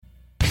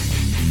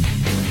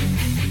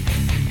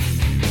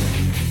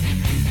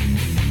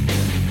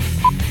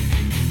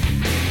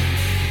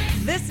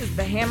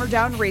Hammer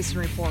Down Racing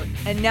Report.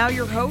 And now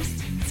your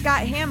hosts,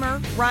 Scott Hammer,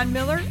 Ron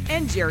Miller,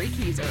 and Jerry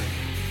Keyser.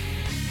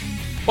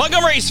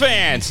 Welcome, race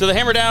fans, to the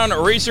Hammer Down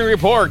Racing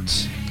Report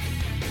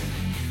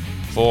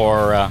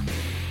for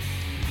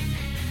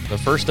the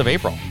 1st of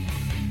April.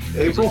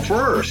 April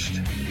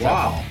 1st.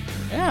 Wow.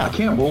 Yeah. I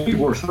can't believe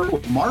we're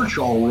through March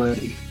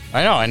already.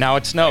 I know, and now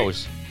it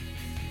snows.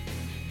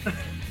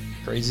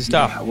 Crazy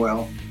stuff. Yeah,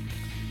 well.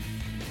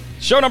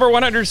 Show number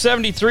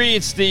 173.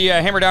 It's the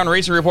Hammer Down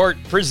Racing Report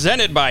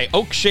presented by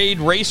Oakshade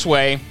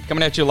Raceway.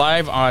 Coming at you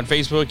live on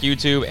Facebook,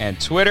 YouTube, and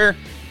Twitter.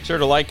 Be sure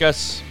to like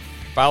us,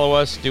 follow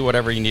us, do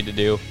whatever you need to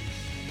do.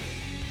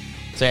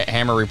 Say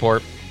Hammer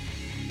Report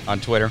on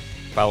Twitter.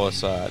 Follow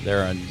us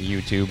there on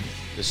YouTube.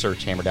 Just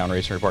search Hammer Down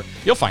Racing Report.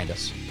 You'll find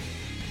us.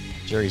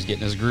 Jerry's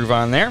getting his groove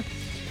on there.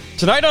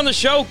 Tonight on the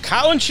show,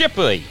 Colin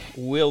Shipley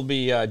will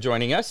be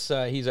joining us.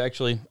 He's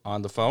actually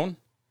on the phone,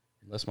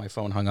 unless my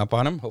phone hung up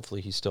on him.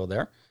 Hopefully he's still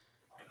there.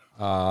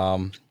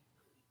 It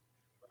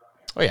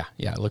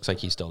looks like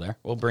he's still there.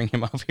 We'll bring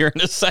him up here in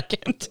a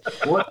second.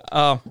 What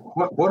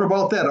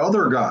about that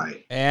other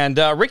guy? And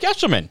Rick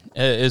Eshelman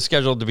is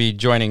scheduled to be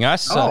joining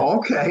us. Oh,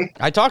 okay.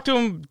 I talked to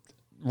him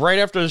right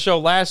after the show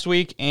last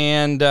week,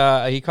 and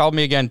he called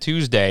me again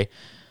Tuesday.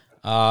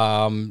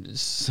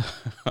 So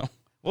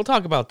we'll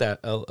talk about that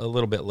a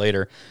little bit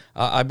later.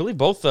 I believe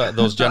both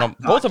those gentlemen,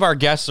 both of our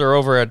guests are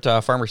over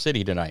at Farmer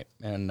City tonight,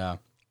 and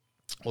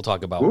we'll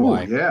talk about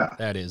why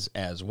that is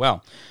as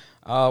well.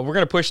 We're going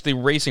to push the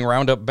racing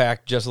roundup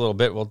back just a little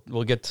bit.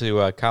 We'll get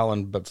to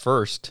Colin, but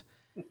first,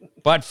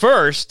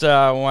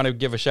 I want to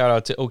give a shout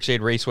out to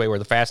Oakshade Raceway, where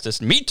the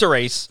fastest meet to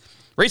race,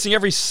 racing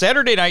every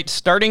Saturday night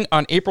starting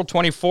on April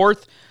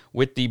 24th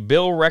with the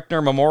Bill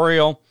Reckner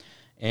Memorial.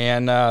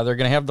 And they're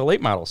going to have the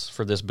late models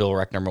for this Bill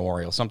Reckner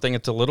Memorial, something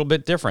that's a little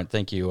bit different.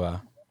 Thank you,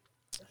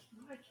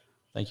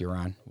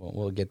 Ron.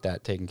 We'll get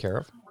that taken care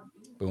of.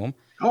 Boom.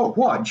 Oh,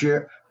 what,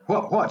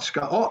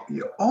 Scott?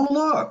 Oh,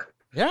 look.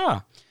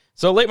 Yeah.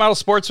 So late model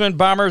sportsmen,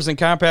 bombers, and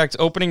compacts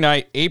opening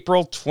night,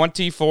 April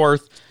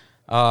 24th.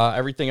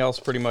 Everything else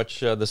pretty much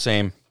the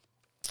same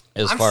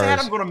as I'm far sad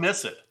as I'm going to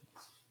miss it.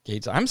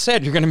 Gates. I'm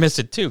sad you're going to miss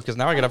it too, because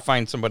now I got to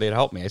find somebody to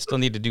help me. I still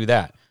need to do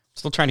that.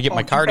 Still trying to get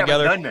my car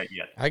together. Done that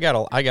yet. I got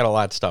a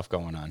lot of stuff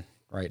going on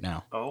right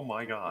now. Oh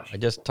my gosh! I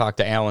just talked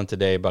to Alan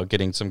today about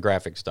getting some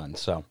graphics done,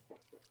 so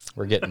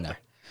we're getting there.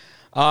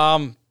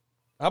 How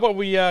about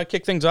we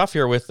kick things off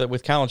here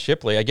with Colin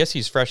Shipley? I guess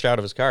he's fresh out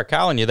of his car.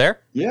 Colin, you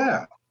there?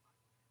 Yeah.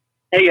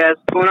 Hey guys,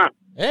 what's going on?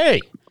 Hey,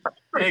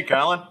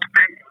 Colin.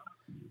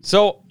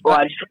 So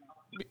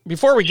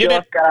before we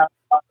get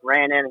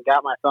ran in and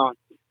got my phone.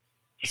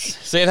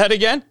 Say that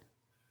again.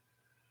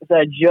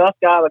 I just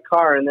got out of the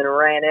car and then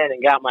ran in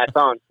and got my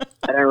phone.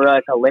 I didn't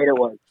realize how late it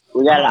was.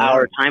 We got an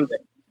hour time there.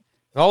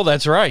 Oh,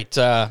 that's right.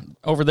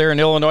 Over there in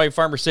Illinois,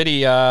 Farmer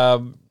City.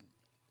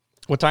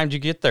 What time did you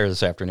get there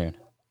this afternoon?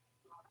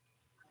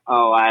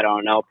 Oh, I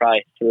don't know.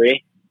 Probably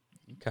 3.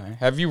 Okay.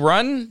 Have you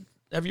run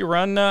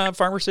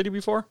Farmer City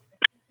before?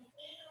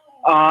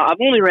 I've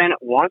only ran it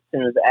once,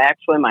 and it was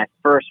actually my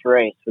first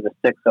race for the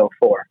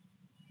 604.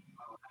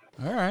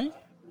 All right.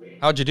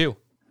 How'd you do?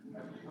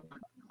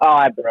 Oh,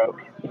 I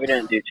broke. We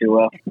didn't do too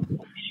well.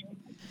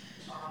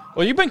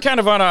 Well, you've been kind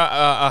of on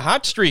a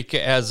hot streak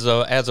as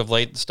of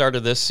late, the start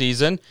of this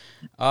season.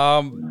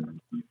 I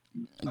mean,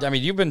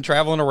 you've been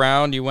traveling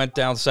around. You went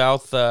down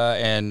south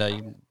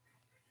and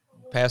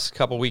past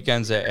couple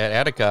weekends at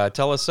Attica.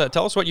 Tell us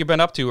what you've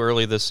been up to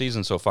early this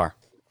season so far.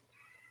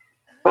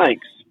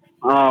 Thanks.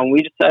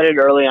 We decided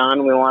early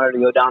on we wanted to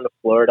go down to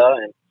Florida,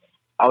 and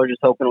I was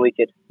just hoping we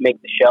could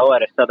make the show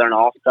at a Southern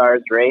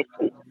All-Stars race.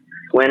 And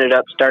we ended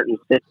up starting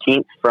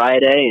 15th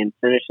Friday and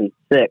finishing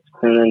 6th.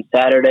 And then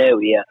Saturday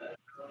we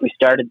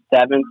started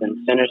 7th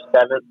and finished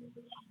 7th.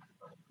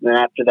 And then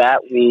after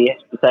that we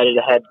decided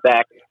to head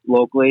back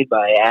locally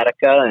by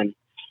Attica, and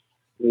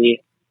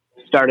we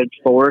started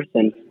 4th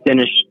and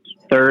finished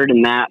 3rd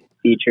in that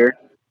feature.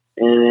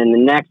 And in the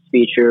next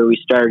feature we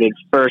started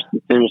 1st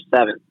and finished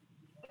 7th.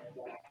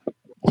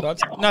 So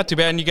that's not too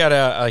bad. And you got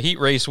a heat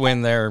race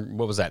win there.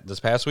 What was that, this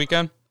past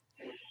weekend?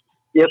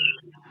 Yep.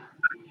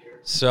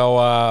 So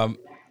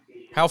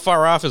how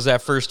far off is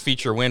that first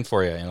feature win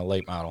for you in a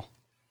late model?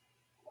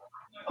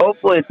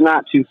 Hopefully it's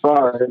not too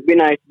far. It'd be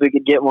nice if we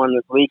could get one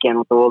this weekend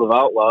with the World of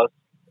Outlaws.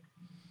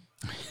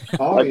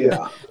 Oh,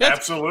 yeah.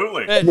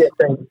 Absolutely.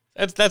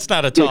 That's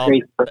not a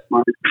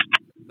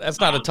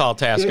tall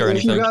task or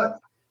anything.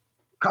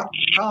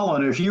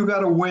 Colin, if you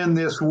got a win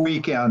this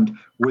weekend,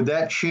 would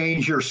that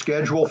change your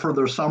schedule for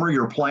the summer,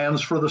 your plans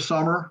for the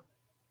summer?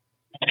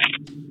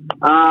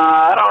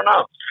 I don't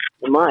know.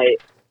 It might.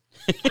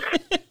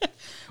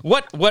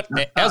 What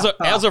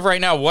as of right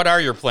now, what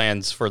are your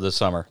plans for the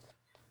summer?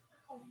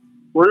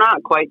 We're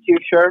not quite too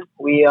sure.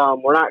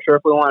 We're not sure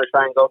if we want to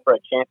try and go for a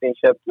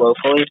championship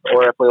locally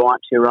or if we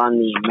want to run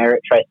the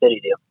Merritt Tri-City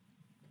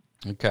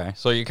deal. Okay,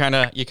 so you kind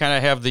of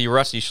have the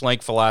Rusty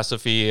Schlenk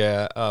philosophy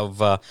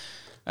of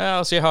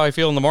I'll see how I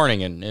feel in the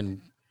morning and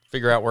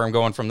figure out where I'm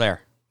going from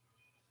there.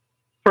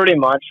 Pretty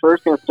much. We're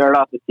just going to start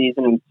off the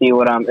season and see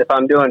if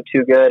I'm doing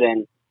too good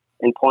and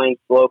in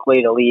points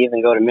locally to leave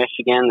and go to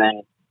Michigan,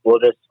 then we'll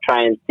just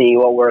try and see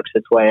what works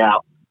its way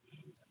out.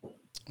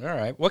 All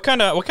right. What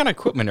kind of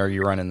equipment are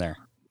you running there?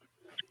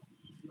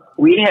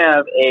 We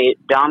have a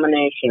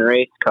Domination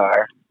race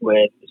car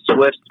with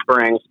Swift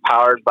springs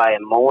powered by a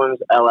Mullins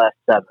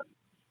LS7.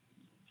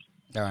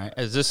 All right.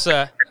 Is this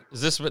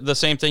the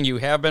same thing you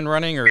have been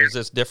running, or is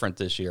this different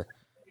this year?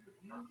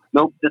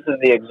 Nope, this is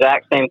the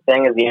exact same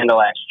thing as the end of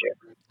last year.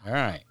 All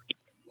right.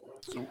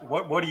 So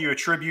what do you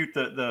attribute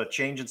the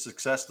change in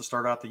success to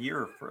start out the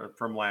year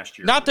from last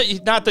year? Not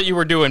that you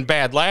were doing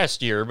bad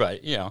last year,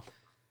 but you know.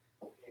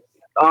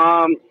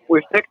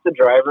 We fixed the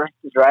driver.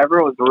 The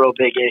driver was a real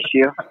big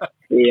issue.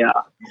 Yeah.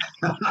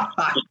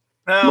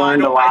 No, I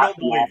Learned a don't lot.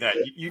 believe that.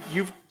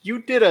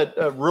 You did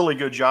a really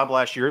good job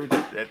last year,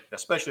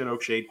 especially in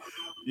Oakshade.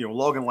 You know,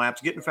 logging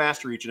laps, getting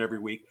faster each and every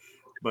week.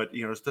 But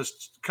you know,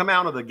 just come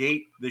out of the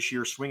gate this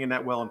year, swinging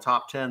that well in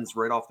top tens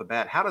right off the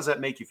bat. How does that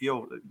make you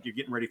feel? You're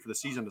getting ready for the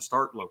season to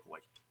start locally.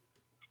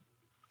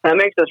 That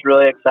makes us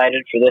really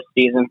excited for this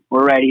season.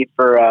 We're ready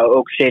for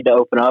Oakshade to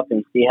open up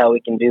and see how we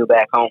can do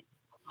back home.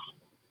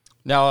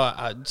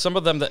 Now, some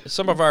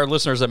of our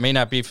listeners that may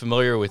not be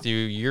familiar with you,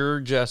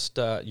 you're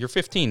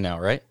 15 now,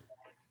 right?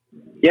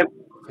 Yep.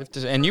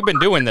 50, and you've been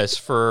doing this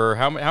for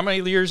how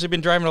many years? Have you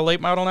been driving a late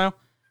model now?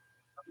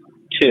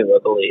 2, I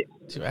believe.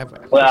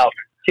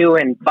 2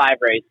 and 5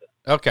 races.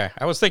 Okay,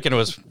 I was thinking it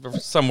was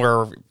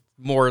somewhere a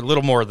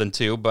little more than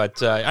 2,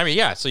 but I mean,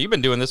 yeah. So you've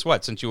been doing this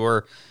since you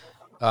were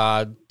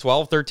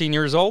 12, 13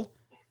 years old?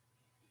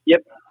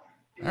 Yep.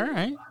 All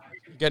right,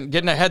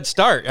 getting a head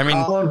start. I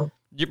mean,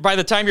 by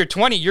the time you're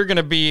 20, you're going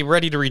to be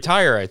ready to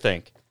retire, I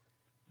think.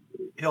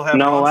 He'll have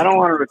no, I don't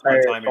want to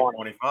retire at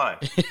 25.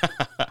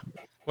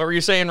 What were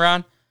you saying,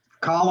 Ron?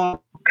 Colin,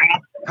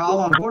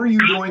 what are you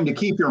doing to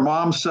keep your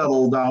mom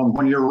settled down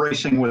when you're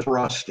racing with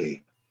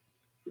Rusty?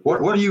 What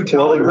are you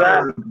telling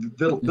her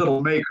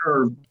that'll make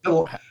her?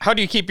 How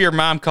do you keep your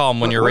mom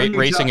calm when you're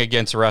racing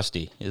against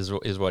Rusty? Is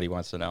what he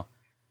wants to know.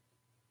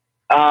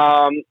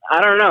 I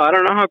don't know. I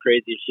don't know how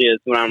crazy she is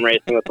when I'm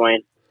racing with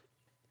Wayne.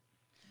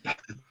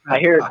 I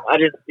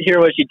just hear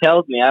what she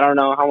tells me. I don't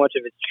know how much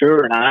of it's true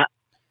or not.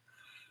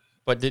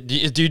 But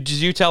did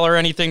you tell her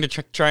anything to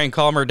try and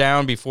calm her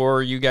down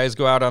before you guys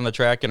go out on the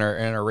track and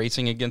are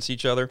racing against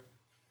each other?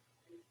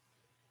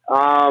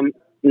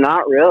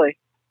 Not really.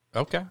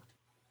 Okay.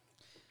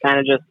 Kind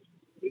of just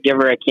give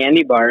her a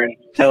candy bar and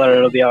tell her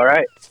it'll be all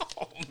right.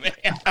 Oh man.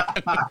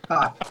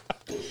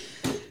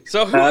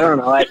 So I don't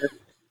know. I just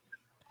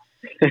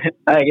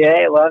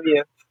hey, love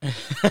you.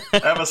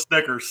 Have a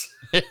Snickers.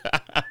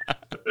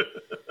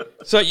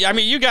 So I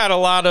mean, you got a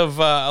lot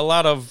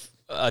of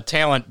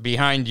talent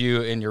behind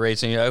you in your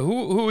racing.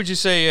 Who would you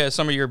say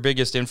some of your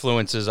biggest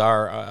influences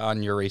are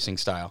on your racing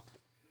style?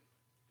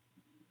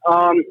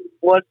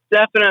 Well, it's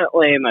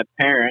definitely my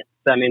parents.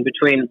 I mean,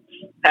 between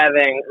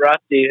having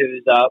Rusty,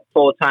 who's a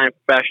full-time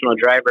professional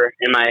driver,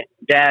 and my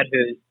dad,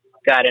 who's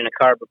got in a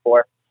car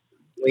before.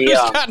 Who's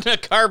gotten in a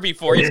car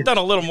before? He's done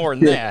a little more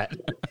than that.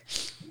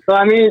 So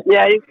I mean,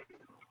 yeah,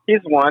 he's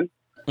one.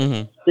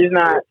 Mm-hmm.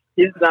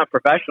 He's not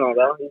professional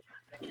though.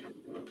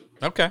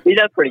 Okay. He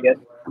does pretty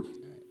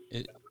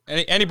good.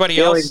 Anybody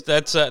else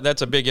that's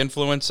a big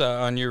influence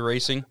on your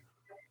racing?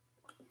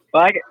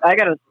 Well, I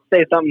gotta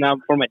say something now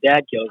before my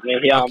dad kills me.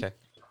 Okay.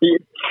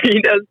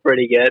 He does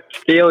pretty good.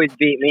 He always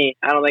beat me.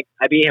 I don't think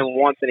I beat him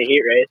once in a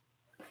heat race.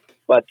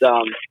 But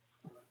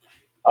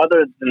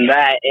other than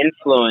that,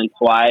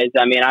 influence-wise,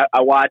 I mean,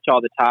 I watch all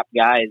the top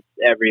guys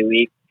every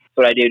week. That's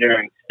what I do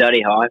during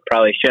study hall. I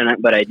probably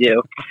shouldn't, but I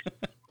do.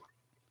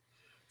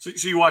 So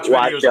you watch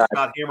videos of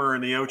Scott Hammer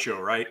in the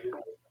Ocho, right?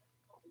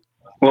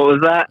 What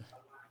was that?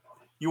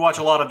 You watch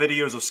a lot of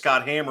videos of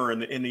Scott Hammer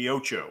in the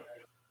Ocho.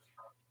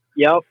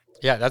 Yep.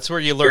 Yeah, that's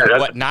where you learn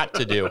what not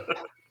to do.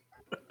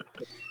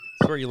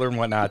 That's where you learn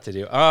what not to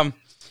do.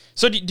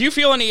 So do you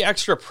feel any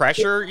extra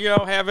pressure,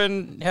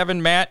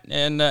 having Matt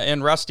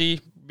and Rusty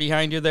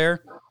behind you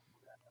there?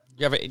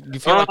 Do you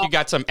feel like you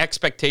got some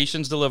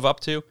expectations to live up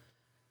to?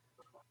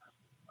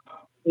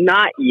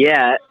 Not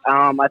yet.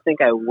 I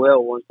think I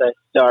will once I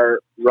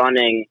start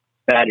running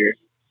better.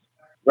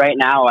 Right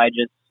now,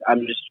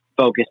 I'm just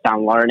focused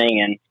on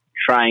learning and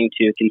trying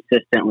to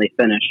consistently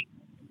finish.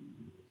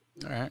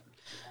 All right.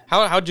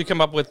 How'd you come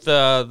up with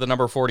the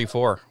number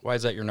 44? Why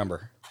is that your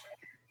number?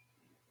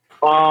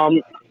 Well,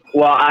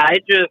 I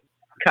just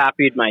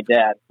copied my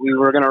dad. We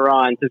were going to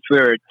run, since we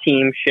were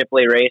Team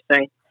Shipley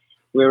Racing,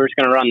 we were just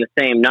going to run the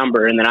same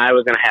number, and then I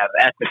was going to have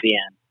S at the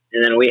end.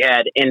 And then we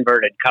had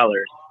inverted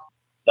colors.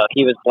 So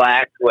he was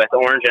black with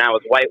orange, and I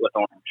was white with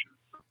orange.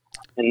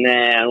 And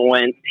then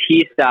when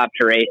he stopped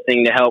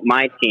racing to help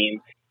my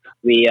team,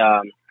 we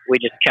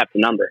just kept the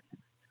number.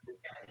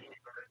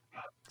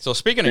 So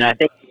speaking of,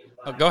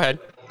 go ahead.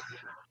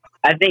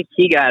 I think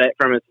he got it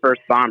from his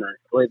first bomber.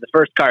 Well, the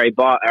first car he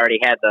bought already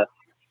had the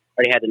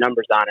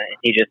numbers on it, and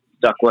he just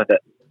stuck with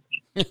it.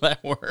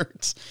 That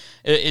works.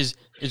 Is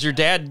your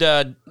dad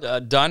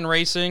done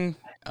racing,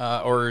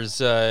 or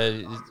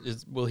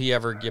will he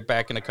ever get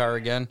back in a car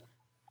again?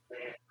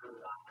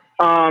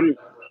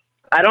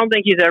 I don't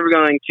think he's ever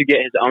going to get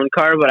his own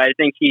car, but I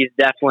think he's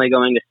definitely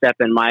going to step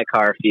in my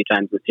car a few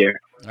times this year.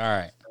 All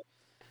right.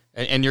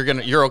 And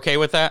you're okay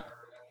with that?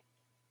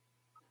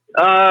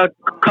 A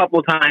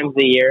couple times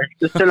a year,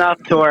 just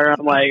enough to where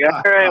I'm like,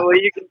 all right, well,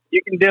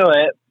 you can do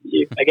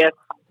it. I guess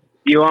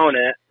you own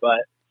it, but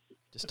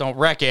just don't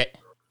wreck it.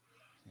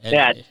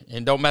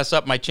 And don't mess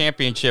up my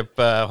championship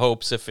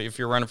hopes if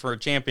you're running for a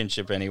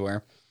championship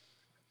anywhere.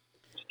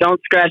 Just don't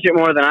scratch it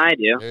more than I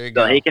do. There you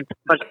go. So he can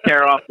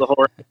tear off the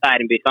whole side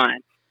and be fine.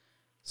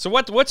 So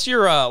what's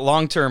your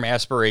long-term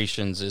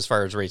aspirations as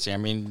far as racing? I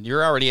mean,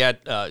 you're already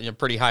at a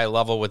pretty high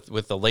level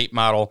with the late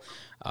model.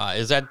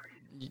 Is that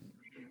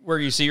where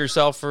you see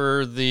yourself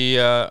for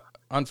the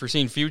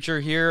unforeseen future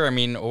here? I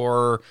mean,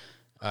 or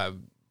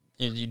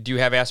do you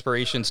have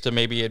aspirations to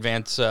maybe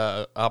advance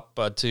up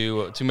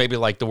to maybe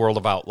like the World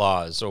of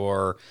Outlaws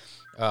or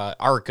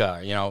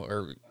ARCA,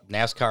 or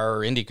NASCAR or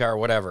IndyCar or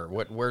whatever?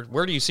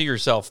 Where do you see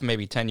yourself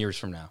maybe 10 years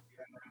from now?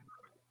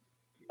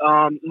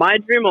 My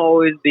dream will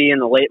always be in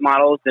the late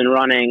models and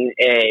running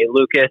a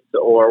Lucas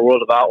or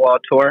World of Outlaw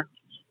tour,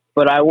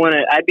 but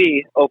I'd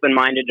be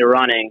open-minded to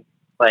running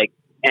like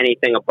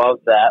anything above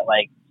that,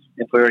 like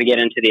if we were to get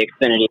into the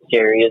Xfinity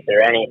series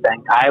or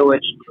anything.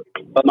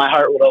 But my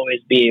heart would always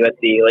be with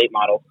the late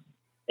models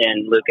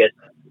and Lucas.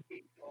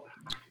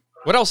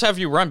 What else have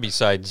you run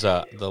besides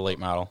the late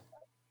model?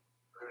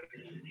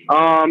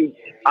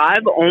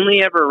 I've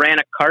only ever ran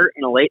a kart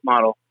in a late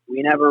model.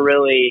 We never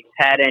really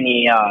had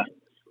any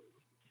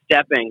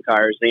stepping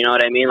cars, you know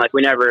what I mean? Like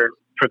we never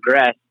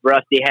progressed.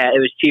 It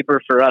was cheaper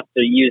for us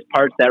to use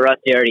parts that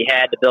Rusty already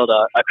had to build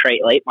a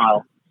crate late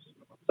model.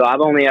 So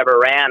I've only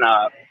ever ran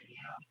a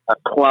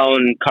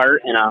clone kart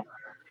in a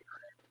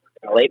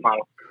late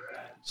model.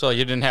 So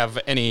you didn't have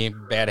any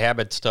bad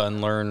habits to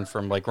unlearn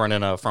from like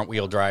running a front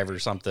wheel drive or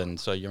something.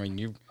 So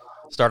you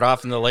start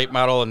off in the late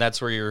model and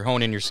that's where you're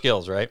honing your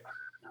skills, right?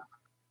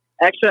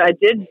 Actually, I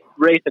did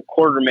race a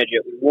quarter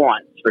midget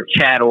once for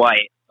Chad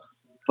White,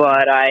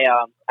 but I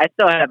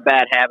still have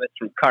bad habits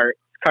from karts.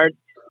 Karts,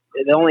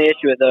 the only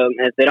issue with them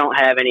is they don't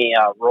have any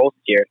roll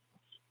steer,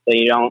 so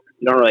you don't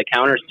really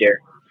counter steer.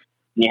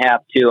 You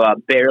have to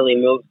barely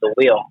move the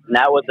wheel, and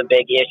that was a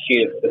big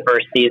issue the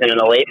first season in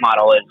the late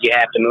model. Is you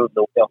have to move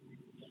the wheel.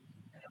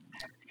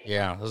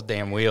 Yeah, those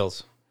damn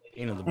wheels,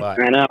 pain in the butt.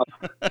 I know.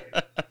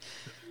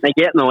 They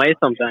get in the way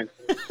sometimes.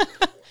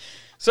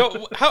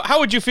 So, how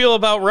would you feel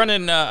about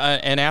running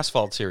an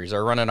asphalt series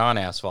or running on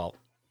asphalt?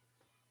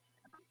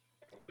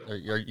 Are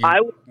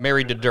you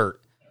married to dirt?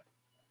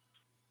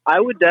 I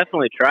would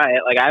definitely try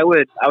it. Like I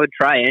would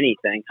try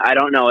anything. I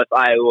don't know if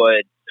I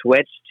would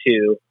switch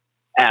to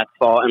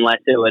asphalt unless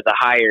it was a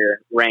higher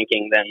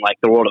ranking than like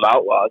the World of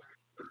Outlaws.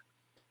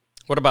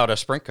 What about a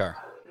sprint car?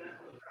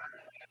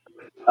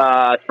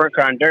 Sprint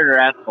car on dirt or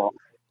asphalt?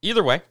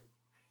 Either way.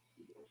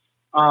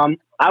 I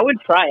would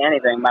try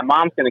anything. My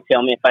mom's gonna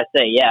kill me if I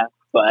say yes,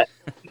 but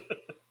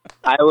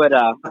I would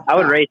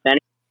race anything.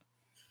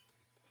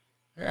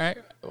 All right.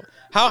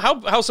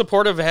 How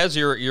supportive has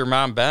your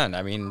mom been?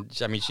 I mean,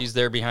 she's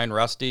there behind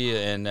Rusty,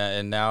 and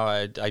now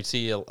I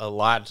see a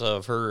lot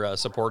of her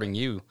supporting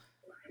you.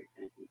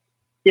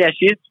 Yeah,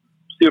 she's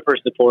super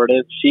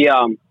supportive. She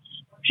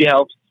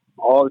helps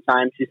all the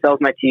time. She sells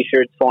my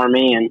T-shirts for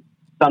me, and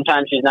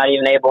sometimes she's not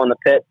even able in the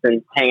pits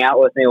and hang out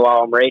with me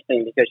while I'm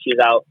racing because she's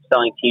out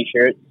selling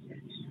T-shirts.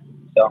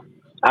 So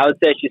I would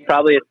say she's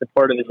probably as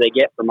supportive as they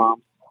get for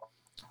mom.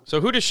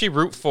 So who does she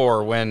root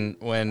for when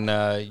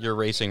you're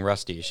racing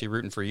Rusty? Is she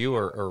rooting for you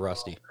or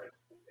Rusty?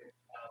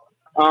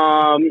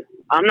 I'm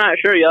not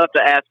sure. You'll have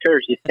to ask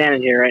her. She's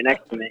standing here right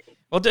next to me.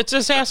 Well,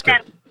 just ask her.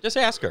 Just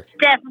ask her.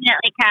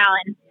 Definitely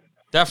Colin.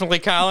 Definitely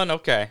Colin?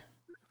 Okay.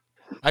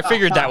 I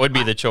figured that would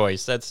be the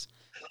choice.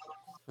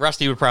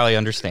 Rusty would probably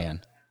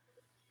understand.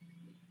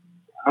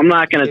 I'm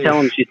not going to tell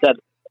him she said.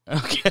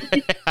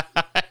 Okay.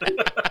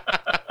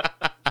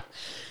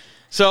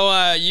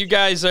 So you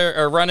guys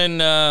are running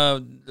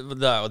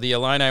the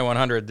Illini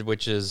 100,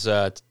 which is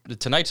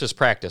tonight's just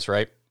practice,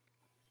 right?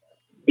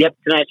 Yep,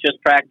 tonight's just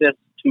practice.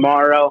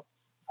 Tomorrow,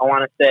 I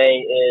want to say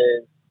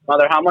is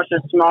Mother. How much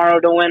is tomorrow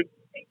to win?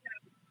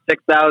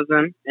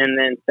 6,000, and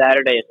then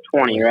Saturday is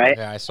 20, right?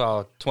 Yeah, I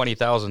saw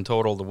 20,000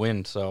 total to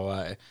win.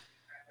 So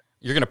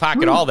you're going to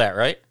pocket all that,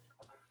 right?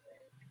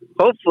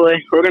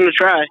 Hopefully, we're going to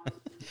try.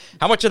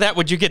 How much of that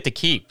would you get to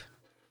keep?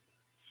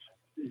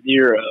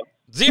 0.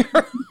 Does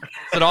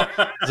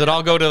it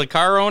all go to the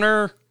car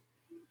owner?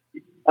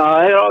 It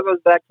all goes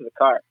back to the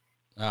car.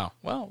 Oh,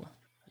 well,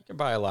 you can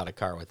buy a lot of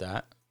car with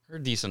that, or a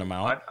decent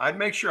amount. I'd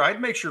make sure to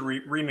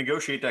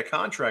renegotiate that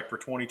contract for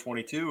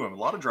 2022. And a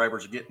lot of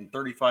drivers are getting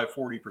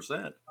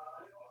 35-40%.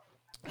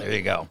 There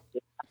you go.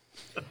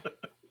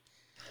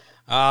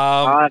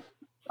 Talk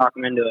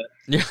them into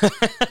it.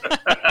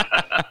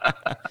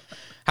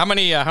 How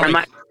many?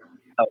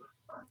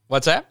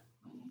 What's that?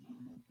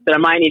 But I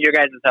might need your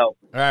guys' help.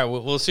 All right,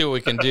 we'll see what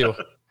we can do.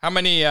 How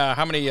many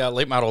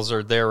late models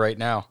are there right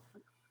now?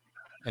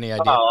 Any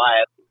idea? Oh,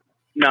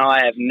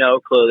 I have no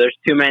clue. There's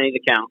too many to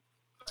count.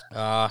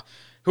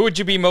 Who would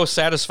you be most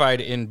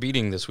satisfied in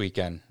beating this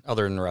weekend,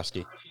 other than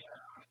Rusty?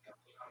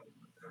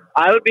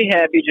 I would be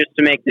happy just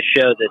to make the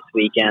show this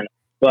weekend,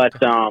 but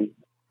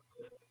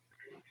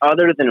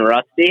other than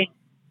Rusty,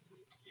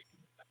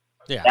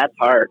 that's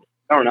hard.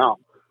 I don't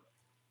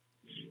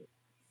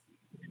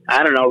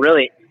know.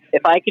 Really.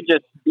 If I could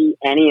just beat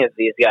any of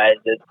these guys,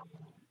 it's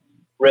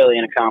really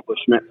an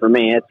accomplishment for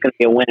me. It's going to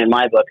be a win in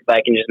my book if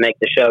I can just make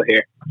the show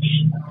here.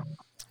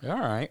 All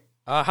right.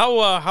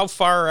 How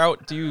far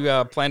out do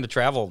you plan to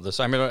travel this?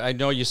 I mean, I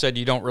know you said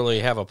you don't really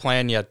have a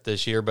plan yet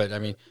this year, but I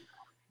mean,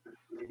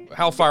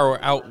 how far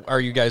out are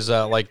you guys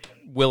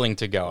willing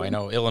to go? I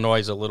know Illinois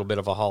is a little bit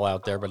of a haul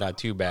out there, but not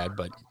too bad.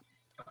 But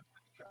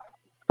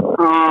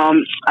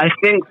I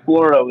think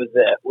Florida was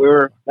it.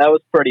 That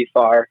was pretty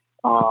far.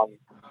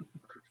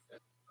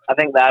 I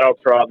think that'll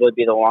probably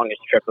be the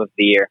longest trip of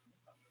the year.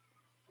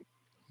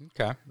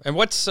 Okay. And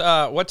what's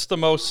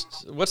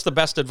the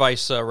best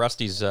advice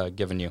Rusty's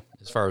given you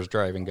as far as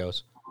driving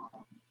goes?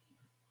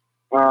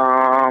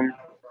 That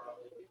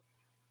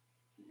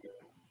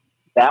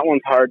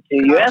one's hard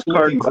too. You asked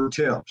hard for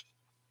tips.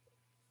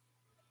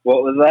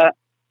 What was that?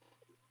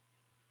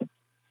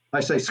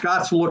 I say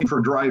Scott's looking for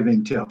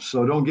driving tips,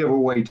 so don't give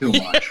away too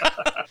much.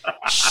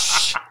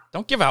 Shh,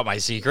 don't give out my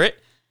secret.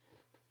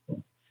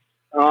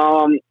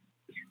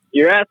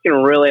 You're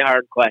asking really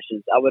hard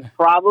questions. I would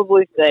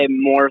probably say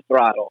more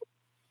throttle.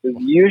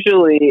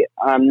 Usually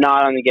I'm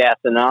not on the gas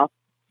enough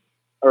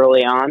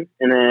early on,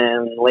 and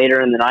then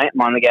later in the night I'm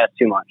on the gas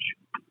too much.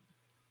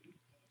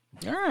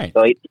 All right.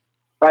 So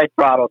probably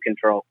throttle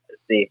control is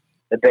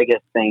the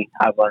biggest thing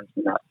I've learned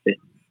from Rusty.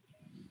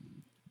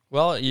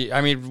 Well,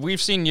 I mean,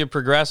 we've seen you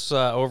progress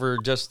over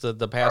just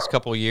the past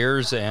couple of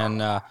years,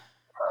 and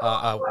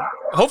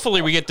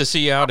hopefully we get to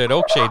see you out at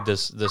Oakshade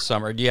this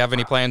summer. Do you have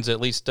any plans to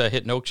at least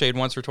hitting Oakshade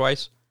once or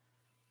twice?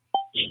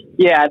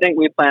 Yeah, I think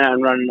we plan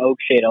on running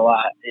Oakshade a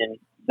lot, and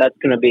that's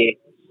going to be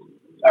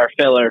our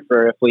filler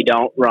for if we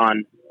don't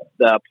run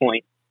the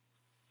point.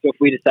 So if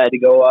we decide to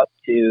go up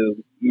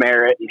to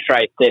Merritt and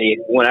Tri-City,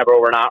 whenever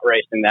we're not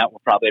racing that,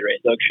 we'll probably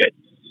race Oakshade.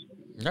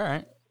 All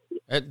right.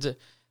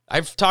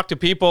 I've talked to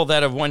people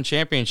that have won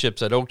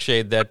championships at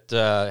Oakshade that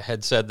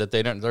had said that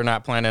they're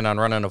not planning on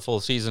running a full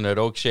season at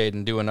Oakshade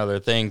and doing other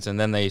things, and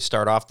then they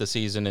start off the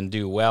season and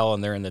do well,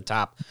 and they're in the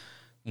top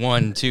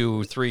 1,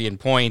 2, 3 in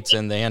points,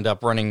 and they end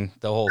up running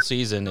the whole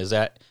season. Is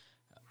that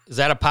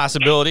a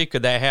possibility?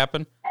 Could that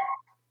happen?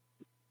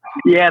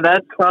 Yeah,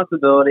 that's a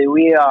possibility.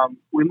 We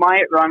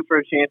might run for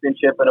a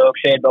championship at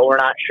Oakshade, but we're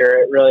not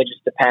sure. It really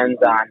just depends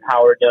on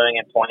how we're doing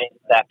in points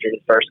after the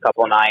first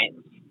couple nights.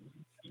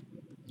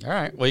 All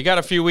right. Well, you got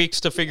a few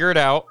weeks to figure it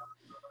out,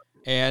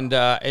 and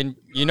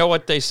you know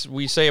what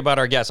we say about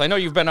our guests. I know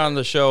you've been on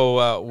the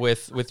show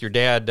with your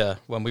dad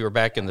when we were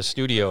back in the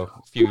studio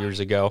a few years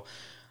ago,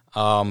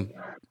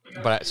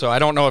 but so I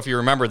don't know if you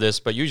remember this,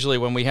 but usually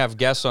when we have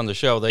guests on the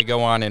show, they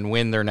go on and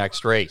win their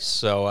next race.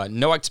 So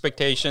no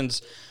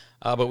expectations,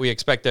 but we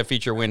expect that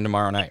feature win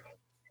tomorrow night.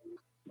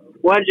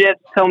 Why did you have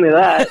to tell me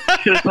that? You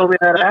should have told me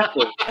that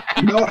after.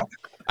 No.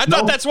 I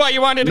thought that's why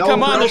you wanted to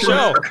come on the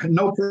show.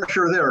 No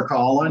pressure there,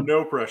 Colin.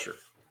 No pressure.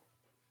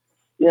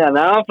 Yeah,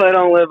 now if I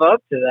don't live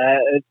up to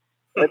that,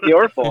 it's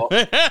your fault.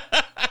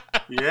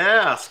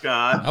 Yeah,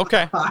 Scott.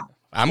 Okay.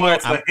 I'm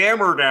the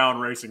Hammer Down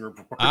Racing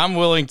Report. I'm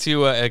willing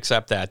to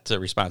accept that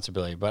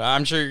responsibility, but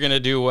I'm sure you're going to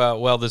do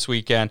well this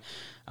weekend.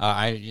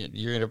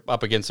 You're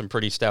up against some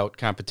pretty stout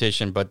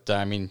competition, but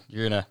I mean,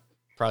 you're going to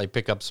probably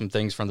pick up some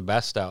things from the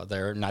best out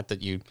there. Not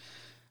that you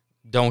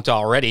don't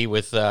already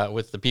with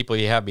the people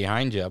you have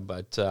behind you,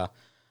 but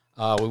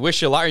we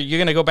wish you luck. Are you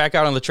going to go back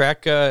out on the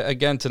track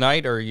again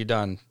tonight, or are you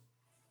done?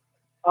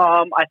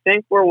 I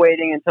think we're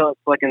waiting until it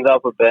slickens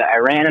up a bit. I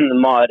ran in the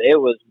mud. It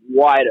was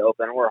wide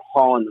open. We're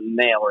hauling the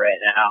mail right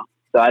now.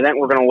 So I think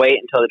we're going to wait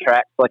until the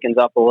track slickens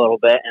up a little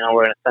bit, and then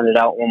we're going to send it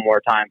out one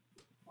more time.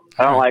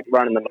 I don't like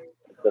running the mud.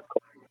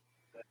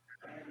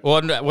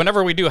 Well,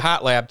 whenever we do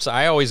hot laps,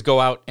 I always go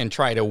out and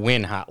try to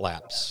win hot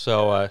laps.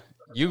 So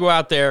you go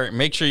out there and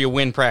make sure you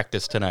win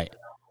practice tonight.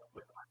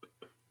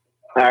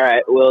 All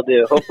right, will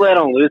do. Hopefully I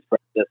don't lose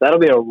practice. That'll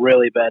be a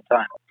really bad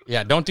time.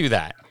 Yeah, don't do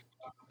that.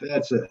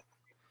 That's it.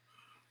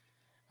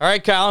 All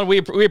right, Colin,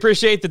 we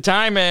appreciate the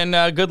time,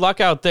 and good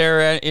luck out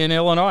there in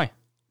Illinois.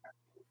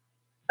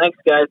 Thanks,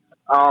 guys.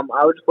 I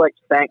would just like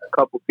to thank a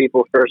couple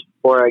people first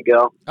before I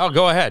go. Oh,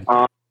 go ahead.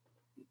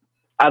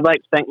 I'd like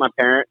to thank my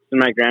parents and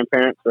my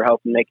grandparents for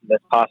helping make this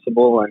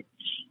possible, and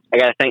I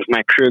got to thank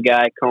my crew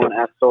guy, Cohen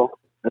Estel,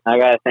 and I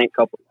got to thank a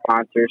couple of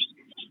sponsors.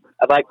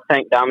 I'd like to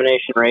thank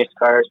Domination Race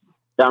Cars,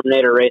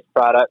 Dominator Race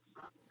Products,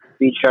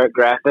 Speed Shark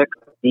Graphics,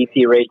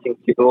 DP Racing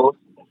Tools,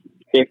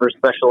 Schaefer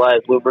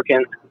Specialized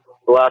Lubricants,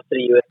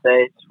 Velocity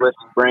USA, Swift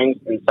Springs,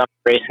 and some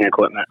racing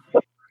equipment.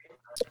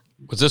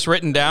 Was this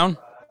written down?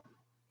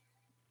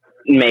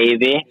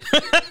 Maybe.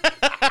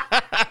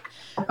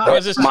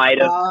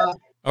 Might have.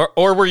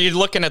 Or were you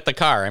looking at the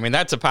car? I mean,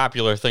 that's a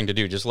popular thing to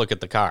do. Just look at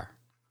the car.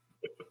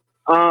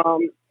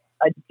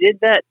 I did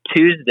that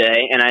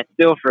Tuesday, and I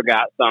still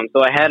forgot some,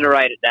 so I had to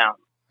write it down.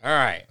 All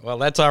right. Well,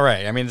 that's all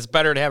right. I mean, it's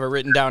better to have it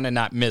written down and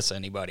not miss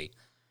anybody.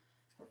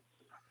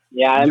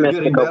 Yeah, I You're missed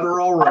getting a couple.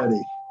 better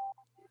already.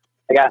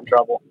 I got in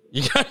trouble.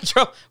 You got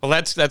well.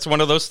 That's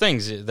one of those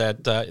things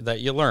that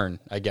you learn,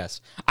 I guess.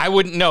 I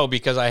wouldn't know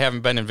because I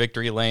haven't been in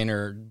Victory Lane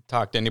or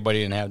talked to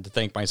anybody and had to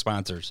thank my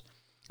sponsors.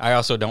 I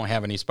also don't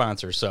have any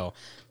sponsors, so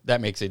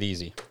that makes it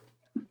easy.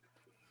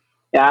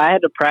 Yeah, I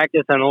had to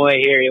practice on the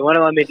way here. You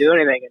wouldn't let me do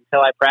anything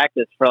until I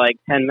practiced for like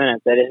 10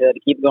 minutes. I just had to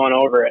keep going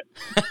over it.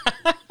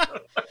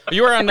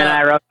 You were on. And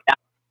I wrote down.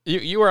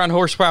 You were on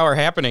Horsepower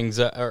Happenings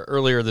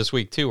earlier this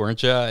week too,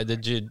 weren't you?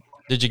 Did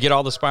you get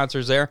all the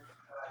sponsors there?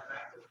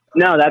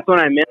 No, that's when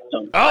I missed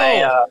them. Oh,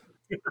 I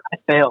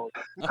failed.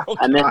 Okay.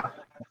 I missed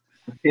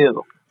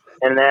two,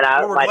 and then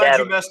We're my glad dad.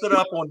 you messed it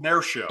up on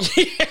their show.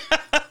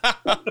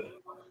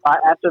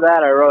 After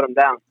that, I wrote them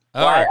down.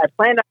 All Well, right. I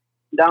planned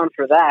on down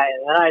for that,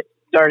 and then I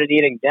started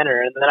eating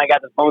dinner, and then I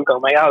got the phone call.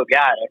 I'm like, oh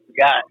God, I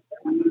forgot.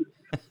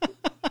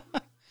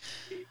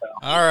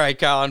 All right,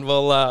 Colin.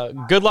 Well,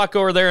 good luck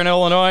over there in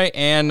Illinois,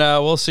 and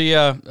we'll see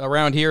you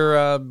around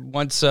here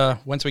once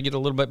we get a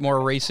little bit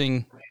more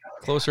racing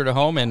closer to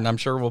home, and I'm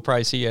sure we'll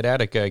probably see you at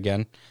Attica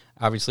again.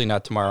 Obviously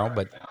not tomorrow,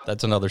 but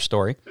that's another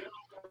story.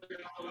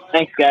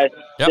 Thanks, guys.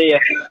 Yep. See ya.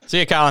 See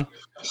you, Colin.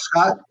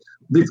 Scott,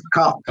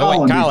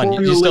 Colin, Colin,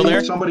 before you still leave,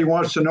 there? Somebody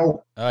wants to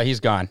know. He's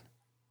gone.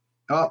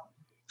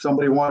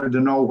 Somebody wanted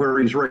to know where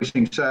he's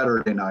racing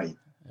Saturday night.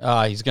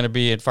 He's going to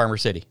be at Farmer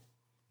City.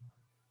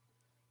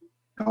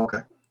 Okay.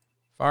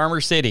 Farmer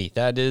City.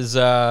 That is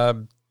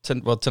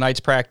tonight's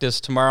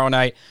practice. Tomorrow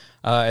night,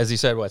 as he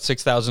said,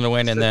 6,000 to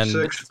win, and then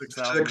six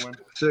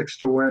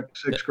to win,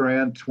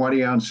 $6,000,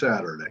 20 on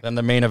Saturday. then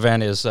the main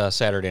event is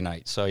Saturday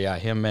night. So yeah,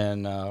 him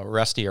and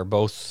Rusty are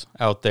both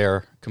out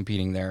there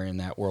competing there in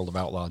that World of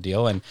Outlaw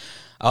deal. And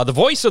the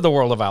voice of the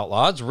World of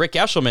Outlaws, Rick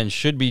Eshelman,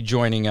 should be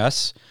joining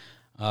us.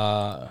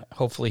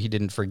 Hopefully he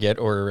didn't forget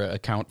or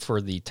account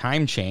for the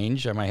time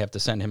change. I might have to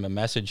send him a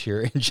message here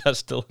in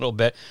just a little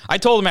bit. I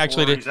told him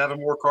actually He's having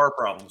more car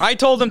problems. I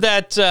told him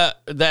that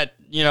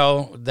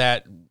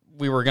that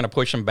we were going to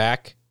push him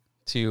back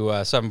to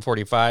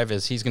 7:45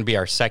 as he's going to be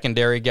our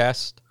secondary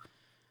guest.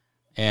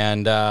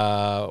 And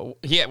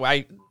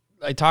I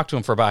talked to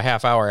him for about a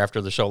half hour after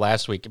the show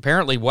last week.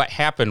 Apparently what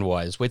happened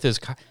was with his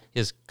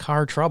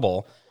car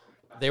trouble,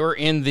 they were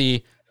in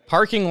the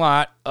parking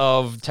lot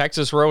of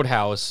Texas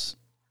Roadhouse,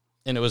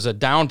 and it was a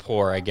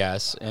downpour, I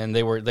guess, and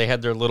they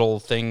had their little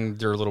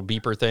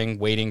beeper thing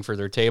waiting for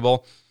their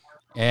table.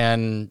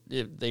 And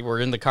they were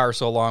in the car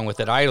so long with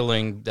it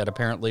idling that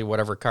apparently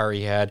whatever car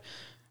he had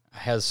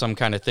has some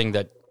kind of thing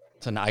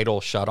that's an idle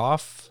shut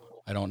off.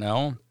 I don't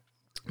know.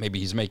 Maybe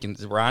he's making,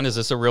 Ron, is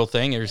this a real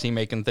thing or is he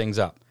making things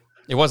up?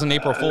 It wasn't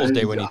April Fool's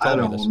Day when he told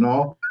me this. I don't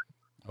know.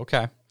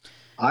 Okay.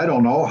 I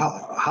don't know.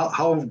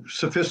 How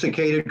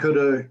sophisticated could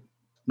a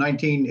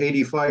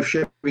 1985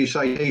 Chevy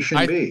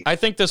Citation be? I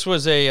think this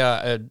was a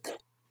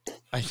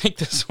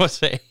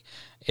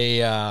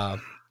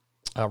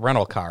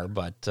rental car,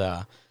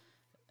 but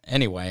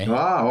anyway.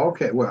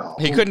 Okay. Well,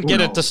 he couldn't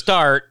get it to knows?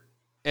 start.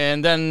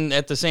 And then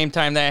at the same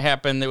time that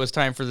happened, it was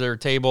time for their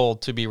table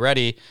to be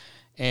ready.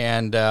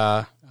 And,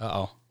 I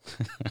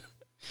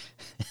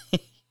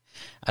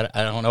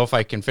don't know if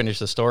I can finish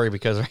the story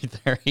because right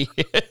there he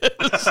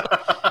is.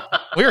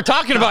 We were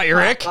talking about you,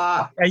 Rick.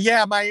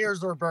 Yeah, my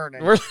ears are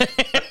burning.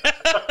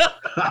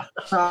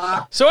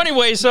 So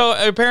anyway,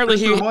 apparently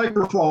Mr.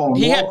 Microphone.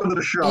 Welcome to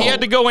the show. he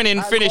had to go in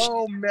and finish.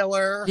 Hello,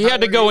 Miller. He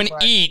had to How go are and you,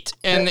 bud? eat,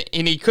 and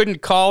he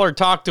couldn't call or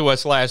talk to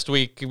us last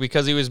week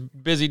because he was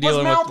busy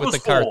dealing mouth with the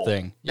was cart full.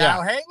 thing. Now,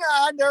 Yeah, hang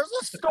on. There's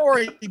a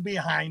story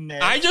behind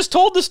this. I just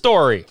told the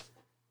story.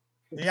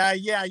 Yeah,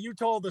 you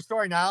told the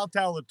story. Now I'll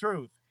tell the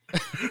truth.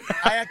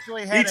 I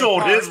actually had He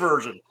told car. his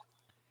version.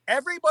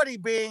 Everybody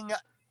being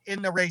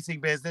in the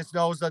racing business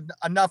knows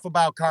enough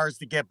about cars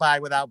to get by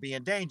without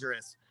being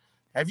dangerous.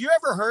 Have you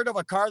ever heard of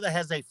a car that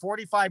has a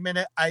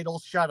 45-minute idle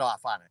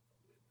shutoff on it?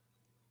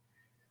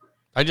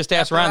 I just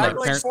asked Ron that.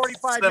 Idling Apparently-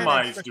 45 Semi's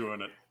minutes,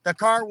 doing it. the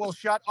car will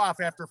shut off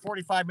after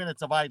 45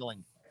 minutes of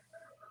idling.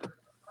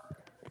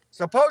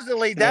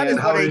 Supposedly, that And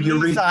is how what a did you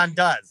Nissan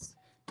does.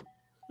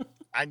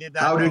 I did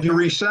not How know did you that.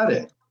 reset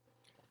it?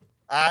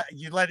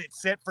 You let it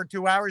sit for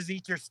 2 hours,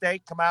 eat your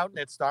steak, come out, and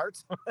it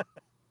starts.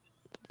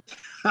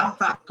 Hey,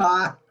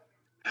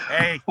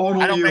 I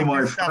Only don't you, make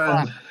my this stuff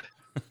up.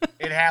 friend.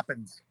 It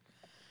happens.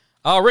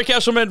 Rick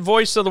Eshelman,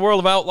 voice of the World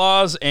of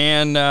Outlaws,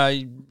 and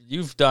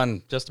you've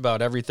done just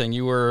about everything.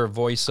 You were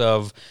voice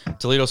of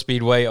Toledo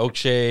Speedway,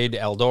 Oakshade,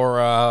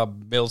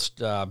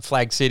 Eldora,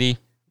 Flag City,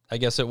 I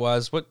guess it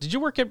was. What did you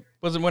work at?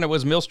 Was it when it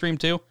was Millstream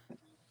too?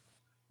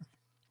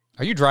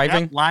 Are you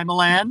driving? Yep, Lima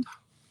Land.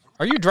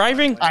 Are you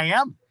driving? I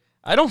am.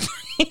 I don't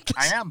think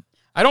I am.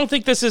 I don't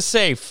think this is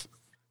safe.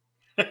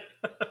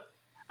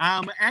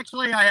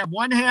 Actually, I have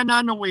one hand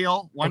on the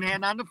wheel, one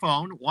hand on the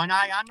phone, one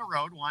eye on the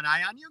road, one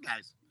eye on you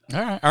guys. All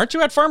right. Aren't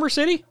you at Farmer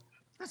City?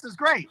 This is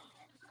great.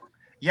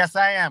 Yes,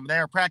 I am.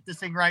 They're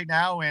practicing right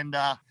now, and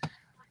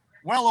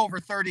well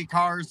over 30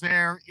 cars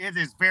there. It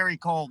is very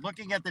cold.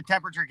 Looking at the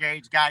temperature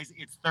gauge, guys,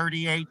 it's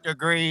 38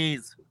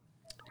 degrees.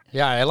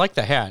 Yeah, I like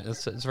the hat.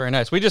 It's very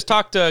nice. We just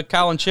talked to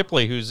Colin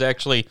Shipley, who's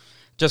actually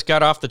just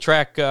got off the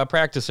track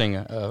practicing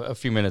a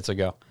few minutes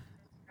ago.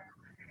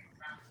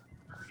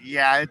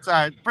 Yeah, it's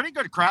a pretty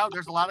good crowd.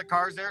 There's a lot of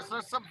cars there. So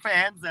there's some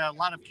fans, a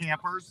lot of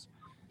campers,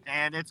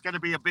 and it's going to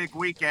be a big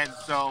weekend.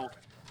 So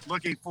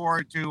looking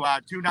forward to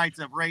 2 nights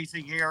of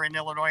racing here in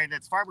Illinois. And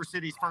it's Farmer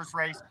City's first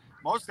race.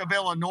 Most of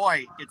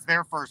Illinois, it's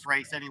their first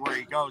race anywhere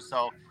you go.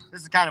 So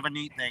this is kind of a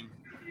neat thing.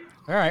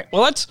 All right.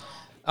 Well, let's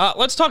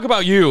talk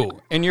about you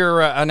and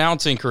your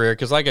announcing career,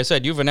 because like I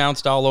said, you've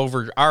announced all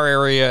over our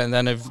area and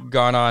then have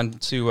gone on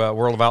to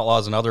World of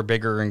Outlaws and other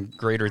bigger and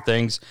greater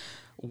things.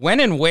 When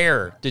and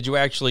where did you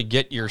actually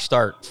get your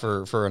start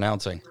for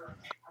announcing?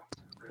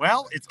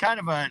 Well, it's kind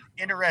of an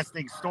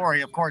interesting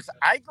story. Of course,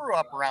 I grew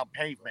up around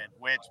pavement,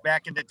 which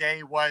back in the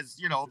day was,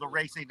 the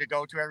racing to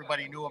go to.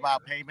 Everybody knew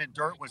about pavement.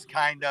 Dirt was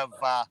kind of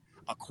a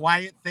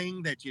quiet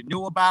thing that you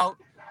knew about.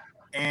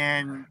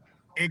 And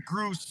it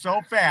grew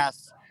so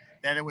fast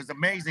that it was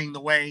amazing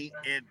the way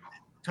it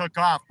took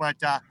off.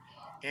 But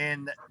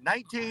in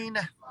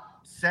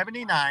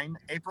 1979,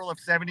 April of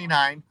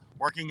 79,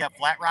 working at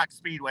Flat Rock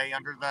Speedway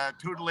under the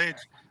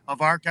tutelage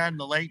of ARCA and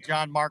the late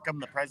John Markham,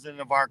 the president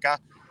of ARCA,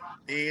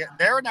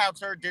 their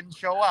announcer didn't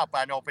show up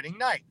on opening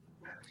night.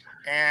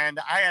 And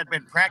I had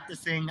been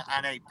practicing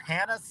on a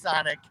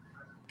Panasonic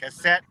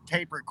cassette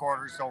tape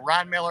recorder. So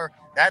Ron Miller,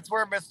 that's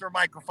where Mr.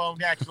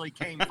 Microphone actually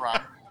came from.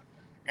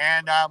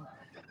 And the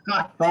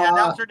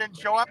announcer didn't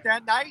show up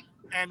that night.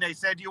 And they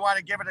said, "You want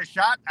to give it a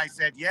shot?" I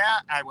said, "Yeah."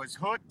 I was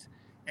hooked.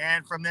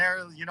 And from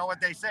there, you know what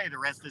they say, the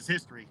rest is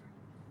history.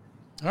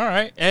 All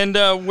right. And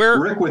where,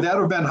 Rick, would that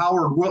have been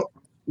Howard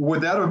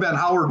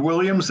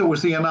Williams that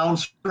was the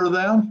announcer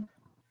then?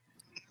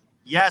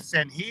 Yes,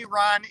 and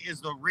Ron,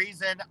 is the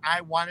reason I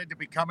wanted to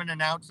become an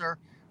announcer.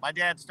 My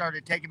dad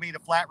started taking me to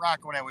Flat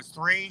Rock when I was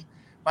 3.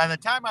 By the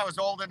time I was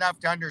old enough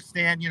to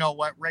understand,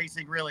 what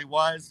racing really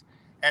was,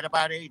 at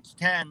about age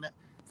 10,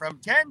 from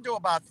 10 to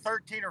about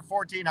 13 or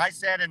 14, I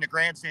sat in the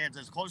grandstands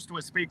as close to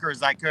a speaker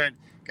as I could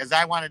because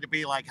I wanted to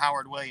be like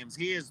Howard Williams.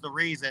 He is the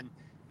reason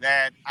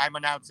that I'm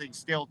announcing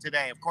still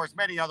today. Of course,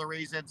 many other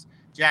reasons,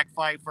 Jack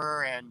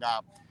Pfeiffer and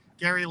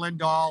Gary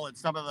Lindahl and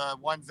some of the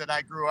ones that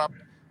I grew up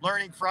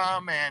learning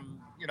from and,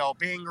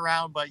 being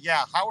around. But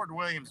yeah, Howard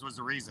Williams was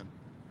the reason.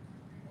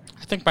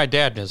 I think my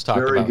dad has talked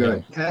Very about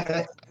good.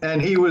 him.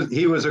 And he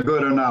was a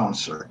good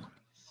announcer.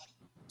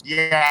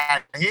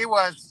 Yeah, he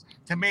was,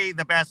 to me,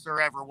 the best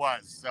there ever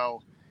was.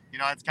 So,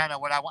 it's kind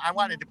of what I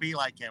wanted to be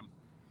like him.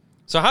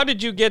 So how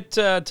did you get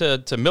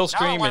to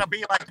Millstream? Now I want to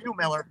be like you,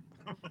 Miller.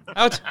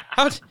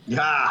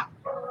 Yeah.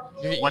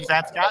 What's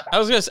that, Scott?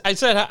 I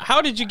said,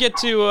 how did you get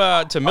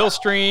to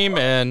Millstream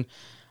and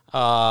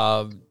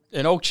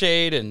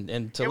Oakshade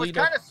and Toledo? It was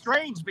kind of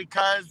strange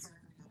because,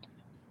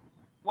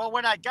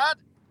 when I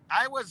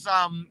was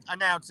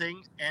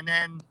announcing, and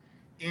then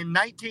in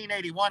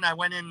 1981, I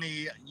went in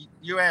the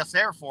U.S.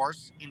 Air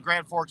Force in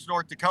Grand Forks,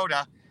 North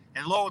Dakota,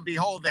 and lo and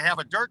behold, they have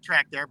a dirt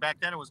track there. Back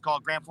then, it was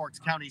called Grand Forks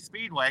County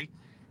Speedway,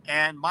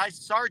 and my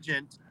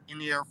sergeant in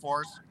the Air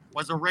Force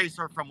was a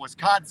racer from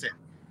Wisconsin,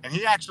 and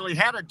he actually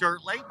had a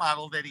dirt late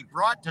model that he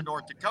brought to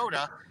North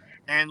Dakota,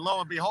 and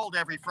lo and behold,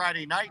 every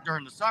Friday night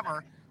during the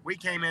summer, we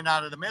came in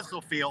out of the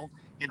missile field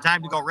in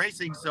time to go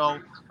racing. So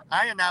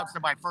I announced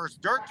my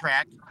first dirt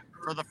track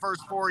for the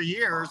first 4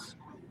 years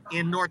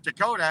in North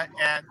Dakota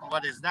at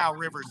what is now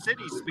River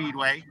City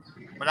Speedway.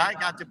 But I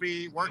got to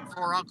work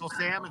for Uncle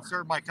Sam and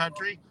serve my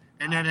country.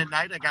 And then at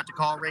night, I got to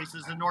call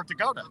races in North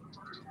Dakota.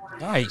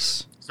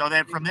 Nice. So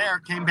then from there,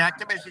 came back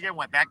to Michigan,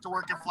 went back to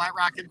work at Flat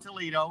Rock in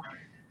Toledo,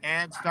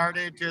 and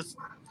started just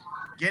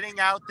getting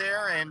out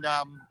there. And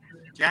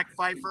Jack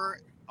Pfeiffer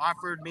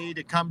offered me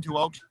to come to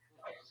Oak.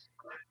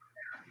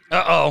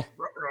 Uh-oh.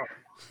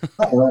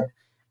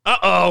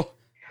 Uh-oh.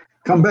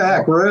 Come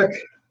back, Rick.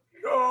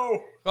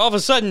 Go. All of a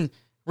sudden,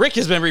 Rick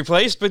has been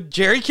replaced with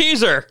Jerry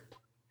Keyser.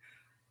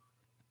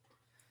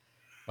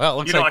 Well, it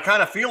looks I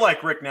kind of feel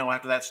like Rick now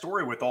after that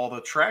story with all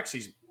the tracks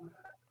he's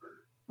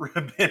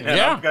been in.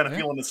 Yeah, I'm kind of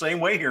feeling the same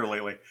way here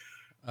lately.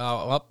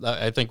 Well,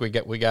 I think we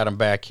got him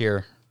back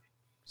here,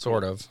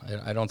 sort of.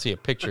 I don't see a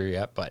picture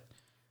yet, but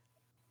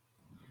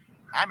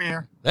I'm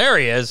here. there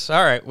he is.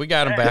 All right, we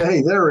got him back.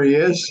 Hey, there he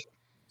is.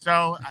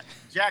 So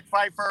Jack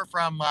Pfeiffer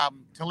from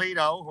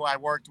Toledo, who I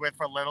worked with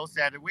for a little,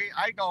 said,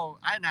 I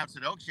announced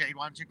at Oakshade.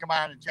 Why don't you come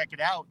out and check it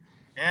out?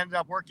 I ended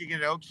up working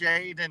at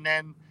Oakshade and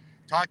then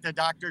talked to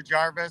Dr.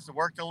 Jarvis.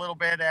 Worked a little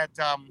bit at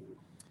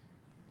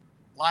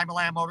Lima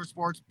Land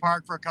Motorsports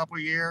Park for a couple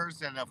of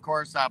years. And, of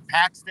course,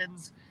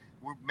 Paxton's.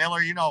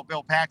 Miller,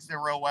 Bill Paxton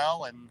real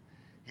well. And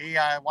he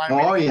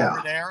wanted me to go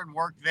over there and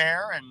work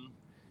there. And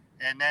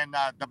then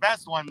the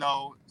best one,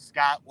 though,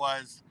 Scott,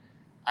 was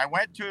I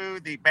went to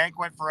the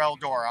banquet for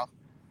Eldora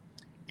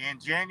in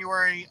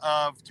January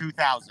of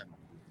 2000.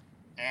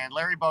 And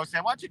Larry Bowe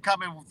said, "Why don't you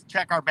come and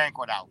check our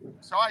banquet out?"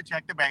 So I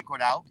checked the banquet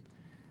out.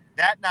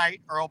 That night,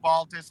 Earl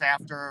Baltus,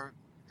 after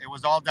it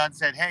was all done,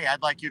 said, "Hey,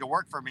 I'd like you to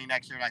work for me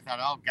next year." And I thought,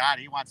 oh, God,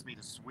 he wants me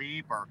to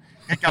sweep or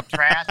pick up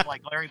trash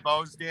like Larry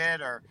Bowes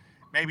did or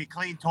maybe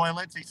clean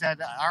toilets. He said,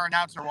 "Our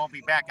announcer won't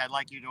be back. I'd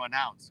like you to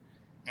announce."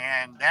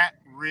 And that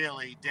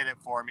really did it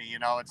for me.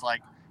 It's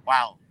like,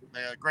 wow,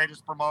 the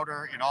greatest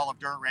promoter in all of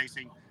dirt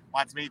racing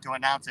wants me to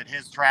announce at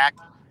his track.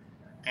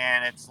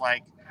 And it's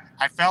like,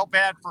 I felt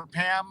bad for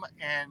Pam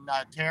and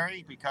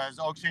Terry because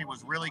Oakshade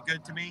was really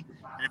good to me.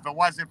 And if it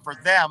wasn't for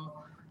them,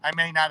 I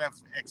may not have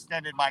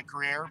extended my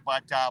career.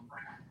 But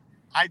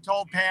I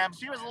told Pam,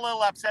 she was a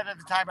little upset at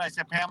the time, but I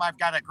said, Pam, I've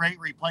got a great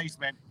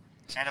replacement.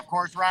 And of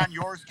course, Ron,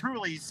 yours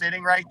truly,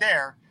 sitting right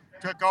there,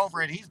 took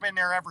over, and he's been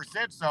there ever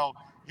since. So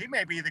he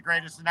may be the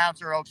greatest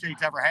announcer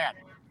Oakshade's ever had.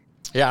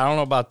 Yeah, I don't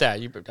know about that.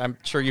 I'm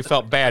sure you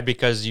felt bad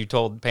because you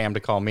told Pam to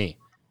call me.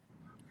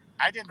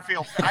 I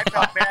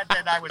felt bad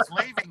that I was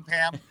leaving,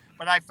 Pam,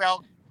 but I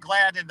felt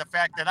glad in the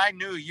fact that I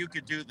knew you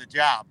could do the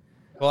job.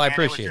 Well, I And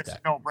appreciate it was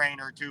just that. a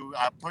no-brainer to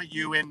put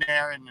you in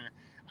there, and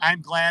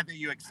I'm glad that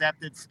you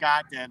accepted,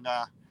 Scott. And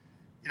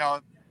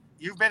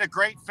you've been a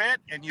great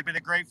fit, and you've been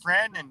a great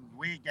friend, and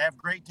we have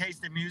great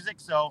taste in music.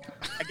 So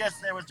I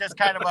guess it was just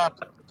kind of a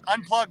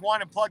unplug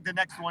one and plug the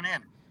next one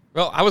in.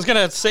 Well, I was going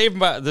to save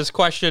this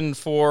question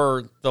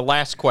for the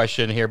last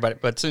question here,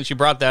 but since you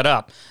brought that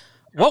up,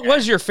 what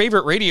was your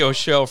favorite radio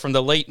show from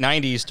the late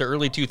 90s to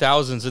early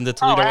 2000s in the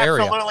Toledo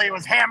area? Absolutely. It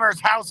was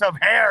Hammer's House of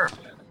Hair.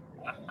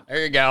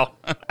 There you go.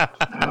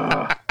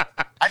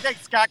 I think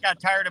Scott got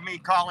tired of me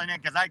calling in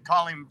because I'd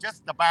call him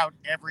just about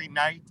every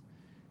night,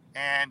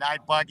 and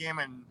I'd bug him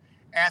and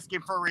ask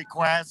him for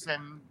requests.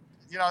 And,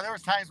 there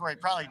was times where he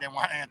probably didn't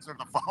want to answer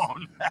the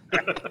phone.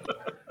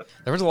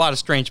 There was a lot of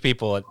strange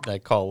people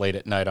that call late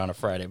at night on a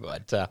Friday,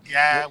 but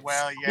Yeah.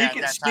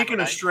 Speaking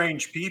of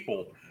strange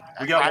people,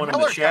 we got one in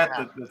the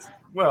chat that's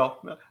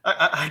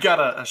I got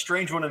a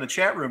strange one in the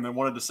chat room that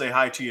wanted to say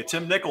hi to you.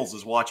 Tim Nichols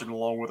is watching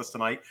along with us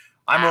tonight.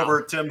 I'm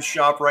over at Tim's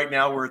shop right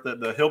now. We're at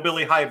the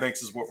Hillbilly High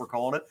Banks is what we're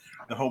calling it,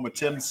 the home of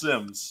Tim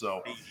Sims.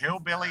 So the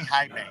Hillbilly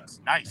High Banks,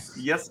 nice.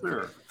 Yes,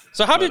 sir.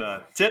 So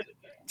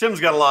Tim's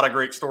got a lot of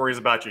great stories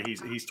about you.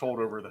 He's told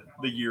over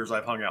the years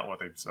I've hung out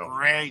with him. So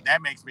great,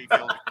 that makes me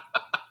feel.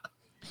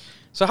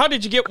 So how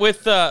did you get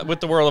with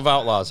the World of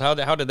Outlaws? How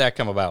did that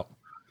come about?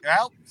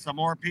 Well, some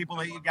more people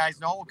that you guys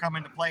know will come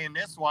into play in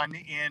this one.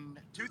 In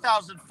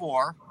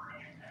 2004,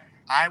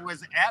 I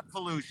was at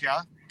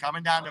Volusia,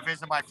 coming down to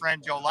visit my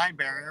friend Joe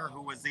Lineberger,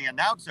 who was the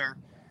announcer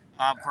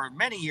for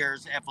many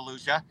years at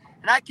Volusia.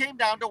 And I came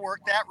down to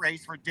work that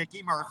race for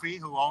Dickie Murphy,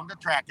 who owned the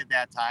track at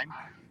that time.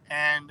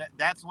 And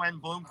that's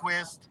when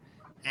Bloomquist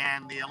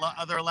and the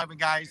other 11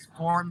 guys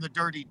formed the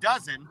Dirty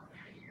Dozen,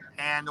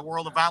 and the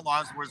World of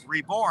Outlaws was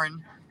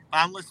reborn.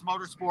 Boundless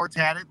Motorsports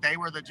had it. They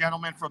were the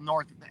gentleman from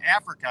North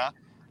Africa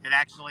that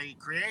actually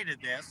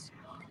created this.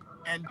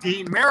 And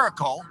Dean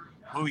Miracle,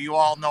 who you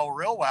all know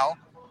real well,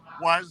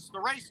 was the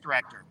race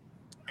director.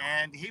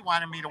 And he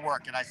wanted me to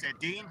work. And I said,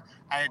 Dean,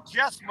 I had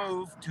just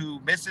moved to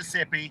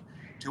Mississippi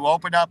to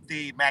open up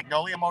the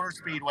Magnolia Motor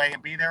Speedway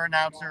and be their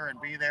announcer and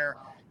be their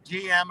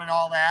GM and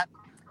all that.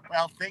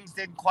 Well, things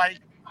didn't quite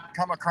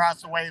come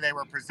across the way they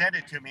were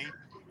presented to me.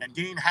 And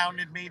Dean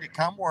hounded me to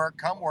come work,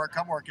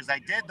 because I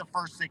did the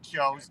first 6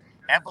 shows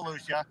at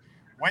Volusia,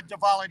 went to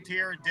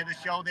volunteer and did a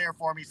show there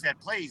for me, said,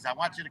 please, I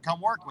want you to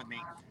come work with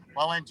me.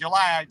 Well, in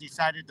July, I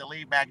decided to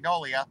leave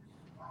Magnolia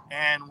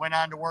and went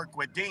on to work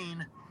with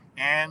Dean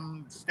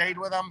and stayed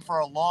with him for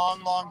a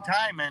long, long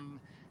time and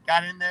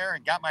got in there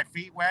and got my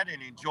feet wet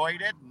and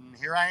enjoyed it. And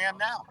here I am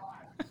now.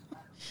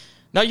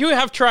 Now, you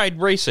have tried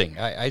racing.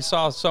 I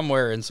saw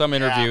somewhere in some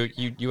interview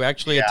you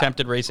actually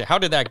attempted racing. How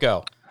did that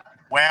go?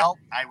 Well,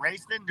 I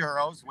raced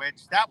enduros,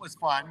 which that was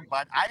fun,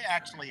 but I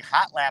actually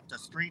hot lapped a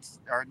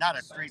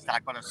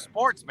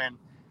sportsman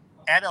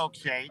at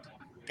Oakshade,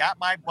 got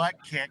my butt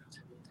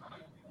kicked,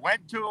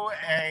 went to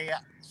a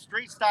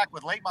street stock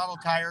with late model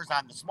tires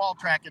on the small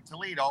track in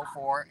Toledo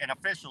for an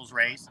officials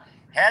race,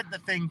 had the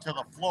thing to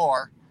the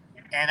floor,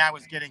 and I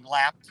was getting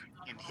lapped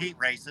in heat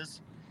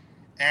races,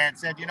 and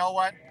said, you know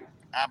what?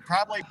 I'm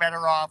probably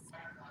better off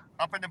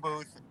up in the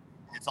booth.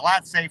 It's a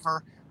lot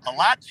safer, a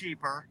lot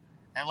cheaper,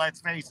 and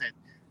let's face it,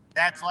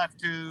 that's left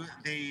to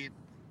the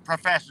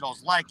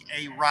professionals like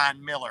a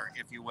Ron Miller,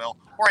 if you will,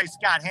 or a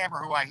Scott Hammer,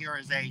 who I hear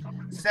is a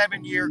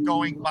 7-year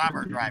going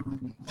bomber driver.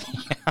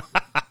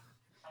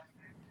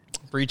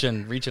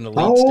 reaching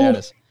elite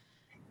status.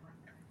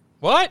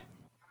 What?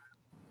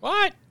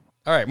 All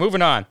right,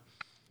 moving on.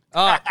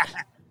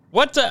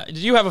 What do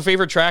you have a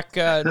favorite track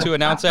to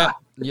announce at?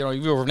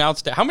 You've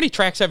announced how many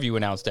tracks have you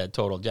announced at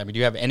total? I mean, do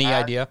you have any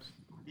idea?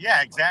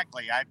 Yeah,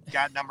 exactly. I've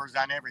got numbers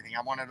on everything.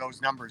 I'm one of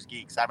those numbers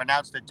geeks. I've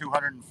announced at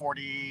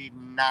 250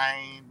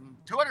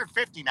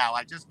 now.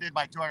 I just did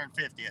my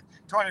 250th.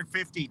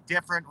 250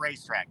 different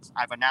racetracks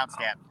I've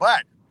announced at.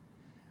 But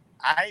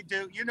I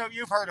do,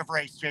 you've heard of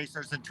race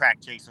chasers and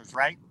track chasers,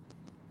 right?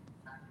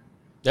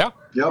 Yeah.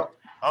 Yep.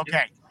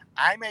 Okay.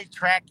 I'm a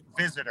track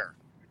visitor.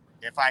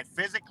 If I've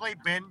physically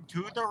been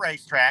to the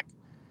racetrack,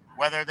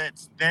 whether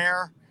that's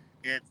there,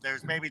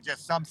 there's maybe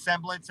just some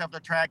semblance of the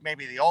track,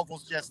 maybe the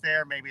oval's just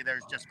there, maybe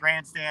there's just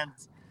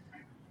grandstands.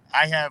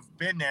 I have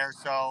been there,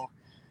 so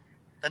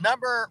the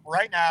number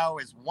right now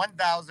is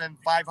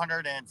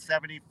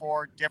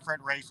 1,574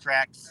 different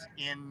racetracks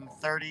in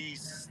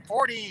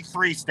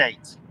 43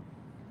 states.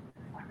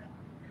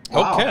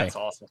 Wow, okay. That's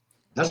awesome.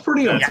 That's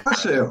pretty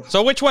impressive.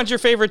 So which one's your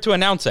favorite to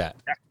announce at?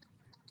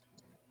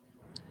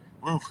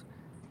 Oof.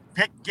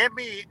 Give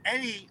me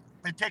any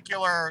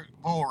particular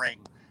bull ring.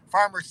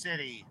 Farmer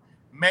City,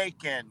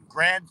 Macon,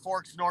 Grand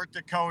Forks, North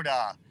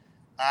Dakota.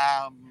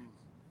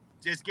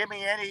 Just give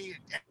me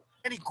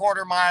any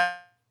quarter mile,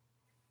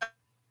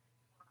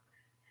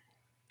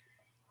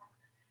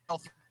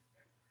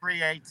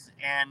 3/8,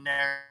 and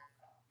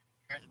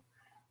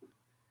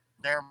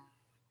they're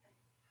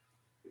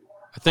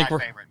I think my we're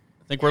favorite.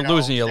 I think we're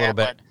losing you a little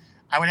bit. But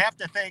I would have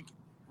to think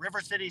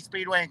River City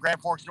Speedway in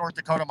Grand Forks, North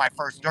Dakota, my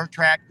first dirt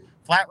track.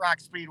 Flat Rock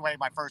Speedway,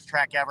 my first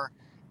track ever.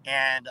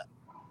 And,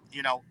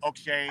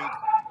 Oakshade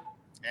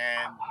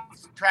and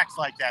tracks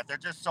like that. They're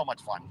just so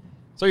much fun.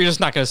 So you're just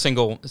not going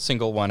to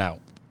single one out.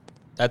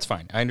 That's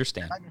fine. I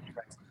understand.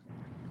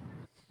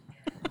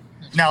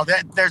 No,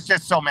 there's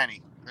just so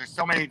many. There's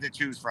so many to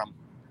choose from.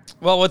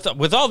 Well,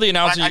 with all the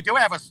announcing, I do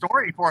have a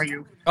story for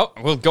you. Oh,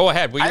 well, go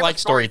ahead. We like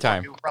story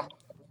time. From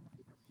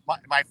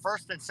my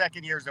first and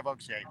second years of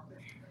Oakshade.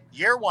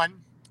 Year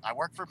one, I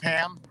worked for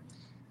Pam,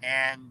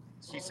 and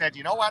she said,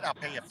 "You know what? I'll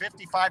pay you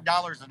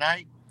 $55 a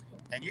night,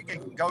 and you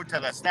can go to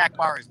the snack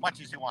bar as much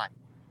as you want."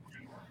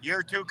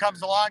 Year two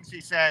comes along,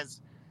 she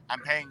says, "I'm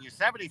paying you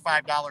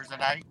 $75 a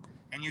night,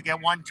 and you get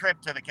one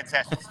trip to the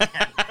concession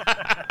stand."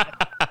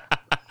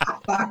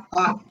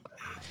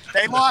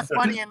 They lost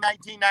money in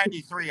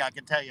 1993, I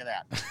can tell you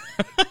that.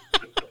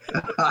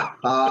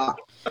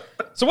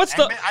 So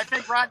I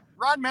think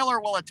Ron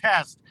Miller will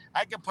attest.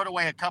 I can put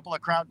away a couple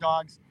of Kraut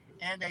dogs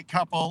and a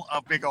couple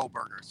of Big O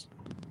burgers.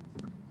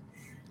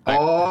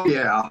 Oh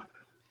yeah.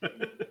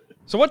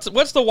 So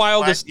what's the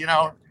wildest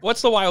But,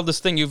 what's the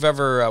wildest thing you've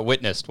ever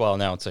witnessed while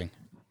announcing?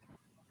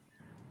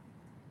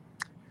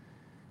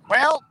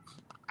 Well,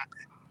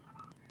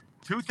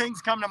 two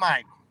things come to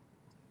mind.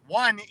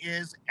 One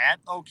is at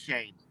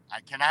Oakshade. I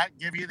cannot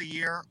give you the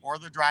year or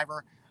the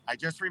driver. I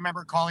just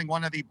remember calling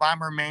one of the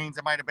Bomber mains.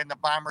 It might have been the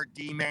Bomber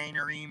D main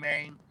or E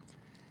main.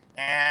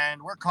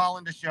 And we're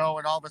calling the show,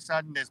 and all of a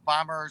sudden this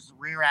Bomber's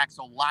rear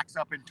axle locks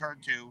up in turn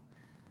 2.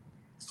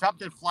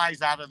 Something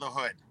flies out of the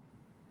hood.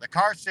 The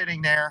car's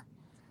sitting there,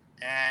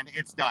 and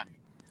it's done.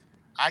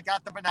 I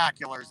got the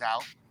binoculars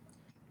out,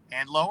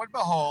 and lo and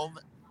behold,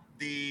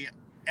 the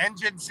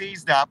engine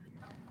seized up,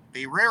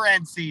 the rear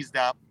end seized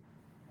up.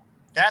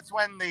 That's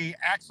when the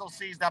axle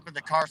seized up and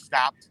the car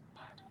stopped.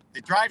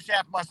 The drive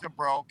shaft must have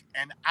broke,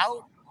 and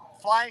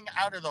flying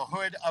out of the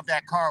hood of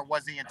that car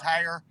was the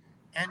entire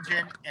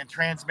engine and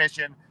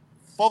transmission,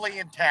 fully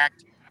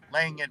intact,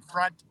 laying in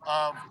front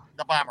of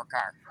the Bomber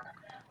car.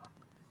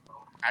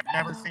 I've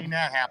never seen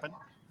that happen.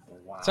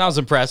 Sounds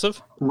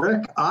impressive.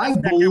 Rick, I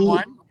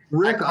believe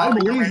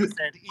it's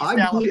at East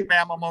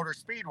Alabama Motor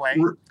Speedway,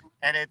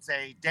 and it's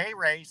a day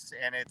race,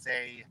 and it's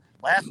a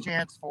last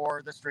chance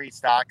for the street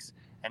stocks.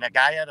 And a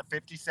guy had a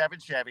 57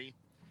 Chevy,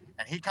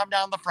 and he come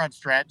down the front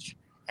stretch,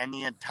 and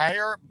the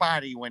entire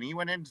body, when he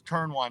went into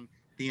turn 1,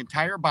 the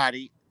entire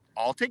body,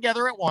 all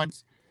together at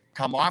once,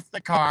 come off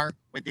the car,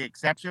 with the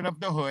exception of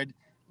the hood,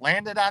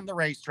 landed on the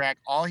racetrack.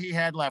 All he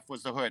had left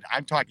was the hood.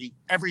 I'm talking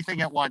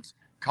everything at once,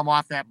 come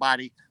off that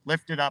body,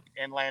 lifted up,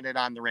 and landed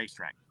on the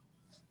racetrack.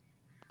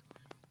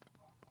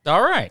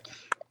 All right.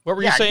 What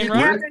were you saying,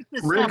 Ron?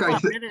 Rick,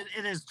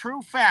 it is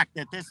true fact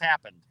that this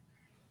happened.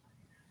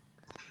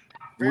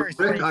 Rick,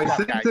 I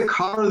think the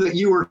car that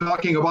you were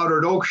talking about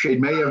at Oakshade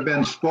may have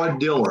been Spud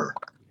Diller.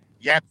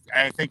 Yep,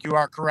 I think you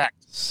are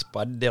correct.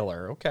 Spud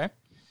Diller, okay.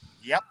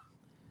 Yep.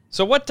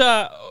 So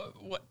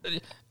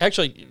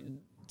actually,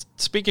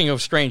 speaking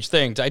of strange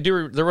things,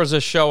 there was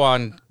a show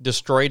on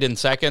Destroyed in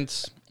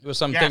Seconds. It was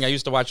something I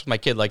used to watch with my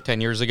kid like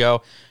 10 years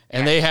ago,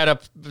 and they had a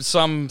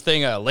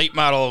late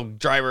model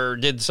driver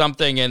did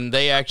something, and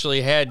they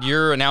actually had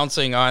your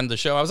announcing on the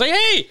show. I was like,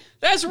 hey,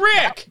 that's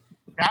Rick.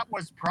 That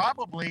was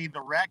probably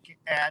the wreck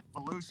at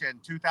Volusia in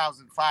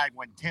 2005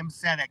 when Tim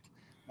Senek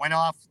went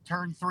off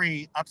turn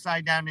 3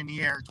 upside down in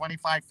the air,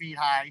 25 feet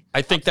high.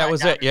 I think that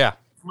was it, yeah.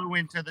 Flew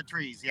into the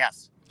trees,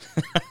 yes.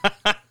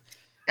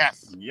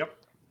 Yes. Yep.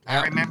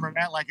 I remember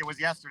that like it was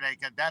yesterday,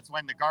 because that's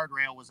when the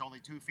guardrail was only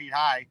 2 feet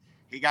high.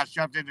 He got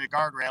shoved into the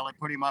guardrail. It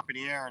put him up in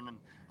the air and then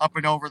up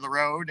and over the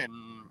road and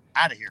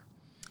out of here.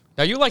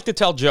 Now, you like to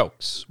tell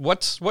jokes.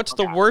 What's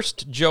the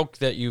worst joke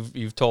that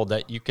you've told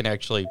that you can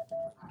actually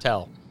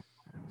tell?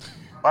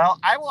 Well,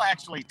 I will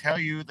actually tell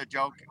you the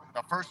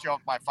first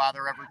joke my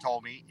father ever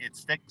told me. It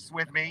sticks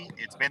with me.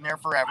 It's been there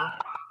forever.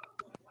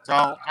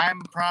 So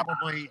I'm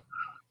probably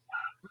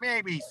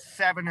maybe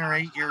 7 or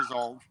 8 years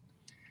old.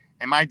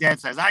 And my dad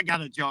says, I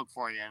got a joke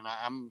for you.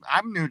 And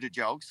I'm new to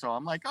jokes. So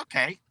I'm like,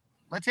 okay,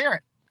 let's hear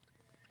it.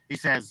 He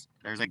says,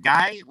 there's a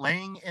guy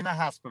laying in a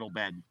hospital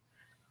bed.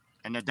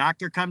 And the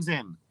doctor comes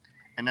in.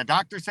 And the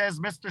doctor says,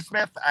 Mr.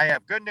 Smith, I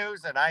have good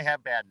news and I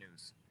have bad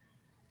news.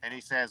 And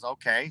he says,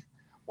 okay.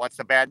 What's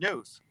the bad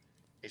news?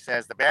 He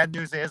says, the bad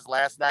news is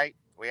last night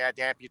we had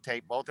to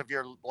amputate both of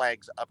your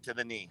legs up to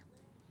the knee.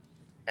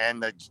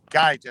 And the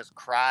guy just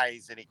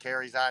cries and he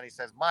carries on. He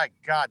says, my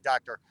God,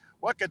 doctor,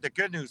 what could the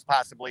good news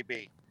possibly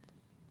be?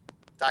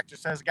 Doctor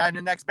says, the guy in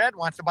the next bed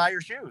wants to buy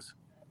your shoes.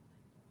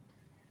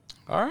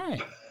 All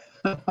right.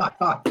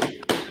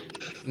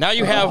 Now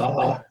you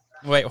have,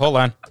 wait, hold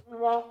on.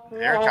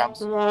 There it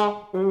comes.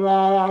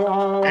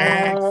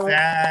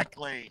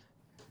 Exactly.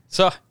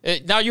 So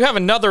now you have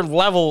another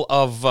level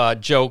of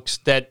jokes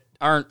that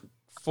aren't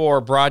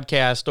for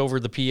broadcast over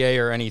the PA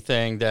or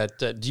anything. That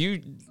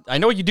I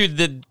know you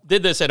did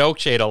this at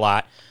Oakshade a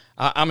lot.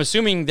 I'm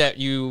assuming that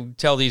you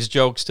tell these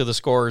jokes to the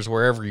scorers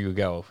wherever you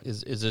go.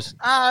 Is this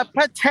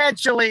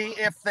potentially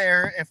if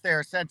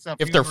they're sense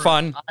of if they're humor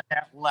fun on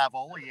that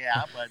level?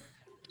 Yeah, but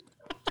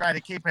try to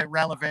keep it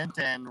relevant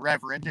and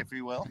reverent, if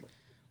you will.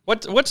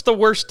 What's the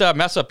worst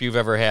mess up you've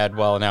ever had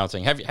while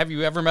announcing? Have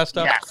you ever messed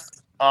up?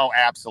 Yes. Oh,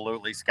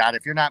 absolutely, Scott.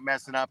 If you're not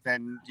messing up,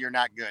 then you're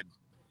not good.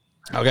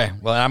 Okay.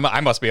 Well,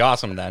 I must be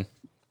awesome then.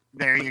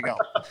 There you go.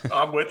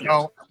 I'm with you.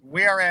 So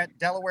we are at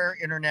Delaware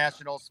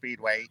International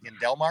Speedway in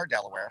Del Mar,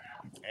 Delaware,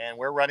 and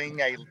we're running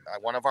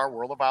one of our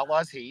World of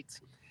Outlaws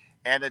heats.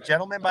 And a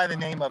gentleman by the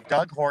name of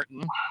Doug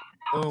Horton,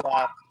 who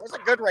was a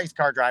good race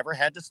car driver,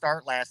 had to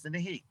start last in the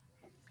heat.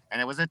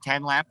 And it was a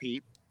 10-lap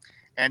heat.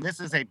 And this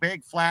is a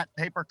big, flat,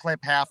 paperclip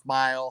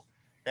half-mile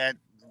that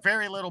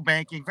very little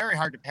banking, very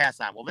hard to pass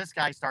on. Well, this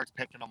guy starts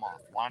picking them off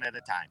one at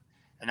a time.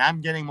 And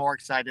I'm getting more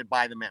excited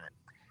by the minute.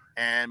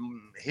 And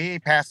he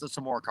passes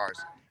some more cars.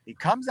 He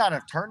comes out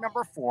of turn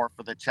number 4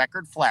 for the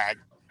checkered flag,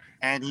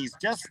 and he's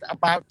just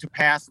about to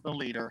pass the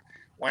leader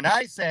when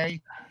I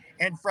say,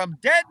 and from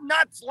dead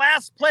nuts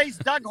last place,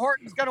 Doug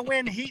Horton's going to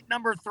win heat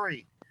number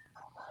 3.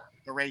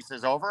 The race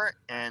is over,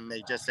 and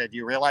they just said,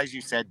 you realize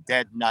you said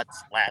dead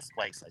nuts last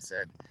place? I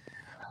said,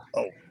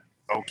 oh,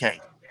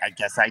 okay. I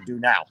guess I do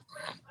now.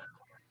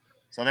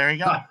 So there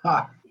you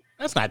go.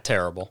 That's not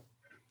terrible.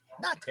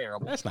 Not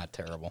terrible. That's not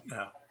terrible.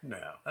 No,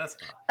 that's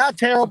not. Not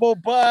terrible,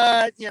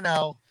 but,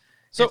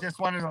 So it's just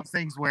one of those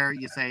things where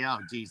you say, oh,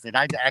 geez, did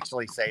I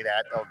actually say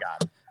that? Oh,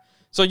 God.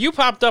 So you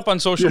popped up on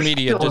social You're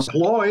media.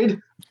 still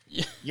employed.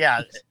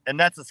 Yeah, and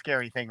that's a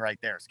scary thing right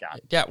there,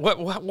 Scott. Yeah,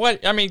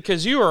 what I mean,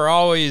 because you were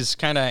always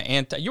kind of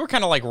you were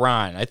kind of like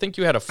Ron. I think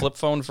you had a flip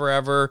phone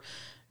forever.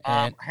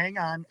 And Hang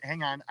on.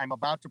 I'm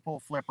about to pull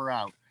Flipper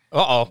out.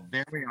 uh-oh.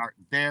 There we are.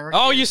 There.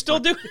 Oh, is you still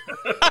do?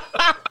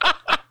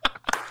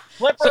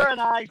 Flipper and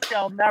I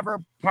shall never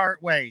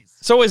part ways.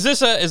 So is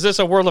this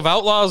a World of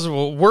Outlaws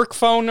work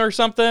phone or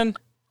something?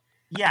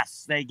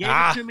 Yes, they gave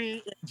it to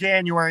me in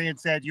January and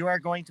said, you are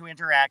going to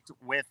interact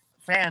with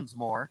fans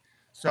more.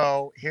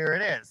 So here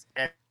it is.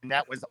 And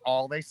that was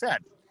all they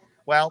said.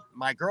 Well,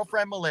 my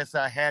girlfriend,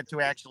 Melissa, had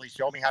to actually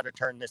show me how to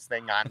turn this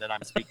thing on that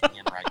I'm speaking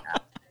in right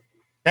now.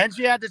 Then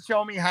she had to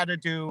show me how to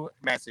do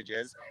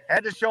messages,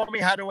 had to show me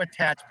how to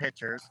attach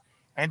pictures.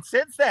 And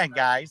since then,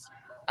 guys,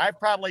 I've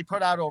probably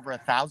put out over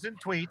 1,000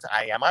 tweets.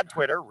 I am on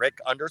Twitter,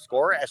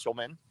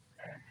 Rick_Eshelman.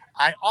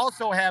 I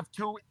also have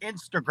 2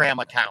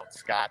 Instagram accounts,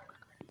 Scott.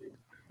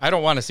 I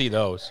don't want to see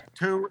those.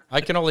 2.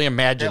 I can only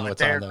imagine what's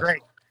they're on those.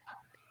 great.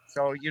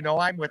 So,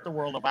 I'm with the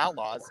World of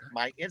Outlaws.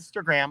 My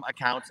Instagram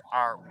accounts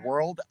are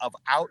World of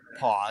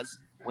Outpaws,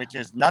 which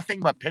is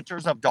nothing but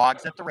pictures of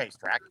dogs at the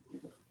racetrack.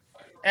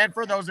 And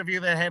for those of you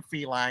that have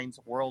felines,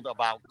 World of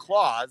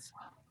Outclaws,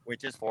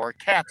 which is for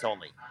cats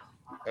only.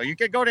 So you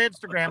can go to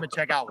Instagram and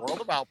check out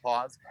World of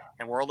Outpaws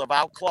and World of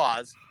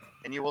Outclaws,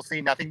 and you will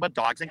see nothing but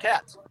dogs and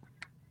cats.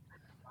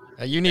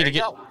 You need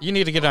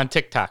to get on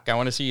TikTok. I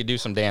want to see you do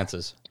some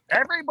dances.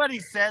 Everybody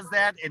says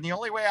that, and the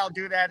only way I'll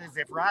do that is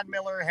if Ron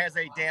Miller has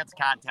a dance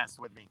contest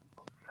with me.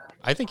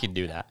 I think you'd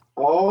do that.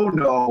 Oh,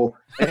 no.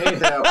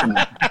 Ain't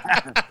happening.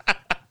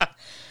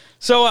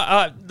 So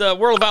the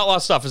World of Outlaw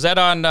stuff, is that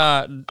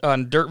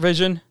on Dirt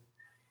Vision?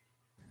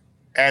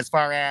 As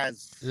far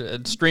as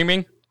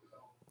streaming?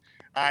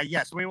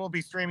 Yes, we will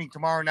be streaming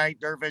tomorrow night,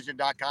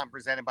 dirtvision.com,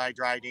 presented by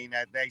Dryden.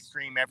 They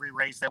stream every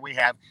race that we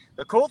have.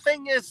 The cool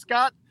thing is,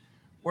 Scott,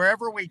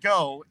 wherever we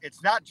go,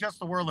 it's not just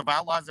the World of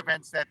Outlaws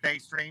events that they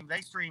stream.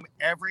 They stream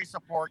every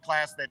support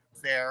class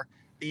that's there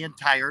the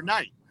entire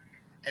night.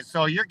 And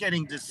so you're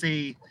getting to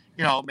see,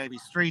 maybe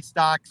street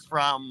stocks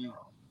from,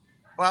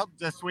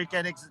 this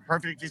weekend,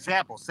 perfect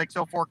example,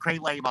 604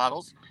 Crate Lay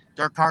models,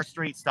 Dirt Car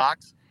Street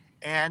stocks,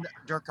 and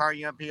Dirt Car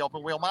UMP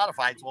open wheel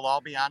modifieds will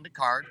all be on the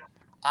card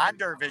on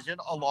Dirt Vision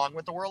along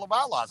with the World of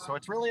Outlaws. So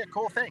it's really a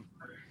cool thing.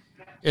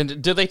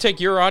 And do they take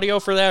your audio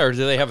for that, or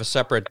do they have a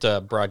separate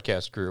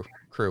broadcast crew?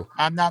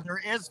 Now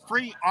there is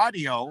free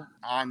audio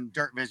on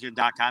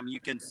dirtvision.com.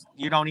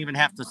 You don't even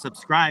have to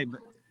subscribe.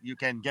 You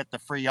can get the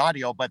free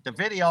audio, but the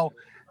video,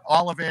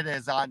 all of it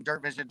is on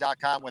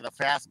dirtvision.com with a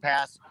fast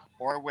pass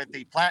or with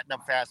the platinum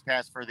fast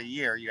pass for the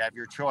year. You have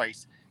your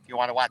choice if you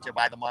want to watch it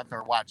by the month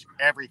or watch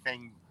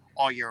everything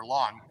all year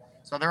long.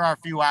 So there are a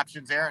few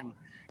options there, and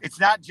it's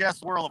not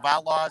just World of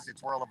Outlaws.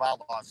 It's World of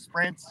Outlaws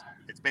Sprints.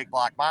 It's Big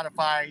Block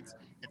Modifieds.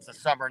 It's the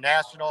Summer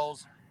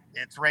Nationals.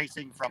 It's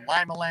racing from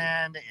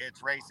Limaland.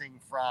 It's racing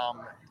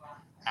from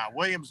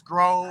Williams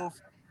Grove.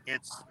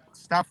 It's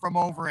stuff from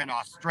over in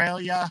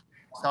Australia.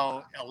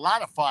 So a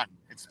lot of fun.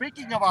 And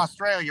speaking of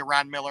Australia,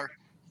 Ron Miller,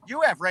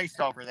 you have raced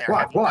over there.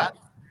 What?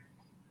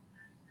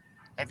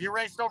 Have you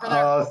raced over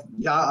there?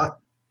 Yeah,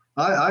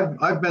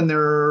 I've been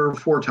there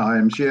 4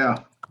 times. Yeah.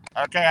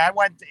 Okay, I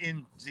went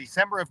in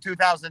December of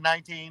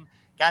 2019.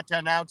 Got to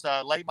announce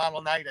a late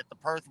model night at the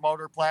Perth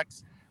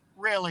Motorplex.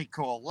 really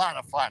cool. A lot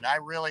of fun. I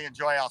really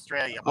enjoy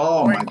Australia. But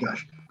Oh boy, my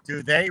gosh.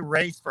 do they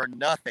race for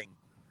nothing.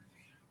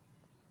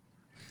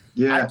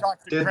 Yeah. I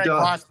talked to Craig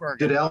Rosberg.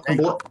 Did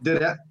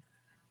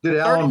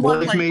Alan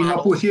Blake late meet up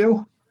models. with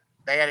you?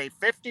 They had a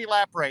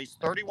 50-lap race,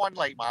 31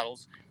 late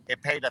models.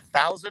 It paid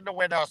 $1,000 to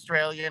win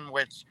Australian,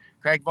 which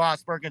Craig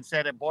Vosbergen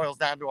said it boils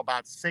down to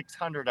about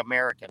 600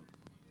 American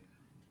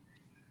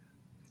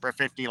for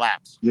 50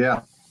 laps.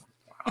 Yeah.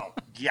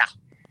 Yeah.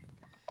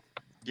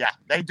 Yeah,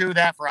 they do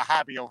that for a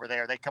hobby over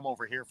there. They come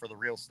over here for the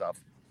real stuff.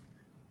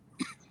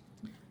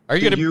 Are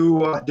you going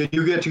to Did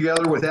you get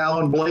together with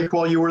Alan Blake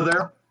while you were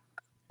there?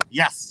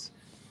 Yes.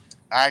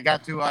 I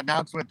got to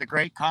announce with the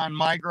great Con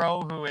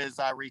Migro, who is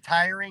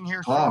retiring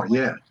here Oh, shortly.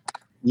 yeah.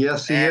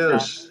 Yes, he And,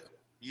 is.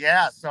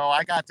 Yeah, so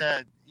I got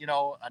to,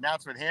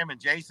 announce with him and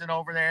Jason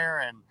over there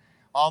and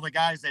all the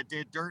guys that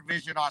did Dirt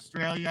Vision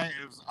Australia.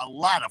 It was a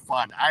lot of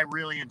fun. I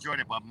really enjoyed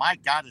it, but my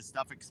God, is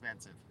stuff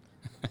expensive.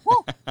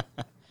 Woo!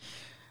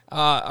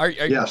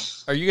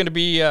 Yes. Are you going to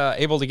be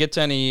able to get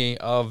to any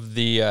of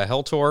the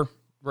Hell Tour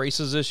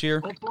races this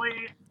year?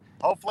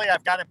 Hopefully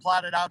I've got it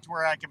plotted out to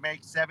where I can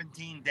make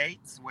 17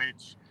 dates,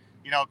 which,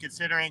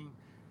 considering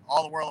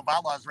all the World of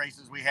Outlaws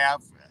races we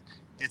have,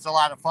 it's a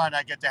lot of fun.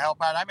 I get to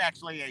help out. I'm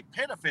actually a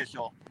pit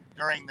official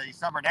during the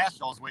Summer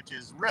Nationals, which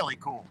is really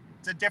cool.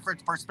 It's a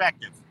different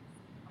perspective.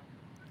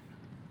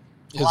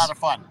 It's a lot of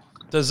fun.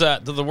 Does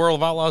the World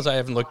of Outlaws, I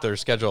haven't looked at their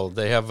schedule.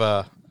 They have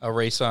a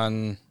race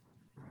on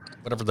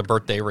whatever the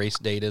birthday race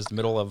date is, the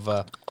middle of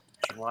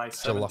July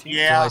 17th.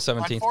 Yeah,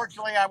 July 17th.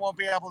 Unfortunately, I won't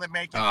be able to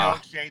make it to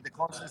Oakshade. The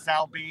closest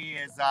I'll be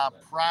is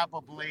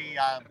probably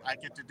I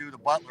get to do the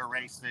Butler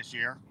race this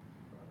year.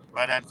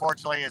 But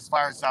unfortunately, as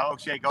far as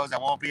Oakshade goes, I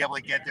won't be able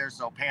to get there.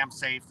 So Pam's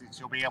safe.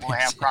 She'll be able to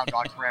have Crown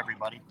Dogs for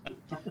everybody.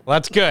 Well,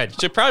 that's good.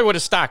 She probably would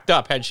have stocked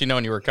up had she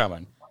known you were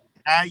coming.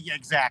 Yeah,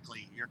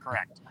 exactly. You're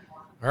correct.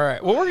 All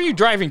right. Well, where are you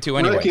driving to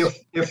anyways?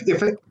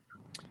 Rick,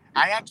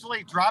 I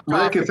actually dropped Rick,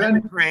 off if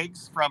Henry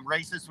Griggs from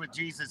Races with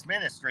Jesus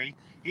Ministry.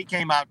 He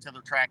came out to the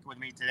track with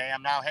me today.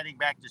 I'm now heading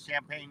back to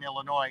Champaign,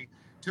 Illinois,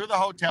 to the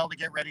hotel to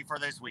get ready for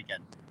this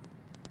weekend.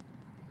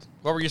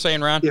 What were you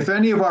saying, Ron? if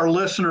any of our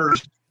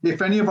listeners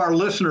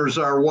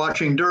are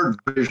watching Dirt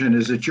Vision,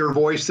 is it your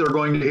voice they're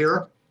going to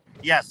hear?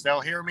 Yes,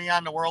 they'll hear me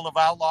on the World of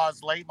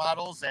Outlaws late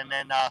models, and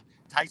then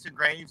Tyson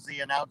Graves, the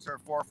announcer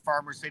for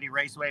Farmer City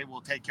Raceway,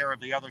 will take care of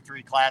the other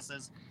three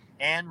classes,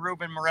 and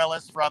Ruben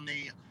Morellis from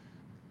the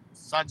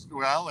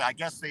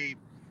the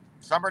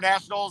Summer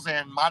Nationals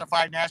and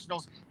Modified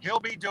Nationals. He'll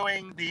be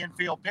doing the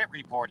infield pit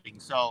reporting.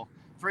 So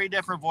 3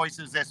 different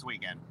voices this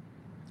weekend.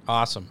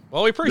 Awesome.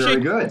 Well, we appreciate.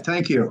 Very good.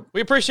 Thank you.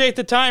 We appreciate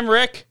the time,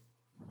 Rick.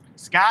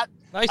 Scott,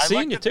 Nice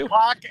seeing you I looked at too. the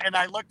clock and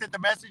I looked at the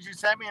message you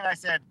sent me and I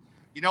said,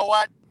 you know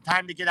what?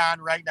 Time to get on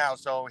right now.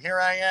 So here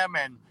I am.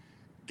 And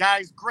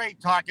guys, great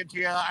talking to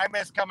you. I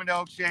miss coming to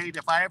Oakshade.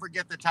 If I ever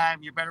get the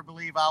time, you better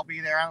believe I'll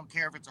be there. I don't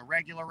care if it's a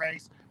regular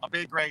race, a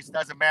big race,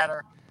 doesn't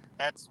matter.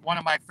 That's one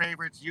of my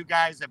favorites. You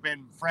guys have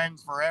been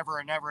friends forever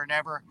and ever and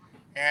ever.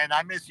 And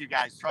I miss you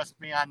guys. Trust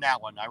me on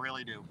that one. I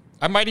really do.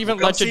 I might even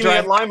Come let you see me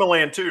drive. at Lima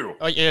Land too.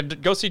 Oh yeah,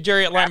 go see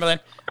Jerry at Lima Land.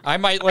 I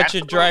might let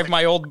you drive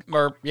my old,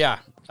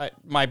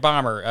 my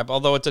bomber.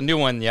 Although it's a new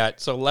one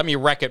yet, so let me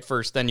wreck it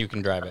first, then you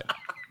can drive it.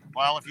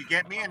 Well, if you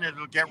get me in,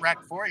 it'll get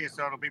wrecked for you,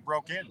 so it'll be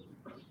broke in.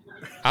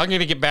 I'm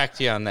gonna get back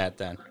to you on that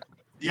then.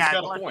 Yeah,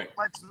 got a point.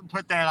 let's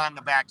put that on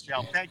the back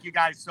shelf. Thank you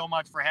guys so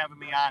much for having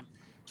me on.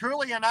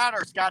 Truly an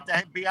honor, Scott,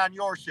 to be on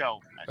your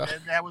show.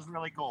 That was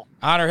really cool.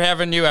 Honor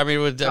having you. I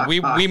mean,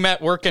 we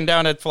met working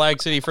down at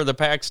Flag City for the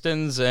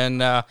Paxtons, and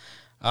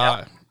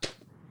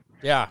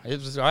yeah,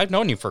 I've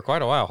known you for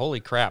quite a while. Holy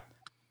crap!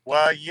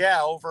 Well,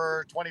 yeah,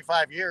 over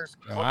 25 years,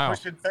 Wow.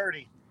 pushing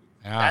 30.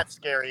 Yeah. That's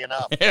scary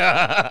enough.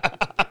 Yeah.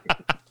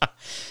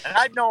 And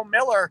I've known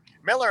Miller.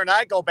 Miller and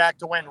I go back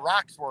to when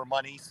rocks were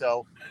money,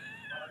 so.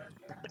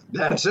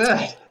 That's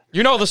it.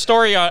 You know the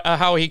story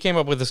how he came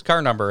up with his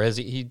car number. Has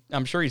he?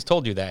 I'm sure he's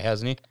told you that,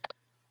 hasn't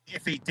he?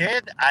 If he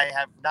did, I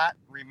have not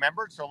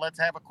remembered, so let's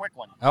have a quick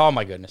one. Oh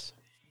my goodness!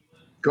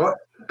 Go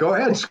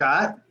ahead,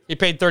 Scott. He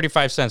paid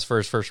 35 cents for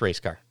his first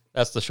race car.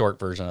 That's the short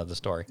version of the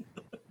story.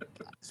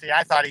 See,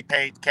 I thought he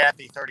paid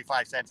Kathy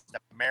 35 cents to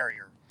marry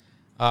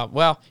her.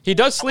 Well, he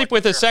does sleep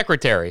with his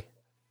secretary.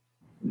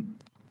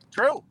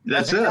 True.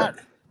 That's Yes, he it.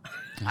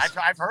 does.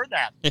 I've heard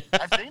that.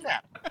 I've seen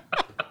that.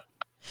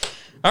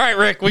 All right,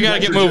 Rick, we got to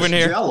You get guys are moving just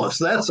here. Jealous,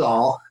 that's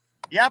all.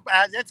 Yep,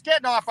 it's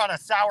getting off on a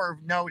sour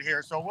note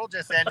here, so we'll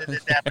just end it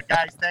at that. But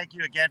guys, thank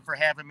you again for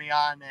having me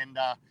on, and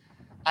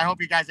I hope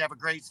you guys have a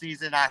great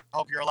season. I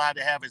hope you're allowed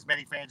to have as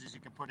many fans as you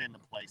can put into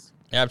place.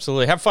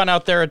 Absolutely. Have fun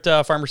out there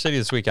at Farmer City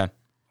this weekend.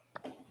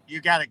 You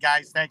got it,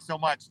 guys. Thanks so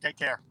much. Take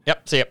care.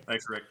 Yep. See ya.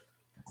 Thanks, Rick.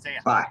 See ya.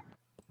 Bye.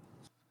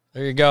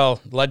 There you go.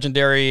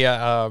 Legendary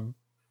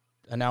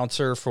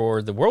announcer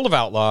for the World of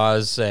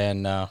Outlaws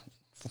and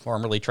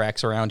formerly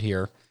tracks around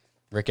here,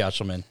 Rick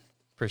Eshelman.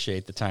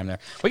 Appreciate the time there.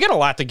 We got a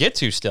lot to get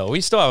to still.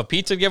 We still have a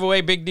pizza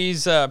giveaway, Big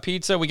D's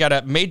Pizza. We got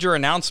a major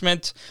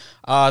announcement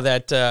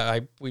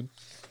that we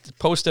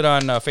posted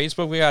on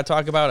Facebook. We got to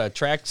talk about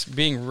tracks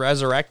being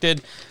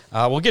resurrected.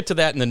 We'll get to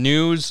that in the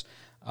news.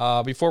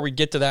 Before we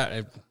get to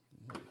that,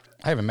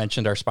 I haven't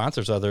mentioned our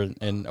sponsors other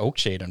than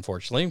Oakshade,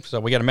 unfortunately. So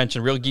we got to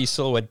mention Real Geese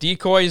Silhouette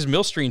Decoys,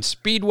 Millstream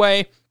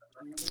Speedway.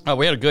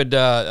 We had a good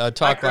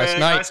talk last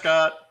night. Hi,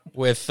 Scott.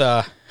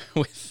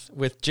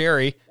 With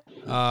Jerry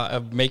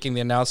of making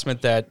the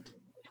announcement that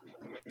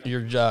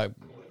you're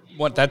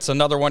that's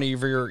another one of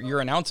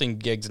your announcing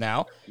gigs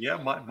now. Yeah,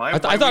 my I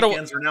thought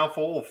weekends are now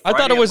full. I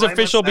thought it was Friday at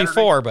official Lima,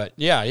 before, but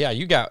yeah,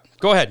 you got.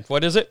 Go ahead.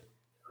 What is it?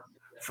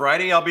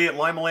 Friday, I'll be at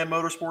Lima Land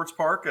Motorsports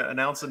Park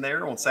announcing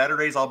there. On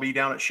Saturdays, I'll be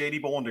down at Shady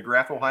Bowl in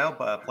DeGraff, Ohio,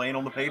 playing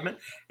on the pavement.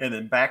 And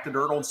then back to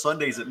dirt on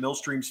Sundays at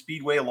Millstream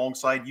Speedway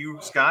alongside you,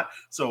 Scott.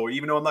 So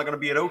even though I'm not going to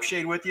be at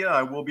Oakshade with you,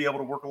 I will be able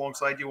to work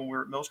alongside you when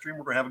we're at Millstream.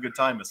 We're going to have a good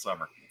time this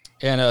summer.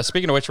 And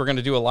speaking of which, we're going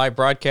to do a live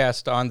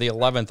broadcast on the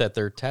 11th at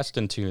their Test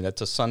and Tune.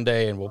 That's a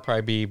Sunday, and we'll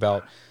probably be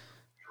about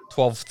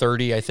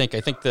 12:30, I think. I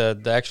think the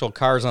actual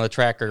cars on the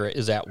track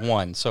is at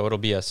 1, so it'll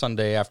be a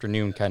Sunday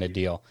afternoon kind of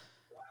deal.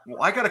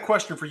 Well, I got a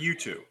question for you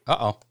two.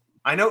 Uh-oh.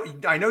 I know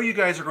you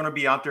guys are going to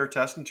be out there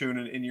Test and Tune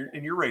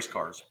in your race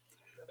cars.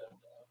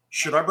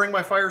 Should I bring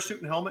my fire suit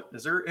and helmet?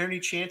 Is there any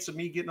chance of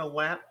me getting a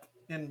lap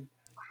in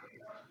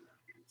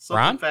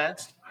something Ron?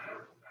 fast?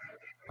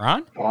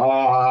 Ron?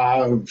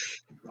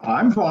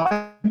 I'm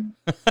fine.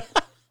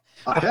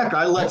 Heck,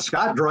 I let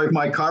Scott drive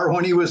my car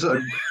when he was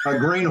a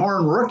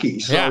Greenhorn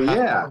rookie. So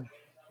yeah.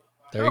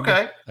 There you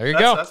Okay. go. There you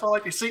go. That's all I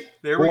can see.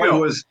 There we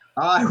go.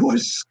 I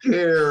was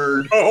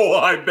scared. Oh,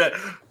 I bet.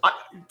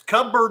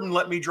 Cub Burden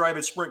let me drive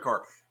his sprint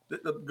car.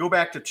 Go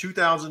back to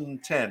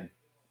 2010.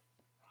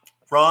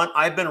 Ron,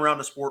 I've been around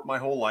the sport my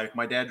whole life.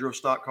 My dad drove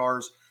stock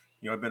cars.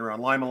 I've been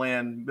around Lima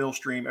Land,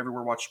 Millstream,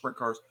 everywhere, watched sprint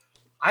cars.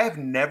 I have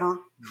never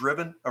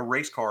driven a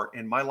race car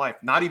in my life,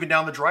 not even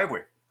down the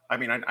driveway. I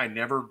mean, I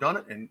never done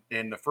it.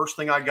 And the first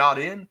thing I got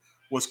in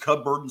was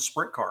Cub Burden's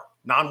sprint car,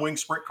 non-wing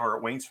sprint car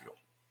at Waynesfield.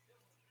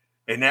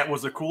 And that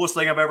was the coolest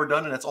thing I've ever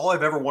done. And that's all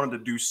I've ever wanted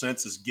to do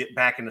since is get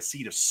back in the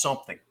seat of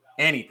something,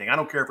 anything. I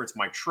don't care if it's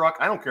my truck.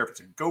 I don't care if it's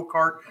a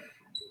go-kart.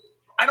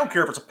 I don't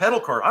care if it's a pedal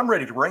kart. I'm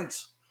ready to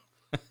race.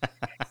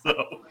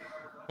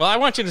 Well, I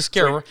want you to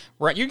scare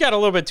Ron. You got a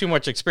little bit too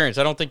much experience.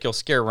 I don't think you'll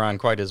scare Ron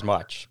quite as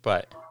much,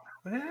 but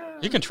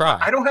you can try.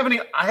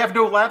 I have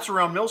no laps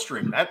around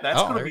Millstream. That's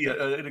going to be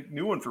a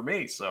new one for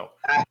me. So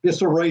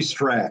it's a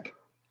racetrack.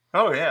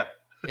 Oh yeah.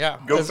 Yeah.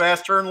 Go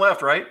fast, turn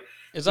left, right?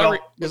 As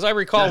I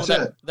recall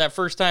that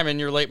first time in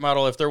your late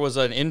model, if there was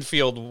an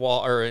infield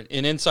wall or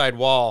an inside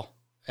wall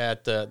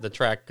at the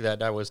track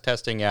that I was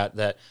testing at,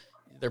 that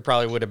there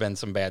probably would have been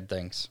some bad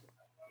things.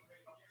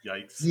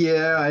 Yikes.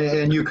 Yeah,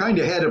 and you kind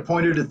of had it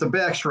pointed at the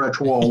backstretch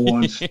wall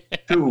once,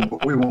 too,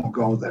 but we won't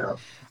go there.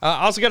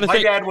 Also, got to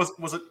My dad was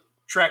a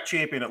track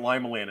champion at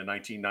Lima Land in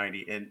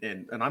 1990,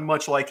 and I'm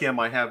much like him.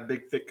 I have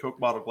big, thick Coke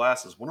bottle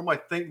glasses. One of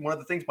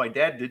the things my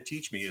dad did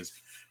teach me is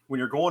when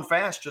you're going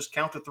fast, just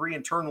count to 3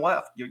 and turn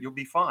left. You'll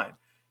be fine.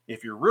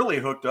 If you're really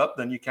hooked up,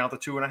 then you count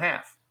to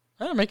 2.5.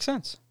 That makes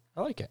sense.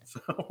 I like it.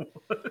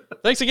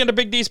 Thanks again to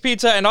Big D's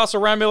Pizza and also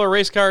Ron Miller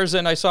Race Cars.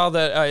 And I saw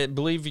that I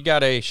believe you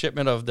got a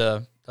shipment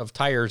of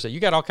tires. You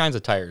got all kinds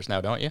of tires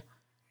now, don't you?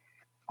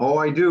 Oh,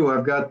 I do.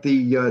 I've got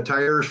the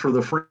tires for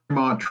the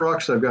Fremont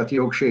trucks. I've got the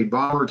Oakshade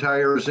Bomber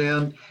tires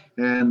in,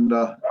 and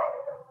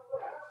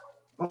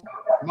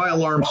my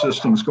alarm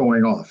system's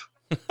going off.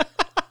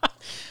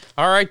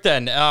 All right,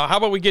 then. How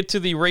about we get to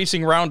the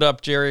racing roundup,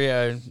 Jerry,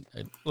 a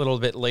little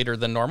bit later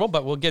than normal,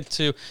 but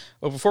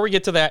before we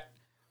get to that,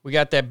 we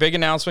got that big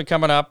announcement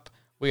coming up.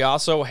 We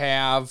also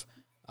have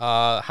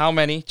how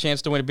many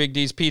chance to win a Big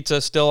D's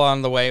Pizza still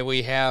on the way.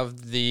 We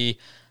have the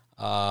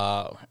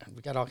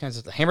we got all kinds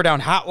of the Hammer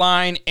Down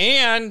Hotline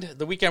and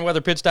the Weekend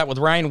Weather Pit Stop with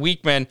Ryan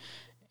Weekman.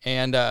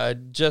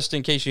 And just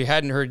in case you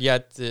hadn't heard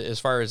yet, as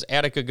far as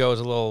Attica goes,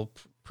 a little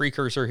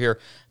precursor here.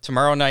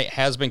 Tomorrow night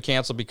has been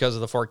canceled because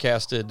of the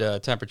forecasted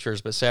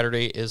temperatures, but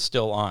Saturday is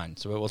still on.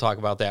 So we'll talk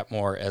about that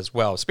more as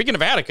well. Speaking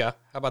of Attica,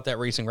 how about that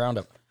racing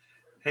roundup?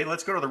 Hey,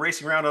 let's go to the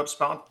Racing Roundup,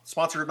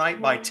 sponsored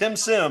tonight by Tim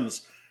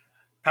Sims,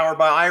 powered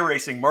by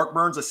iRacing. Mark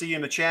Burns, I see you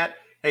in the chat.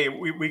 Hey,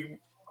 we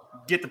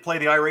get to play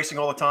the iRacing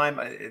all the time.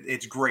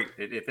 It's great.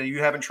 If you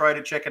haven't tried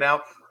it, check it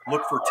out.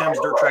 Look for Tim's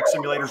Dirt Track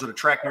Simulators at a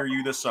track near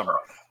you this summer.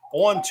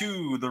 On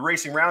to the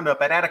Racing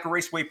Roundup at Attica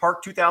Raceway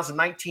Park.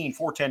 2019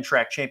 410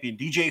 track champion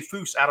DJ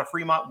Foose out of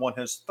Fremont won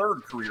his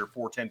third career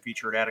 410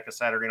 feature at Attica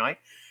Saturday night.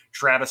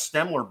 Travis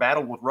Stemler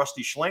battled with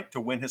Rusty Schlenk to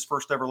win his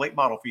first ever late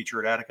model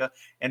feature at Attica.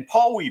 And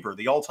Paul Weaver,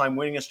 the all-time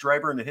winningest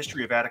driver in the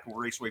history of Attica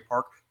Raceway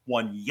Park,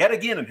 won yet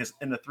again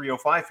in the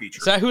 305 feature.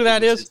 Is that who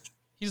that is?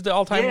 He's the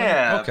all-time winner?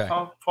 Yeah, Okay.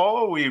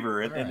 Paul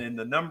Weaver in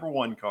the number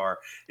one car.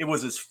 It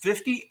was his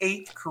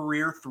 58th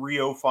career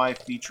 305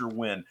 feature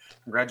win.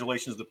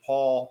 Congratulations to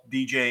Paul,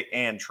 DJ,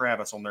 and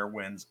Travis on their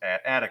wins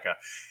at Attica.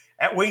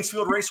 At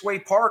Waynesfield Raceway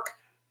Park,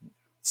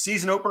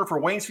 season opener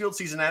for Waynesfield,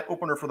 season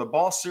opener for the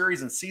Boss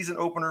Series, and season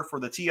opener for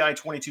the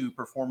TI-22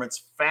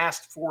 Performance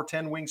Fast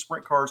 410 Wing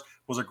Sprint Cars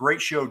was a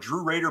great show.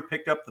 Drew Rader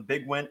picked up the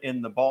big win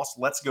in the Boss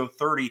Let's Go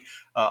 30,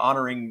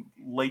 honoring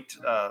late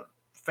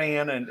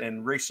fan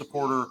and race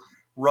supporter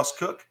Russ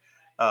Cook.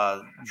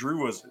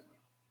 Drew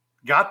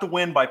got the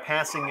win by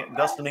passing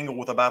Dustin Engel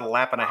with about a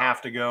lap and a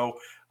half to go.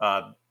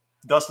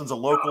 Dustin's a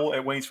local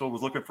at Waynesfield,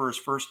 was looking for his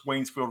first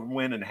Waynesfield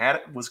win and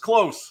was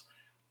close,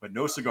 but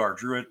no cigar.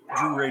 Drew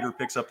Rader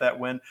picks up that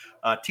win.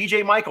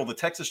 TJ Michael, the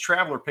Texas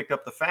Traveler, picked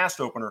up the fast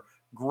opener.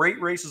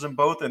 Great races in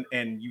both,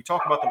 and you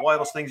talk about the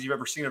wildest things you've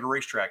ever seen at a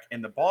racetrack.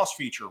 And the boss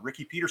feature,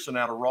 Ricky Peterson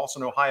out of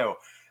Rawson, Ohio,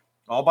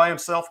 all by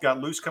himself, got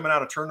loose coming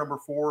out of turn number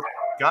 4,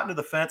 got into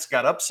the fence,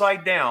 got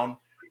upside down,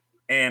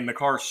 and the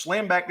car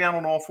slammed back down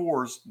on all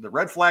fours. The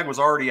red flag was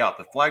already out.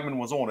 The flagman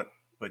was on it,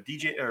 but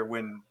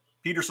when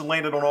Peterson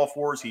landed on all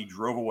fours, he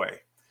drove away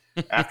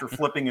after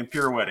flipping and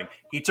pirouetting.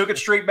 He took it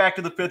straight back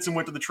to the pits and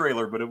went to the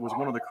trailer, but it was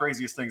one of the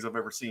craziest things I've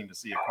ever seen to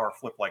see a car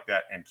flip like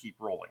that and keep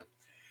rolling.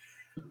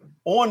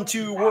 On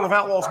to World of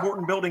Outlaws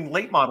Morton Building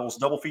late models.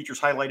 Double features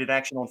highlighted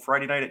action on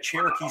Friday night at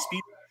Cherokee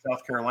Speedway,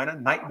 South Carolina.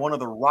 Night 1 of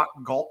the Rock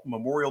Galt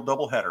Memorial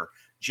doubleheader.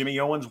 Jimmy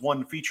Owens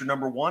won feature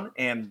number 1,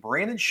 and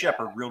Brandon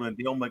Shepard reeled in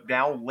Dale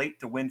McDowell late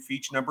to win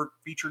feature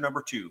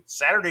number 2.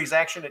 Saturday's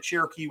action at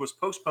Cherokee was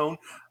postponed.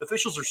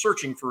 Officials are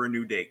searching for a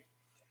new date.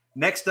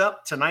 Next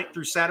up, tonight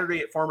through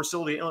Saturday at Farmer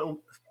City,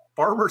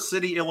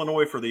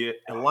 Illinois for the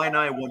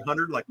Illini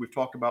 100, like we've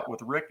talked about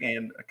with Rick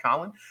and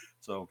Colin.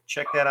 So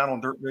check that out on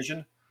Dirt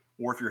Vision.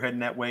 Or if you're heading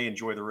that way,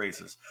 enjoy the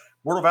races.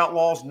 World of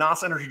Outlaws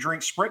NOS Energy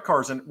Drink Sprint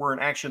Cars were in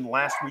action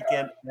last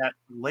weekend at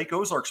Lake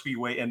Ozark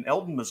Speedway in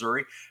Eldon,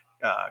 Missouri.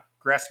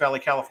 Grass Valley,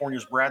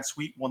 California's Brad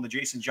Sweet won the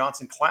Jason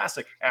Johnson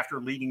Classic after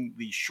leading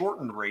the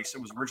shortened race.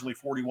 It was originally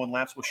 41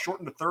 laps, was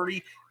shortened to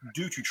 30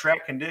 due to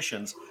track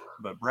conditions,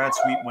 but Brad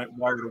Sweet went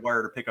wire to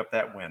wire to pick up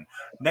that win.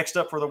 Next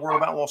up for the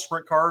World of Outlaws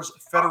Sprint Cars,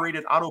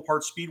 Federated Auto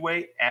Parts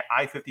Speedway at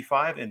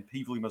I-55 in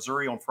Peevely,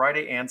 Missouri on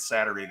Friday and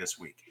Saturday this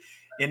week.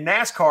 In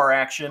NASCAR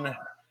action,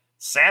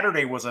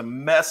 Saturday was a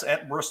mess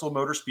at Bristol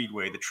Motor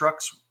Speedway. The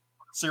Trucks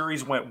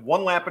Series went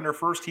one lap in their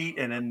first heat,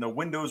 and then the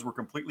windows were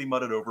completely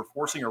mudded over,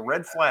 forcing a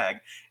red flag,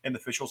 and the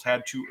officials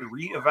had to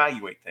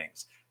reevaluate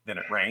things. Then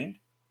it rained.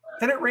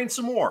 Then it rained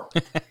some more.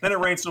 Then it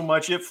rained so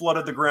much it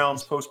flooded the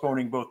grounds,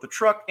 postponing both the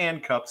Truck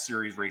and Cup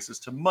Series races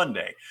to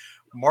Monday.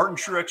 Martin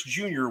Truex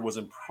Jr. was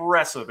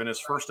impressive in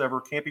his first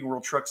ever Camping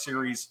World Truck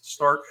Series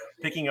start,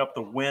 picking up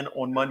the win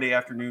on Monday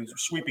afternoon,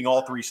 sweeping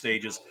all 3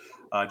 stages.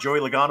 Joey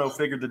Logano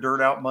figured the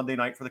dirt out Monday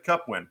night for the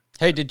Cup win.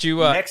 Hey, did you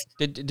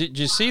did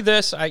you see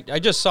this? I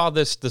just saw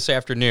this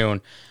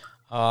afternoon,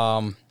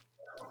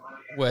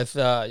 with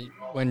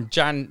when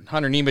John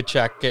Hunter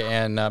Nemechek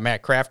and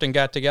Matt Crafton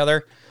got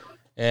together,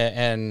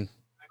 and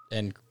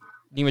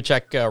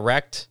Nemechek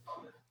wrecked.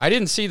 I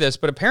didn't see this,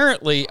 but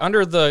apparently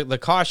under the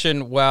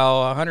caution,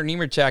 while Hunter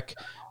Nemechek,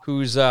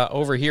 who's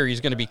over here, he's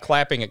going to be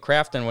clapping at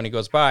Crafton when he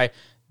goes by.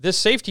 This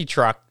safety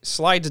truck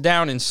slides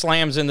down and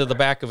slams into the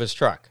back of his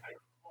truck.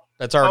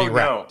 That's already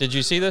wrecked. No. Did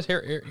you see this?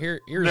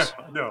 Here's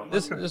no.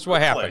 This is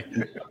what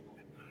happened.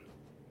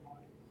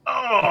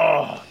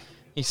 Oh,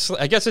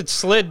 I guess it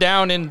slid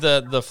down in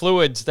the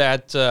fluids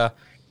that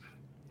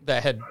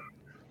had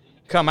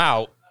come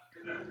out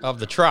of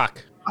the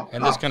truck,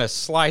 and this kind of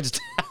slides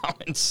down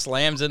and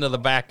slams into the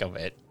back of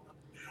it.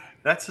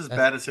 That's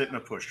bad as hitting a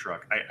push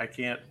truck. I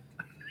can't.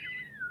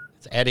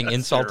 It's adding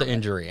insult to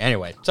injury.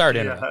 Anyway, sorry to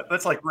interrupt.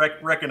 That's like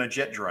wrecking a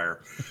jet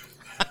dryer.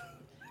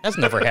 That's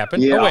never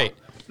happened. Yeah. Oh, wait.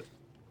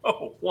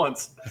 Oh,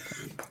 once.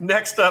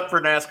 Next up for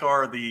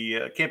NASCAR,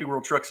 the Camping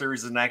World Truck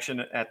Series is in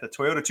action at the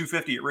Toyota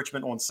 250 at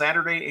Richmond on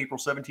Saturday, April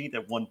 17th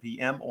at 1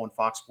 p.m. on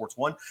Fox Sports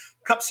 1.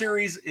 Cup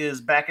Series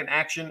is back in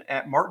action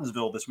at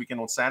Martinsville this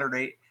weekend on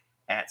Saturday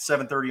at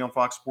 7:30 on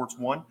Fox Sports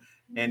 1.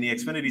 And the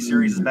Xfinity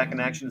Series is back in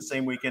action the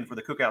same weekend for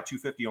the Cookout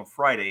 250 on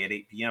Friday at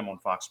 8 p.m. on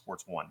Fox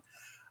Sports 1.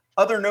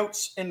 Other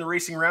notes in the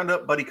racing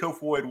roundup, Buddy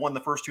Kofoid won the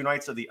first 2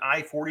 nights of the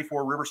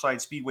I-44 Riverside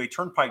Speedway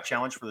Turnpike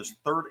Challenge for his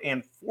 3rd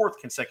and 4th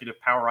consecutive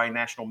POWRi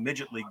National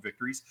Midget League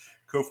victories.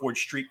 Kofoid's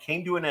streak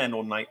came to an end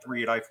on night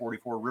 3 at I-44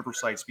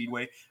 Riverside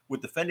Speedway,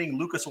 with defending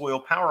Lucas Oil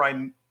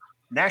POWRi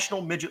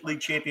National Midget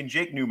League champion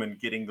Jake Newman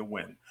getting the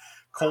win.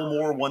 Cole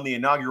Moore won the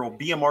inaugural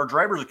BMR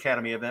Drivers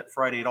Academy event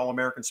Friday at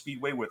All-American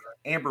Speedway with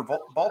Amber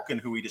Vulcan,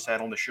 who we just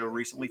had on the show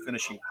recently,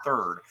 finishing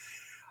 3rd.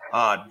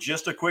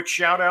 Just a quick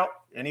shout out.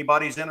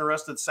 Anybody's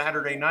interested,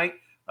 Saturday night,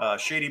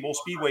 Shady Bull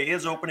Speedway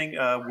is opening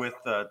with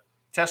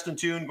Test and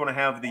Tune, going to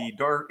have the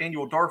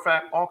annual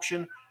DARFAC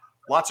auction.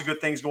 Lots of good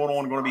things going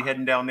on. Going to be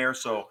heading down there.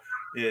 So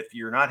if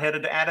you're not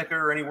headed to Attica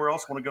or anywhere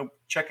else, want to go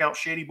check out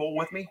Shady Bull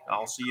with me,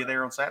 I'll see you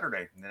there on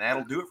Saturday. And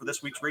that'll do it for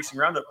this week's Racing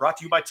Roundup, brought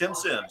to you by Tim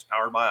Sims,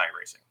 powered by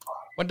iRacing.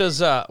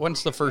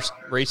 When's the first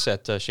race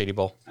at Shady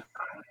Bull?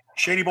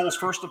 Shady Bull's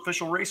first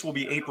official race will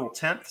be April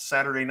 10th,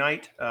 Saturday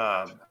night.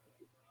 Let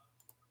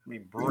me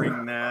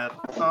bring that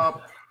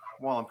up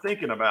while I'm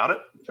thinking about it.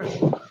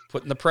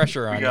 Putting the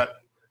pressure on you.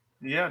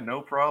 Yeah,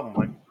 no problem.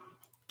 I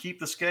keep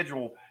the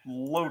schedule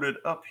loaded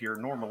up here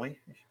normally.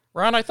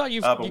 Ron, I thought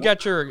you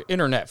got your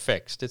internet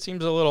fixed. It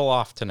seems a little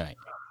off tonight.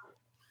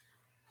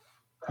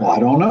 Well, I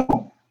don't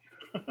know.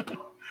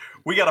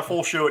 We got a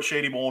full show at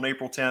Shady Bowl on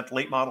April 10th.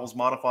 Late models,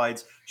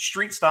 modifieds,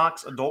 street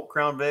stocks, adult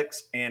Crown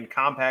Vics, and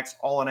compacts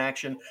all in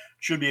action.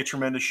 Should be a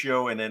tremendous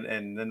show. And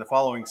then the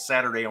following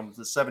Saturday on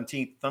the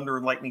 17th, Thunder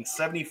and Lightning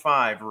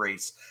 75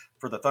 race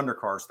for the Thunder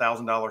cars,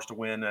 $1,000 to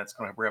win. That's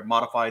going to have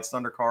modifieds,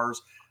 Thunder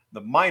cars,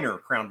 the minor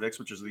Crown Vics,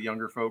 which is the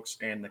younger folks,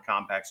 and the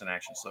compacts in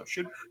action. So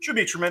should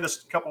be a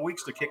tremendous couple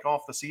weeks to kick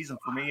off the season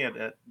for me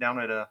down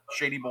at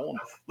Shady Bowl. And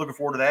looking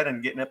forward to that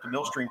and getting up to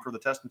Millstream for the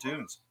Test and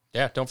Tunes.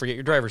 Yeah, don't forget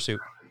your driver suit.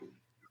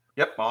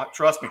 Yep,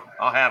 trust me,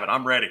 I'll have it.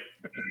 I'm ready.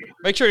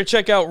 Make sure to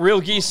check out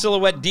Real Geese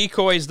Silhouette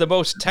Decoys, the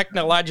most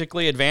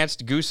technologically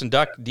advanced goose and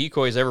duck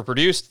decoys ever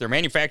produced. They're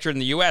manufactured in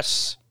the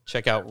U.S.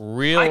 Check out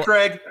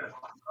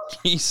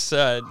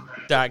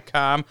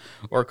realgeese.com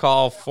or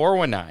call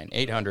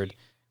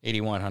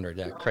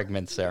 419-800-8100. Craig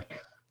Mintz there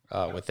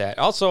with that.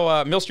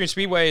 Also, Millstream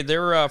Speedway,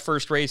 their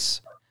first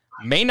race,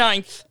 May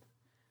 9th.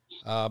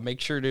 Make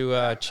sure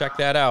to check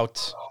that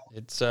out.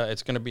 It's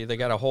going to be, they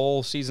got a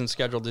whole season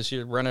scheduled this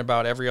year, running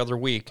about every other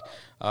week.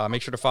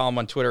 Make sure to follow them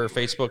on Twitter or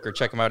Facebook, or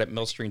check them out at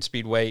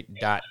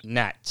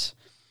millstreamspeedway.net.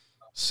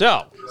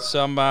 So,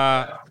 some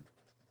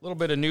little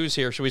bit of news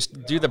here. Should we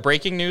do the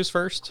breaking news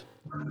first?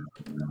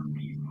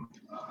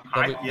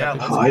 Let's get it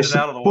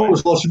out of the way.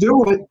 Let's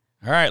do it.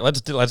 All right,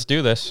 let's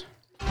do this.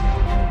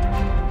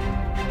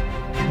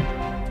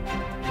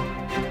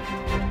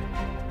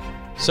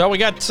 So we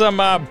got some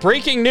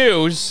breaking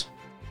news,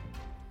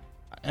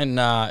 and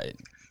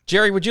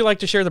Jerry, would you like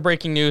to share the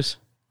breaking news?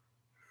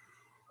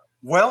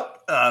 Well,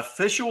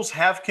 officials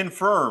have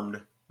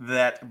confirmed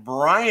that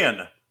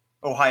Bryan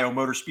Ohio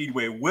Motor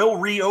Speedway will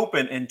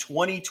reopen in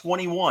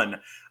 2021.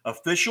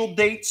 Official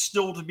dates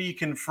still to be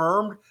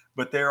confirmed,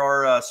 but there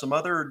are some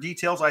other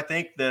details I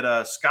think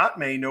that Scott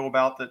may know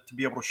about that to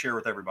be able to share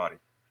with everybody.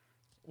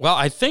 Well,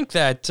 I think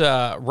that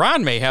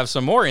Ron may have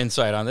some more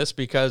insight on this,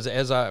 because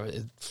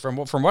from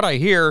what I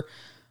hear,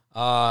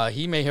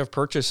 he may have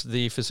purchased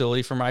the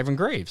facility from Ivan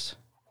Graves.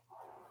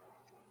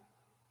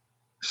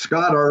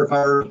 Scott,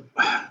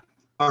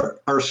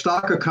 our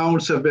stock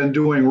accounts have been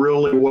doing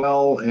really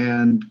well,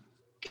 and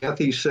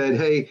Kathy said,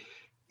 hey,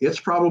 it's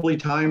probably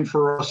time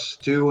for us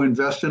to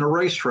invest in a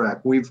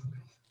racetrack. We've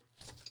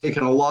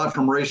taken a lot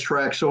from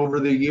racetracks over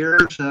the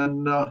years,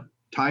 and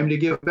time to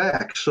give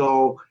back.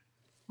 So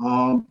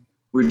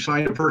we've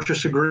signed a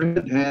purchase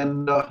agreement,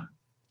 and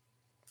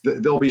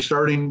they'll be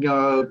starting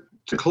to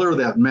clear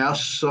that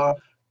mess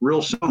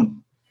real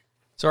soon.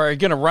 So are you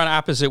going to run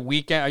opposite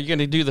weekend? Are you going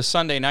to do the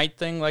Sunday night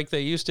thing like they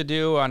used to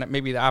do on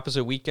maybe the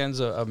opposite weekends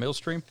of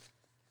Millstream?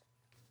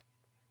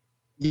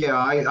 Yeah,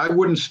 I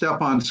wouldn't step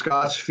on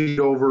Scott's feet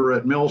over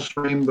at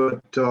Millstream, but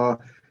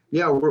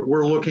yeah,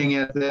 we're looking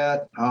at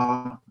that.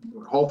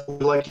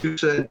 Hopefully, like you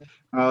said,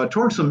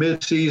 towards the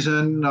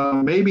mid-season,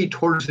 maybe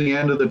towards the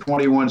end of the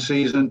 21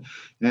 season,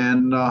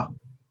 and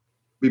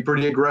be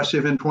pretty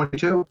aggressive in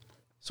 22.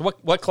 So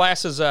what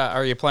classes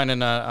are you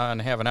planning on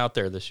having out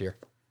there this year?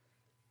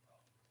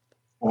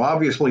 Well,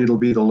 obviously, it'll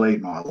be the late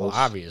models. Well,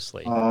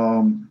 obviously.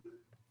 I'm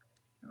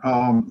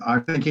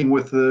thinking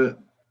with the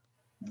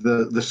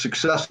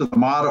success of the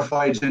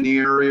modifieds in the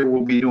area,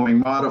 we'll be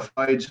doing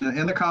modifieds,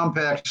 and the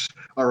compacts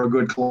are a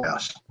good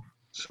class.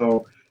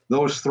 So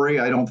those three,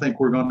 I don't think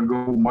we're going to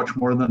go much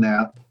more than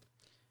that.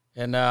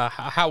 And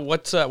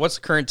what's the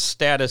current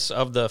status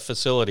of the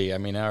facility? I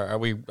mean, are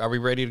we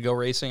ready to go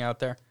racing out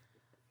there?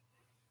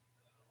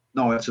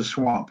 No, it's a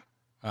swamp.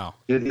 Oh,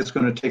 It's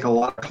going to take a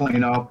lot of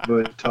cleanup,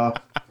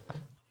 but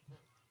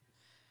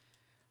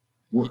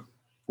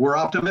we're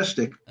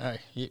optimistic. Do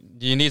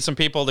you need some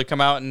people to come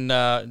out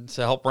and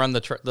to help run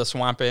the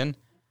swamp in?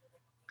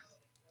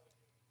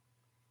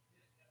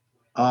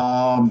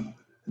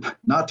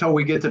 Not till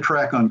we get the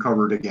track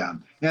uncovered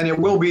again, and it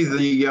will be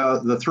the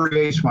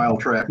 3/8 mile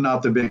track,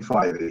 not the big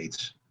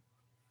 5/8.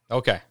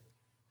 Okay,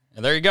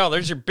 and there you go.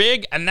 There's your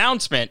big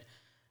announcement.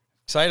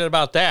 Excited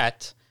about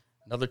that.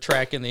 Another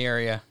track in the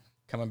area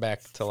coming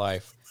back to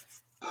life.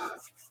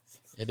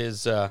 It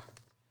is the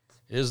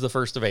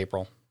 1st of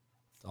April.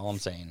 That's all I'm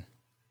saying.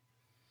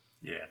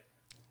 Yeah,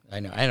 I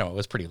know. It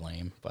was pretty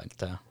lame, but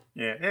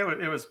yeah,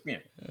 it was. Yeah,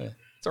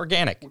 it's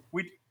organic.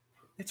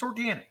 It's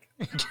organic.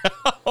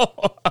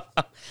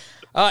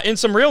 In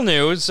some real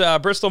news,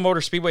 Bristol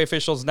Motor Speedway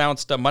officials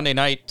announced Monday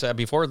night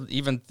before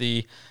even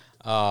the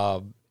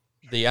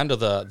end of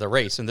the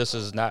race, and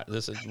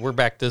we're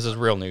back. This is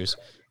real news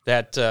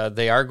that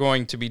they are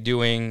going to be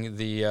doing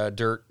the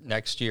dirt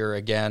next year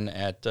again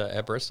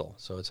at Bristol.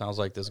 So it sounds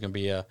like this is going to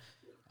be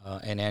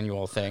an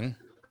annual thing.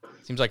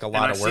 Seems like a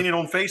lot of work. I've seen it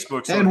on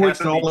Facebook, so and it has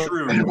to be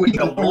true. We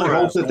can only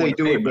hope that they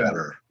do it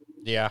better.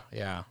 Yeah.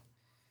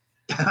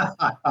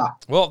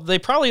 Well, they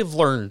probably have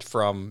learned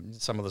from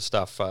some of the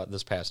stuff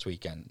this past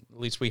weekend.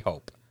 At least we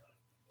hope.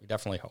 We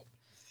definitely hope.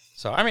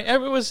 So, I mean, it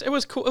was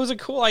cool. It was a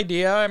cool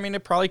idea. I mean,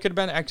 it probably could have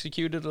been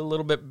executed a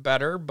little bit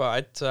better,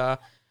 but I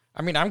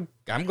mean, I'm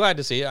glad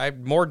to see it.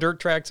 More dirt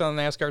tracks on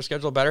the NASCAR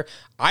schedule, better.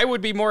 I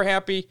would be more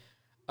happy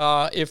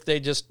if they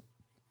just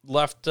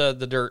left the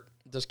dirt.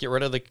 Just get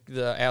rid of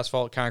the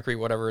asphalt, concrete,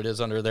 whatever it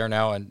is under there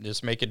now, and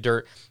just make it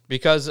dirt,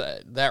 because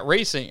that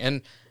racing,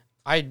 and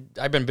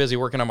I've been busy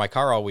working on my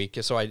car all week,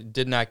 so I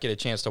did not get a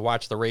chance to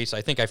watch the race.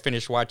 I think I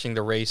finished watching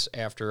the race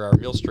after our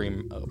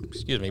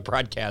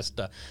broadcast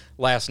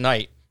last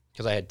night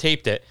because I had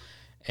taped it,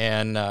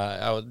 and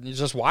I was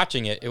just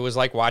watching it. It was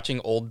like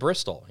watching old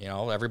Bristol.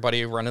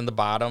 Everybody running the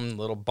bottom,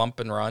 little bump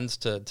and runs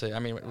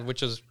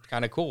which is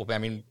kind of cool. I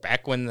mean,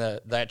 back when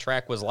that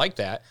track was like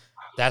that,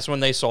 that's when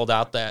they sold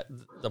out the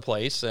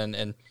place,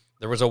 and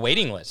there was a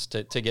waiting list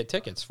to get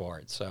tickets for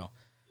it. So.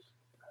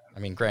 I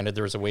mean, granted,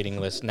 there was a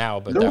waiting list now,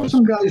 but there were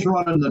some guys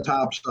running the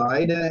top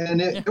side,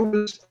 and it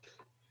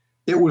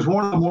was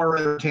one of the more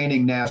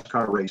entertaining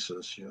NASCAR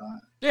races.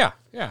 Yeah.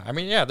 I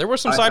mean, there was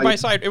some side by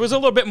side. It was a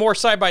little bit more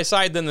side by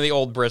side than the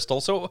old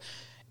Bristol. So,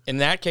 in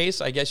that case,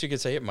 I guess you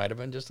could say it might have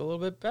been just a little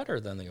bit better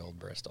than the old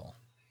Bristol.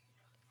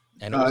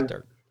 And it was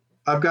dirt.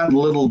 I've gotten a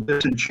little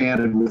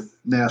disenchanted with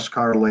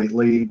NASCAR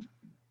lately.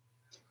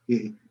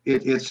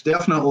 It's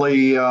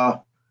definitely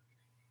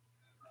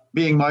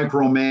being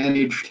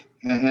micromanaged.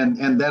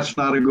 And that's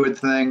not a good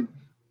thing.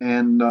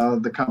 And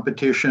the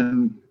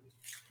competition,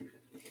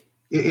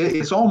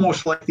 it's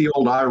almost like the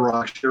old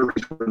IROC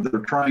series where they're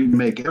trying to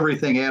make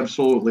everything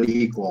absolutely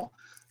equal.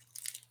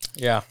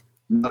 Yeah.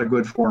 Not a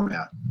good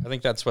format. I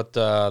think that's what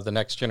the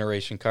next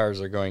generation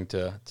cars are going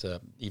to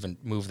even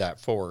move that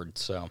forward.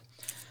 So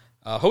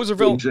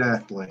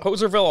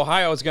Hoserville,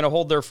 Ohio is going to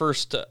hold their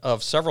first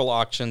of several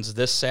auctions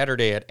this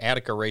Saturday at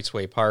Attica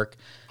Raceway Park.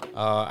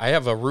 I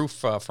have a roof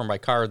for my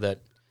car that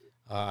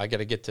I got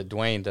to get to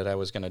Dwayne that I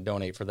was going to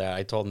donate for that.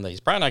 I told him that he's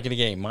probably not going to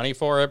get any money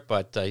for it,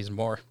 but he's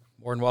more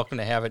than welcome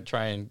to have it,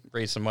 try and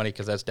raise some money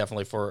because that's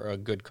definitely for a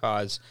good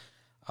cause.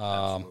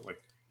 Absolutely.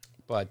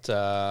 But,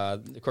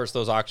 of course,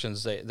 those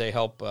auctions, they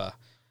help the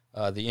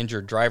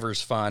Injured Drivers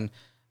Fund.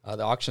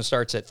 The auction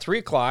starts at 3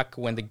 o'clock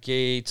when the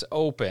gates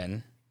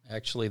open.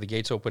 Actually, the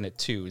gates open at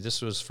 2.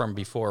 This was from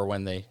before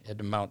when they had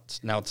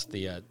announced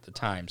the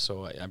time,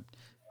 so I'm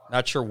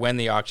not sure when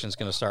the auction is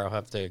going to start. I'll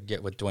have to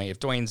get with Dwayne. If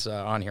Dwayne's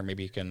on here,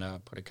 maybe you can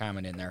put a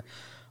comment in there.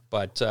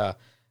 But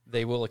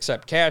they will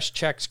accept cash,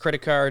 checks,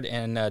 credit card,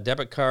 and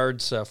debit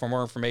cards. For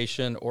more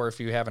information, or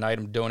if you have an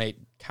item to donate,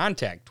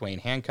 contact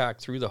Dwayne Hancock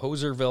through the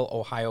Hoserville,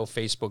 Ohio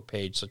Facebook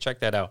page. So check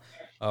that out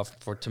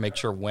to make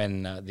sure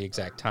when the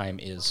exact time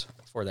is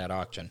for that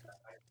auction.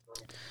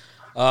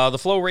 The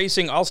Flow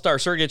Racing All-Star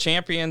Circuit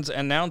Champions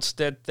announced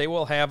that they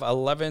will have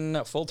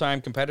 11 full-time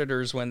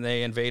competitors when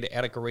they invade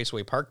Attica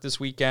Raceway Park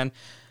this weekend.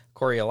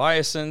 Corey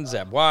Eliason,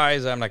 Zeb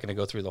Wise. I'm not going to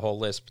go through the whole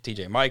list.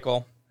 TJ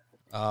Michael.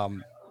 They're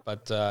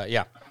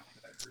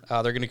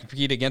going to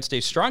compete against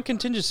a strong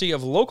contingency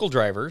of local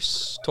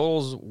drivers.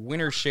 Total's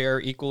winner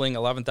share equaling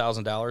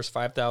 $11,000,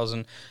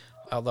 $5,000.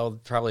 Although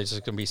probably it's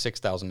just going to be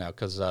 $6,000 now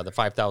because the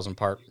 $5,000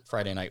 part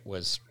Friday night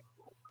was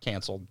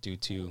canceled due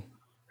to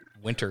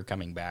winter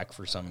coming back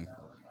for some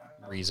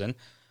reason.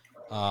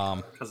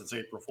 Because it's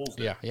April Fool's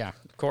Day. Yeah,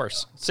 of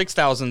course.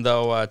 $6,000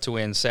 though to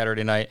win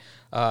Saturday night.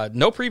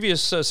 No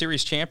previous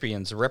series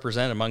champions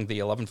represented among the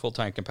 11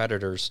 full-time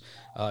competitors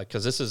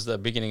because this is the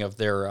beginning of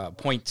their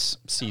points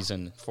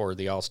season for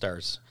the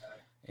All-Stars.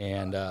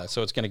 And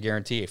so it's going to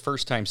guarantee a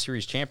first-time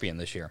series champion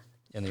this year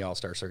in the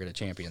All-Star Circuit of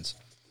Champions.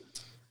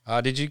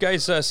 Did you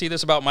guys see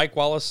this about Mike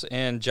Wallace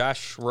and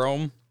Josh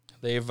Rome?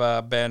 They've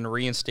been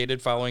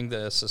reinstated following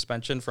the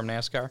suspension from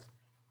NASCAR.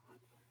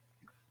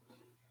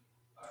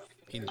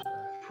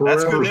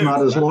 Forever's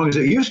not as long as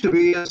it used to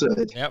be, is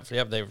it?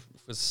 Yep. They've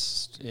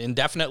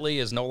indefinitely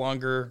is no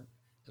longer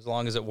as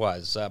long as it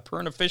was. Per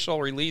an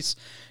official release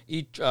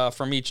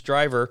from each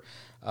driver,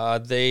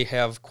 they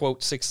have,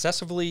 quote,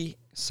 successfully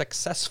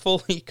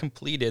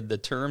completed the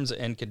terms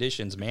and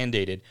conditions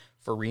mandated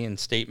for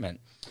reinstatement.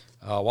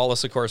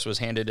 Wallace, of course, was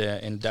handed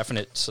an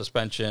indefinite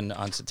suspension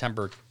on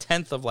September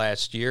 10th of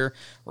last year.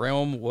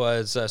 Rome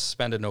was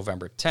suspended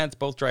November 10th.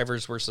 Both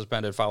drivers were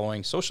suspended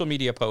following social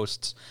media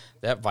posts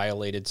that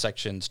violated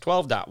sections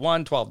 12.1,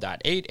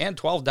 12.8, and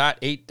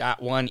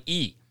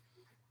 12.8.1e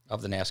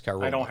of the NASCAR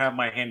rule. I don't have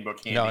my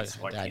handbook handy, No,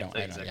 so I can't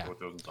say exactly what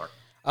those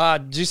are.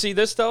 Did you see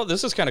this, though?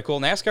 This is kind of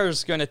cool. NASCAR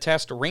is going to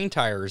test rain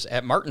tires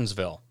at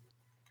Martinsville.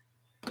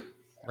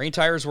 Rain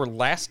tires were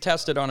last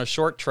tested on a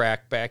short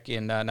track back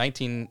in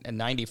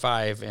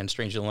 1995, and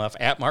strangely enough,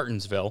 at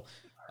Martinsville.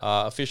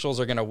 Officials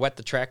are going to wet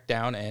the track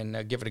down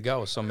and give it a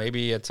go. So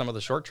maybe at some of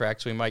the short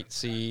tracks, we might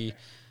see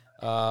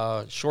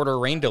shorter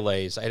rain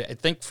delays. I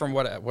think from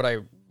what I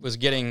was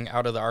getting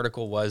out of the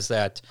article was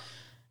that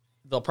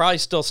they'll probably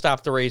still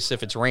stop the race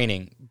if it's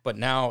raining. But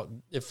now,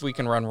 if we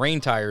can run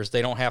rain tires,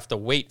 they don't have to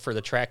wait for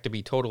the track to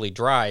be totally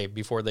dry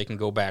before they can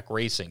go back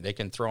racing. They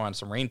can throw on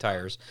some rain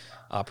tires,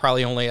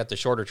 probably only at the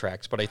shorter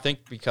tracks. But I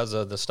think because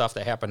of the stuff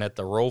that happened at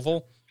the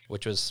Roval,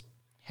 which was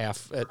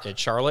half at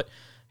Charlotte,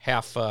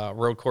 half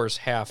road course,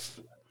 half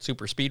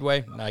super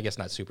speedway. No, I guess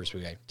not super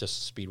speedway,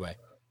 just speedway.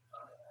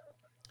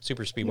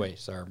 Super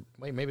speedways are,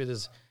 wait, maybe it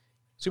is.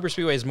 Super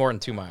speedway is more than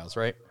 2 miles,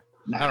 right?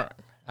 Nah. I don't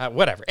know.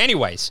 Whatever.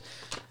 Anyways.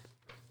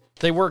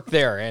 They work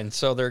there, and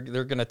so they're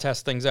going to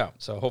test things out.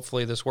 So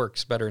hopefully this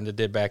works better than it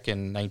did back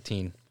in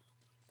 1990.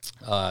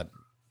 What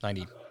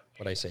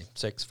did I say?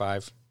 6,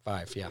 5,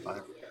 5. Yeah.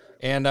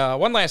 And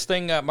one last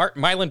thing,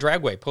 Milan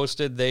Dragway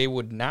posted they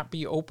would not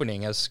be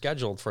opening as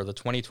scheduled for the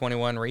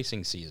 2021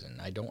 racing season.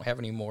 I don't have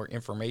any more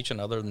information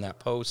other than that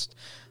post,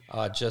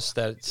 just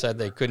that it said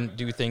they couldn't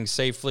do things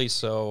safely,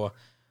 so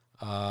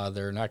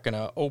they're not going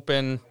to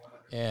open,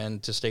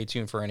 and to stay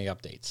tuned for any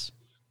updates.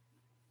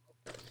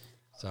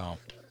 So,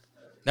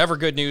 never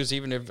good news,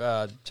 even if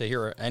to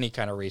hear any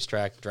kind of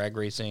racetrack, drag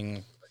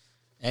racing,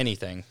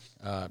 anything,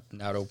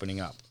 not opening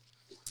up.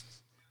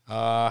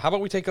 How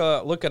about we take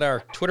a look at our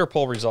Twitter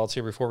poll results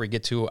here before we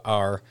get to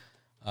our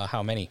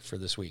how many for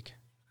this week?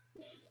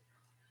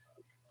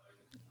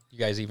 You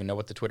guys even know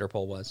what the Twitter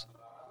poll was?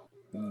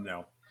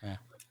 No. Yeah.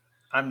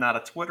 I'm not a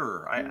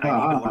Twitterer. I need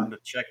to learn to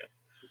check it.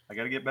 I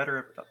got to get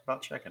better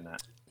about checking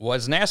that.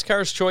 Was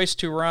NASCAR's choice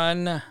to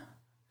run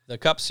the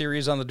Cup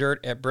Series on the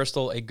dirt at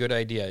Bristol a good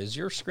idea? Is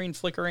your screen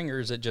flickering, or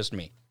is it just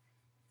me?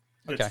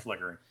 It's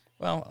flickering.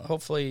 Well,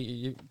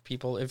 hopefully,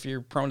 people, if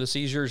you're prone to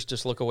seizures,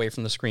 just look away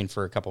from the screen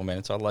for a couple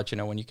minutes. I'll let you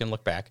know when you can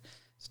look back.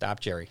 Stop,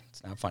 Jerry.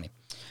 It's not funny.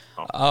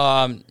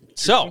 Oh.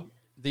 So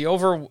the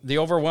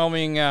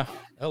overwhelming. Oh,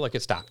 look,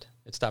 it stopped.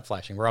 It stopped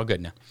flashing. We're all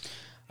good now.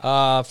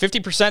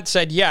 50%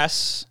 said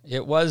yes.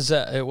 It was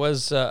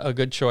a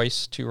good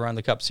choice to run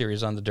the Cup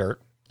Series on the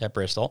dirt at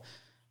Bristol.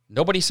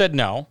 Nobody said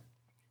no.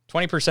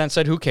 20%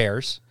 said who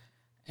cares,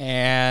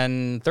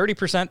 and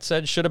 30%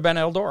 said should have been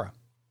Eldora.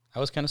 I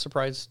was kind of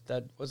surprised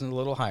that wasn't a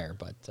little higher,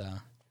 but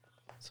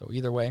so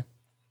either way,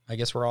 I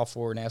guess we're all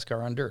for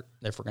NASCAR on dirt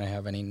if we're going to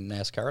have any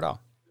NASCAR at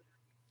all.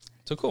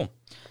 So cool.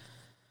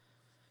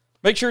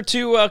 Make sure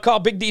to call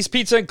Big D's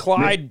Pizza and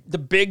Clyde, the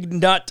Big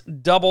Nut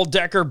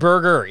Double-Decker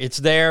Burger. It's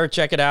there.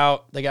 Check it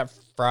out. They got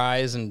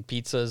fries and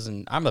pizzas,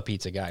 and I'm a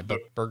pizza guy, but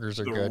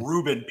burgers are good. The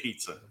Reuben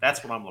Pizza.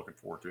 That's what I'm looking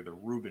forward to, the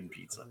Reuben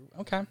Pizza.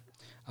 Okay.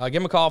 Give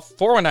them a call,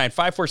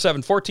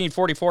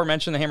 419-547-1444.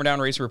 Mention the Hammer Down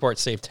Racing Report.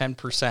 Save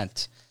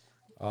 10%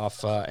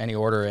 off any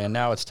order. And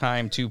now it's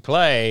time to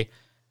play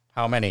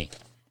How Many?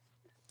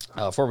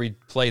 Before we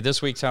play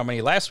this week's How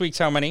Many, last week's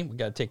How Many, we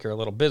got to take care of a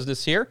little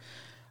business here.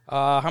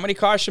 How many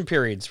caution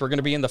periods? We're going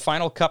to be in the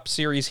final Cup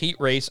Series heat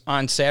race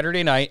on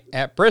Saturday night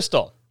at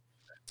Bristol.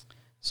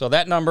 So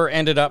that number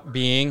ended up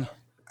being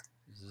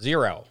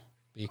 0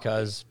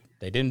 because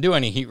they didn't do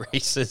any heat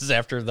races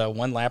after the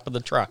one lap of the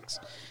trucks.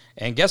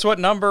 And guess what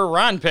number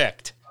Ron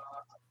picked?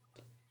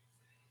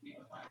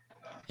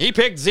 He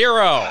picked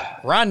 0.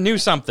 Ron knew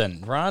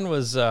something. Ron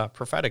was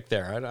prophetic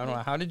there. I don't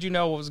know. How did you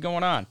know what was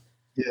going on?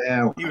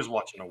 Yeah. He was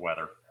watching the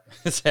weather.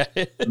 Is that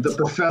it? The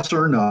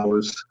professor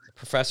knows.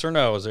 Professor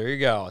knows. There you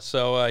go.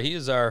 So he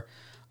is our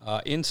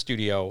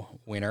in-studio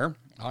winner,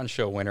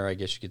 on-show winner, I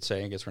guess you could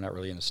say. I guess we're not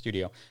really in the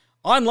studio.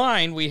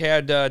 Online, we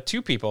had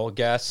 2 people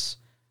guess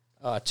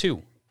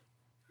 2.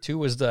 2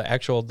 was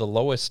the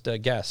lowest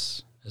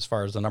guess as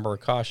far as the number of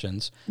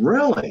cautions.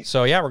 Really?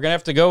 So, yeah, we're going to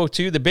have to go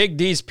to the Big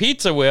D's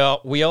Pizza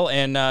wheel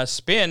and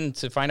spin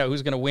to find out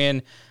who's going to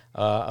win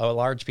a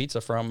large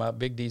pizza from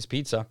Big D's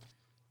Pizza.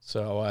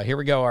 So, here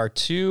we go. Our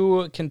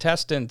 2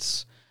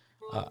 contestants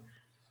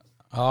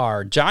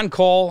are John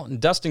Cole and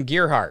Dustin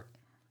Gearhart.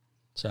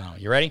 So,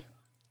 you ready?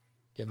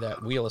 Give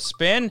that wheel a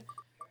spin.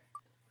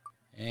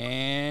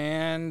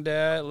 And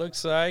it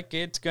looks like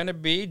it's going to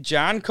be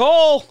John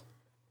Cole.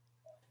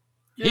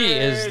 Yay, he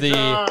is the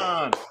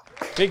John.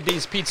 Big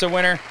D's Pizza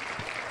winner.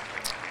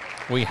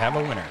 We have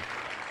a winner.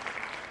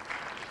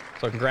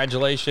 So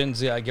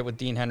congratulations. Get with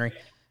Dean Henry,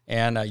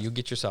 and you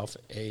get yourself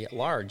a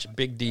large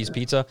Big D's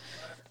Pizza.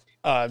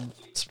 I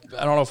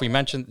don't know if we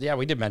mentioned. Yeah,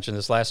 we did mention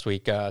this last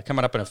week.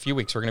 Coming up in a few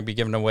weeks, we're going to be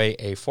giving away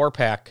a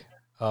 4-pack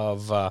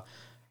of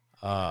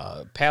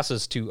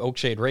passes to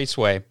Oakshade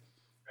Raceway,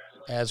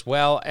 as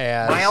well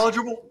as... Am I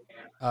eligible?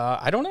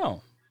 I don't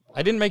know.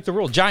 I didn't make the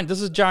rule.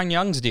 This is John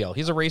Young's deal.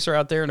 He's a racer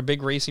out there and a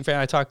big racing fan.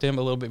 I talked to him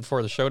a little bit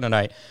before the show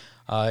tonight.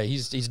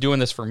 He's doing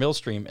this for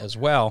Millstream as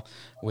well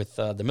with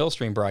the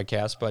Millstream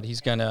broadcast, but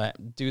he's going to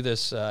do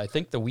this, I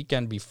think, the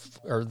weekend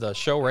or the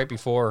show right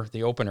before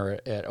the opener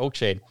at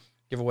Oakshade.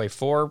 Give away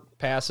 4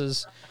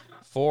 passes,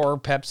 4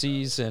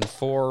 Pepsis, and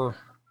 4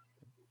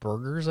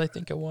 burgers, I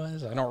think it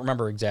was. I don't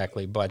remember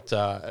exactly, but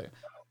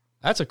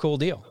that's a cool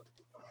deal.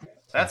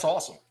 That's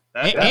awesome.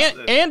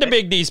 And a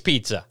Big D's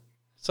Pizza.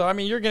 So, I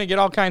mean, you're going to get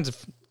all kinds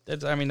of...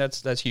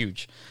 that's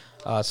huge.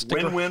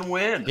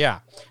 Win. Yeah.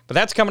 But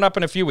that's coming up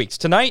in a few weeks.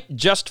 Tonight,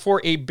 just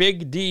for a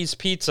Big D's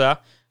Pizza,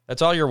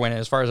 that's all you're winning,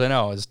 as far as I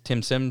know, is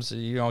Tim Sims.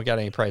 You don't got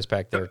any prize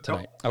pack there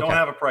tonight. Don't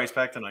have a prize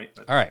pack tonight.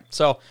 All right.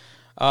 So,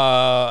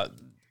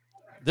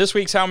 this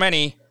week's How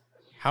Many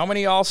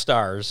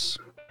All-Stars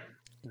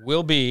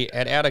will be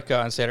at Attica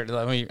on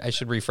Saturday? I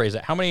should rephrase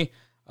it. How many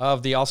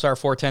of the All-Star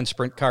 410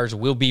 sprint cars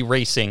will be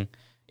racing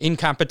in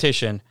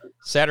competition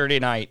Saturday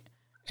night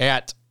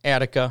at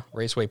Attica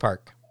Raceway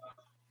Park?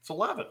 It's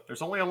 11.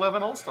 There's only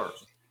 11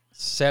 All-Stars.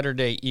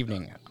 Saturday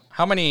evening.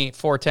 How many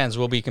 410s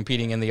will be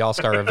competing in the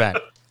All-Star event?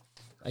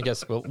 I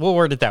guess we'll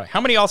word it that way.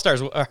 How many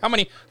All-Stars, how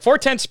many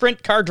 410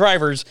 sprint car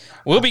drivers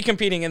will be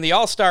competing in the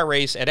All-Star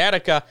race at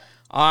Attica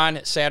on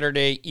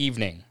Saturday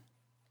evening?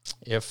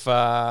 If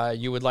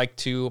you would like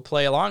to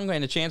play along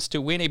and a chance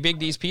to win a Big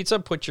D's Pizza,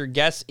 put your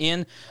guess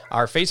in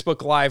our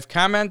Facebook Live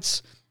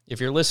comments. If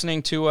you're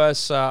listening to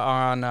us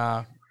on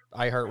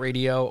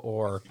iHeartRadio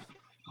or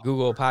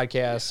Google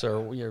Podcasts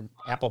or your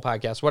Apple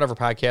Podcasts, whatever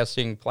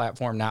podcasting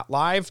platform, not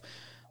live,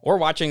 or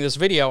watching this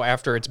video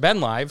after it's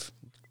been live,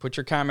 put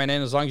your comment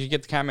in. As long as you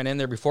get the comment in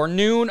there before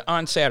noon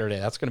on Saturday.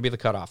 That's going to be the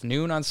cutoff,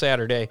 noon on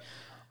Saturday.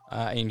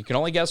 And you can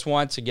only guess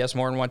once. You guess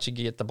more than once, you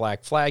get the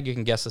black flag. You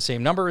can guess the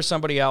same number as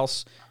somebody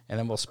else, and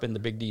then we'll spin the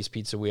Big D's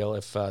Pizza wheel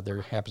if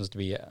there happens to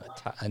be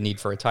a need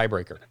for a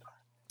tiebreaker.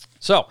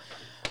 So,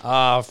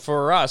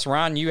 for us,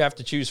 Ron, you have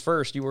to choose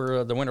first. You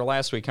were the winner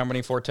last week. How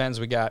many 410s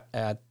we got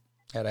at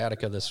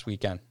Attica this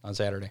weekend on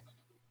Saturday?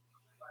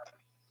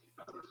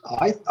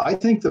 I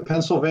think the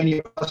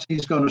Pennsylvania Posse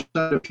is going to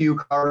send a few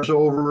cars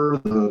over.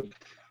 The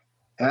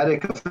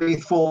Attica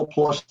Faithful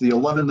plus the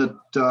 11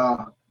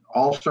 that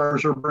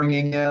All-Stars are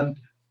bringing in.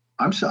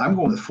 I'm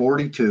going with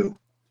 42.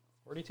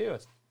 42.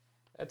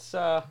 That's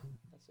the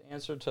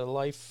answer to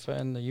life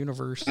and the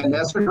universe. And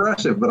that's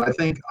aggressive, but I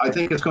think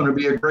it's going to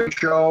be a great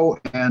show,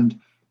 and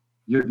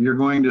you're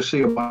going to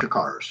see a bunch of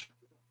cars.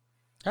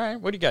 All right.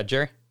 What do you got,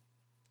 Jerry?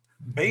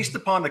 Based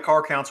upon the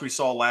car counts we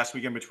saw last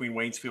weekend between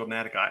Waynesfield and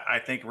Attica, I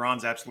think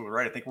Ron's absolutely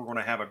right. I think we're going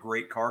to have a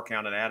great car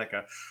count at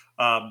Attica.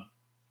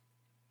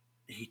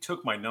 He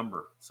took my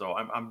number, so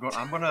I'm going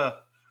to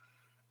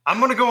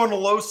go on the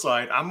low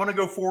side. I'm going to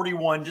go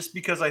 41 just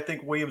because I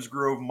think Williams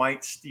Grove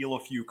might steal a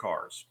few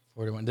cars.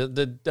 41.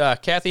 Did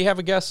Kathy have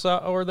a guess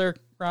over there,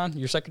 Ron?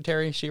 Your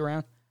secretary, is she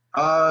around?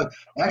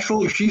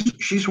 Actually,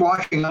 she's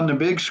watching on the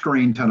big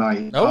screen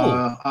tonight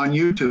on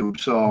YouTube.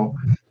 So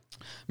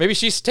maybe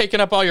she's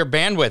taking up all your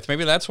bandwidth.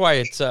 Maybe that's why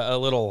it's a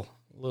little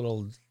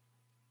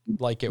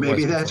like it was.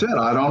 Maybe that's it.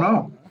 I don't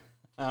know.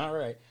 All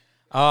right.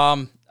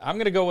 I'm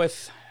going to go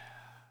with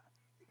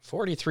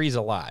 43 is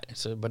a lot.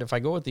 So, but if I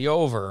go with the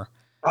over,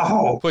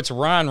 puts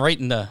Ron right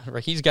in the.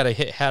 He's got to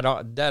hit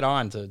dead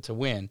on to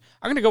win.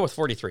 I'm going to go with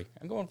 43.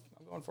 I'm going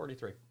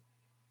 43.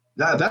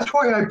 That's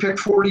why I picked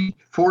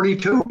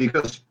 42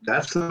 because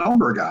that's the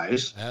number,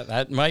 guys.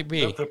 That might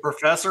be. The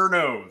professor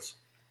knows.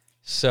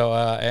 So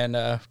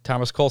and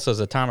Thomas Cole says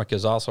Atomic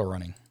is also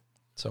running.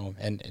 So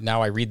and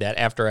now I read that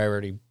after I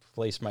already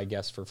placed my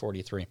guess for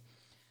 43.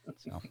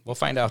 So we'll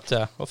find out.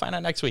 We'll find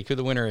out next week who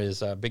the winner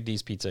is. Big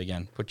D's Pizza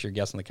again. Put your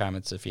guess in the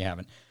comments if you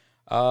haven't.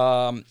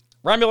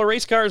 Ron Miller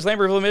Race Cars,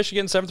 Lambertville,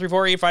 Michigan,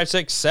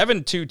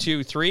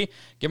 734-856-7223.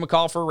 Give them a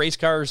call for race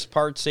cars,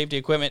 parts, safety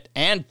equipment,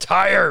 and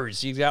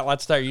tires. You got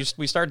lots of tires.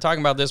 We started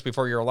talking about this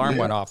before your alarm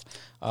went off.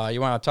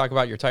 You want to talk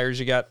about your tires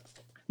you got?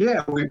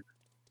 Yeah,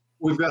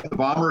 we've got the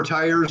Bomber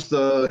tires.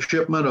 The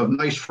shipment of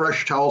nice,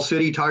 fresh Towel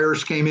City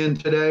tires came in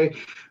today.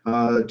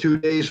 2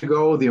 days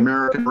ago, the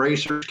American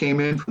Racers came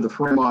in for the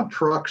Fremont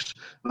trucks.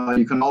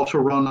 You can also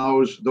run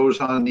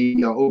those on the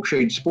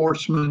Oakshade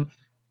Sportsman.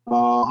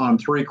 On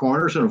 3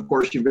 corners, and of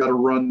course you've got to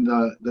run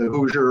the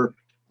Hoosier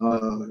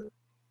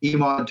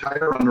E-Mod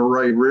tire on the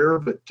right rear,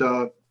 but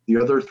the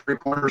other 3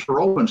 corners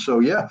are open. So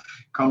yeah,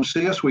 come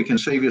see us. We can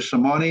save you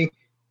some money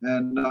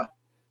and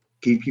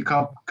keep you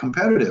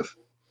competitive.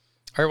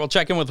 All right, we'll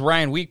check in with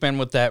Ryan Weekman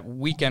with that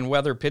weekend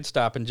weather pit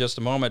stop in just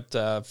a moment.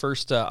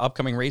 First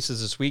upcoming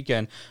races this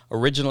weekend.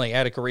 Originally,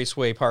 Attica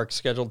Raceway Park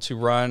scheduled to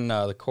run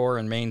the Core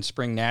and Main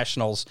Spring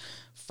Nationals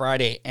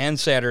Friday and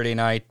Saturday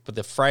night, but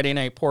the Friday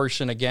night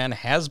portion, again,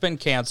 has been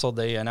canceled.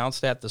 They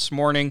announced that this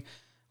morning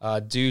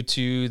due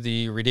to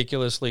the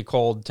ridiculously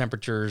cold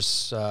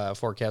temperatures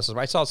forecast.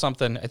 I saw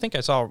something, I think I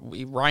saw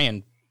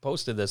Ryan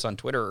posted this on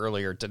Twitter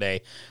earlier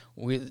today.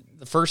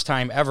 The first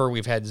time ever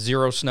we've had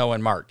 0 snow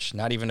in March,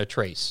 not even a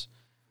trace.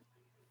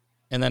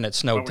 And then it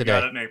snowed today.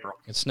 Got it in April.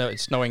 It's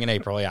snowing in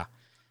April, yeah.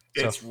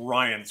 It's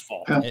Ryan's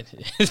fault.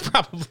 It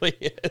probably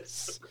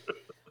is.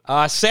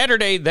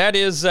 Saturday, that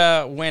is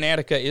when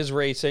Attica is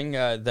racing.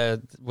 That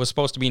was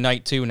supposed to be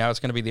night 2. Now it's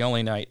going to be the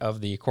only night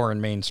of the Core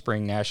and Main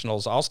Spring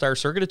Nationals. All-Star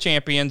Circuit of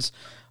Champions,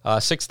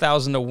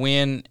 $6,000 to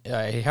win.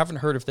 I haven't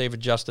heard if they've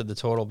adjusted the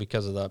total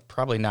because of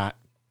probably not,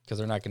 because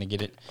they're not going to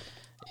get it.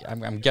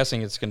 I'm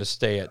guessing it's going to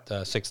stay at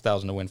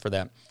 $6,000 to win for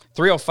that.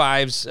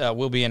 305s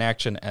will be in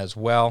action as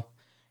well.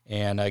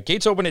 And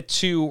gates open at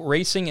 2.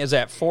 Racing is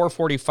at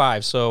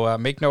 4:45, so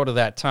make note of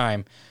that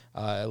time.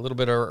 A little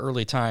bit of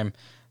early time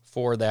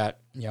for that.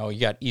 You know, you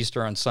got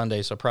Easter on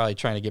Sunday, so probably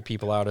trying to get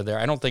people out of there.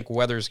 I don't think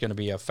weather's going to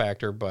be a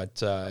factor,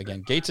 but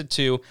again, gates at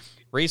 2,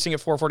 racing at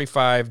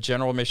 4:45,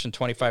 general admission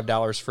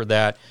 $25 for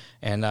that.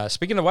 And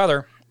speaking of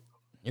weather,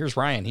 here's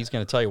Ryan. He's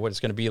going to tell you what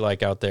it's going to be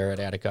like out there at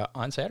Attica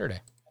on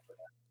Saturday.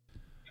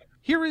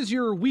 Here is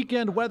your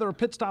weekend weather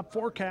pit stop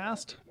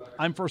forecast.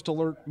 I'm First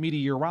Alert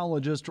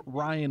meteorologist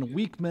Ryan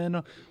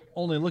Weekman.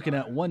 Only looking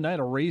at one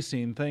night of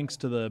racing thanks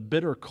to the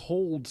bitter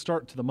cold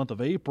start to the month of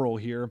April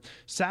here.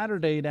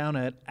 Saturday down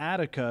at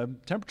Attica,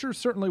 temperatures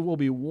certainly will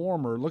be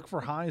warmer. Look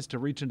for highs to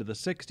reach into the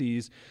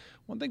 60s.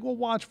 One thing we'll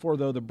watch for,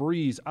 though, the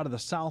breeze out of the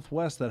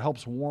southwest that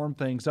helps warm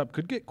things up.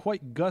 Could get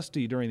quite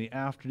gusty during the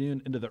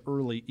afternoon into the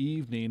early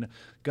evening.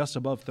 Gusts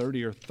above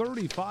 30 or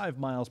 35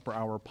 miles per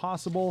hour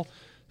possible.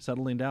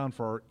 settling down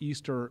for our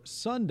Easter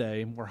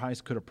Sunday, where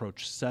highs could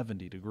approach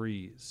 70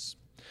 degrees.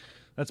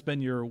 That's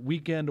been your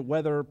weekend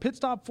weather pit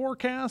stop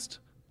forecast.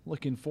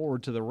 Looking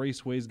forward to the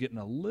raceways getting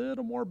a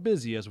little more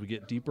busy as we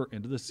get deeper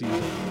into the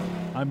season.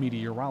 I'm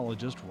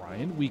meteorologist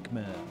Ryan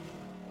Weekman.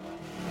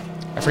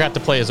 I forgot to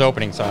play his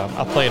opening, so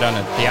I'll play it on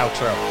the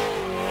outro.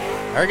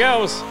 There it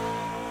goes.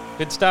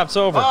 Pit stop's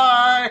over.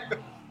 Bye.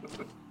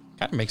 Kind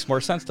of makes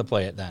more sense to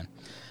play it then.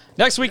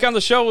 Next week on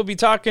the show, we'll be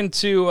talking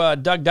to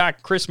Doug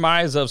Doc, Chris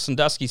Mize of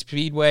Sandusky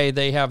Speedway.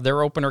 They have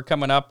their opener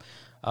coming up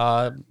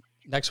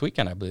next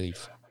weekend, I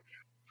believe.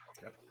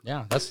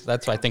 Yeah,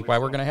 that's I think why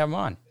we're going to have them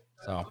on.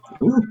 So,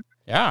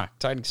 yeah,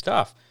 exciting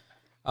stuff.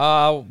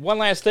 One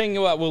last thing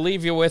we'll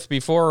leave you with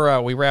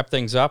before we wrap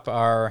things up,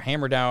 our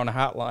Hammer Down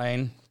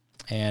hotline.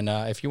 And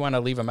if you want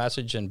to leave a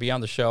message and be on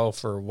the show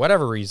for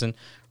whatever reason,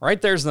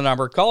 right there's the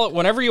number. Call it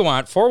whenever you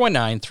want,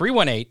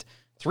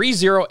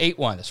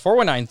 419-318-3081. That's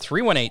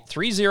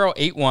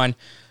 419-318-3081.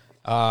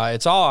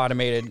 It's all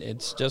automated.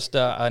 It's just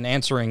an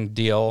answering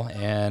deal,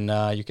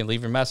 and you can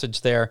leave your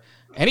message there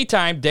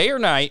anytime, day or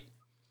night.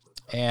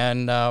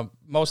 And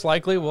most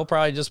likely we'll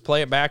probably just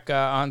play it back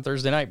on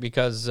Thursday night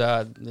because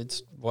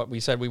it's what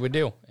we said we would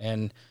do.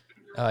 And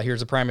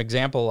here's a prime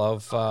example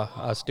of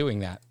us doing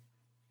that.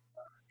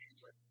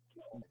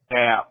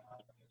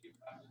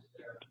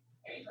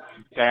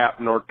 DAP,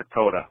 North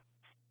Dakota.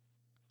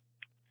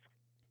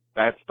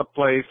 That's the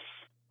place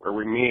where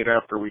we meet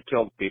after we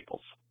killed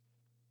people.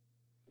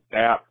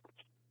 DAP,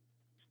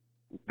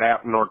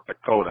 North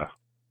Dakota.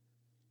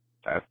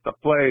 That's the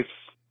place.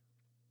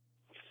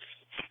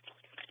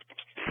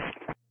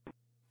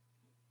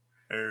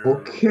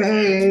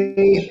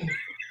 Okay.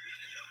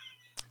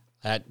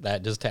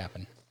 That just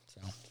happened.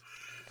 So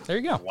there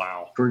you go.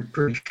 Wow.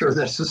 Pretty sure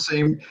that's the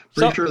same.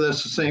 Sure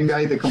that's the same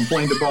guy that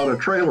complained about a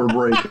trailer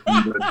breaking.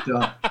 But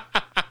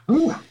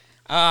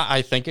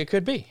I think it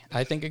could be.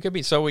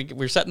 So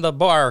we're setting the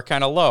bar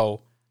kind of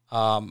low.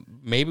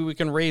 Maybe we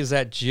can raise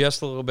that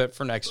just a little bit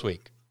for next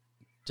week.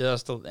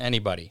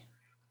 Anybody.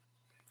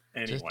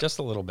 Just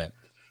a little bit.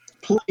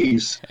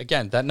 Please.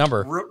 Again, that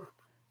number.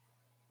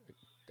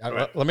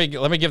 Let me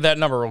give that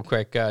number real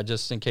quick,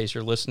 just in case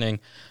you're listening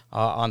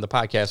on the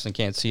podcast and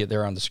can't see it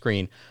there on the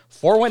screen.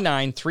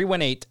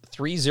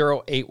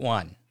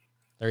 419-318-3081.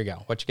 There you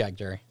go. What you got,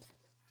 Jerry?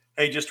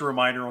 Hey, just a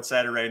reminder on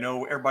Saturday. I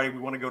know everybody, we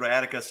want to go to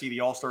Attica, see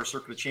the All-Star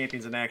Circuit of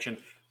Champions in action.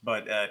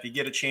 But if you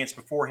get a chance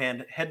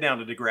beforehand, head down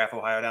to DeGraff,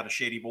 Ohio, down to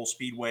Shady Bull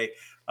Speedway.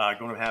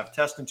 Going to have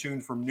Test and Tune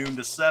from noon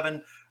to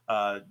 7.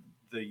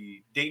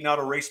 The Dayton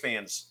Auto Race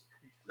Fans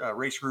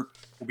race group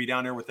will be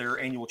down there with their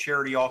annual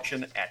charity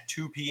auction at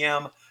 2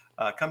 p.m.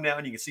 Come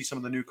down. You can see some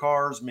of the new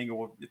cars, mingle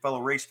with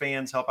fellow race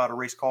fans, help out a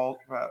race call,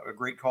 a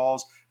great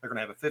cause. They're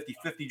going to have a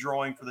 50-50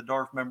 drawing for the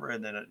DARF member,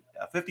 and then a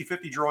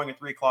 50-50 drawing at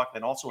 3 o'clock,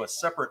 then also a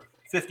separate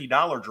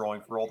 $50 drawing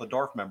for all the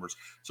DARF members.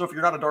 So if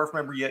you're not a DARF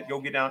member yet, go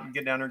get down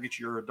there and get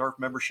your DARF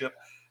membership.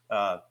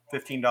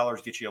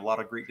 $15 gets you a lot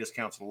of great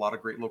discounts and a lot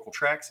of great local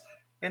tracks.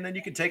 And then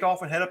you can take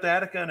off and head up to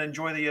Attica and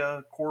enjoy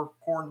the Core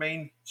and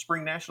Main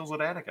Spring Nationals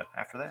at Attica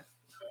after that.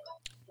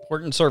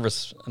 Important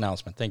service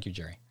announcement. Thank you,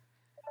 Jerry.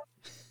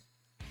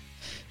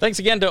 Thanks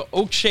again to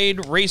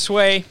Oakshade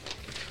Raceway.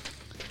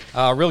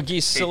 Real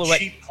Geese Silhouette.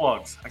 Cheap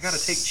plugs. I got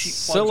to take cheap plugs.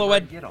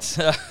 Silhouette.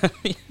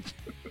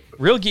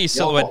 Real Geese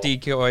Silhouette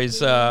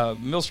Decoys.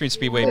 Millstream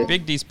Speedway.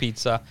 Big D's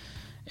Pizza.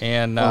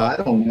 And I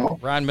don't know.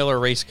 Ron Miller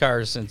Race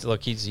Cars. And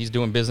look, he's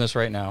doing business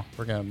right now.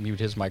 We're going to mute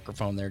his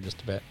microphone there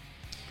just a bit.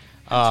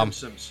 Tim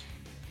Sims.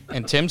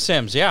 And Tim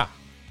Sims, yeah.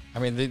 I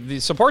mean, they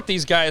support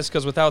these guys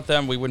because without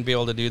them, we wouldn't be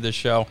able to do this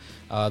show.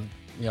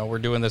 We're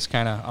doing this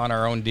kind of on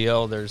our own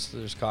deal.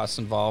 There's costs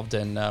involved,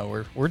 and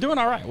we're doing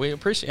all right. We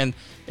appreciate, and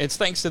it's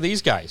thanks to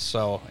these guys.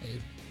 So,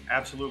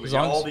 absolutely,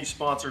 all these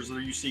sponsors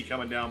that you see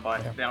coming down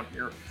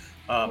here,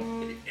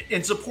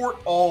 and support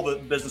all the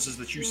businesses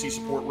that you see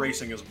support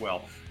racing as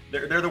well.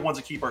 They're the ones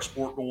that keep our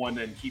sport going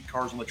and keep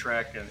cars on the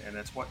track, and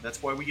that's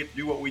why we get to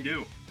do what we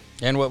do.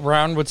 And what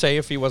Ron would say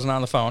if he wasn't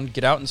on the phone: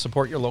 get out and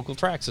support your local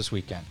tracks this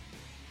weekend.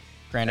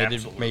 Granted,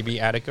 it may be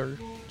Attica or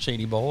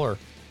Shady Bull, or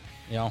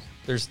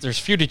there's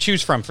few to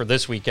choose from for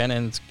this weekend,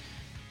 and it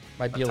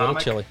might be a little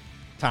chilly.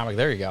 Atomic,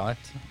 there you go.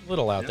 It's a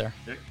little out there.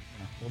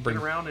 We'll bring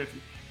around if you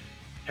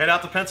head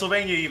out to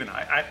Pennsylvania. Even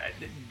I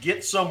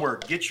get somewhere,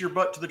 get your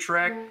butt to the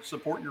track,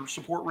 support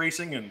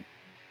racing, and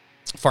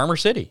Farmer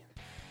City.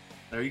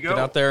 There you go. Get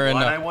out there and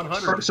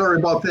I-100. Sorry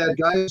about that,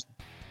 guys.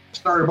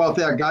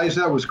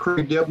 That was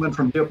Craig Dipman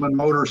from Dipman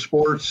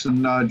Motorsports,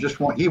 and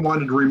he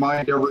wanted to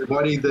remind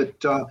everybody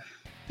that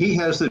he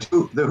has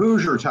the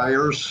Hoosier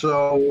tires,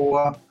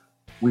 so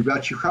we've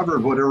got you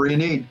covered, whatever you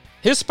need.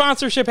 His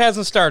sponsorship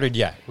hasn't started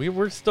yet.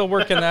 We're still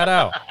working that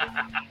out.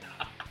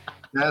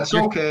 That's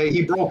okay.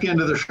 He broke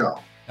into the show.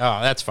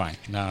 Oh, that's fine.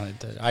 No,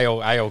 I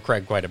owe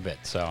Craig quite a bit.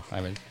 So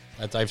I mean,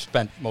 I've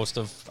spent most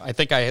of. I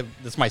think this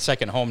is my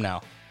second home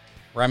now.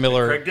 Ron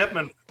Miller. Craig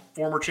Dipman,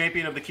 former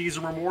champion of the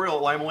Keyser Memorial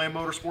at Lima Land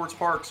Motorsports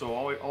Park. So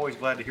always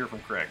glad to hear from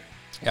Craig.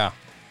 Yeah.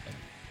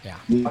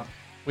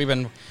 We've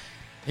been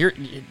here.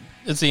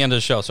 It's the end of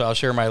the show, so I'll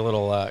share my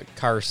little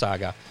car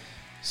saga.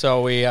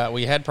 So we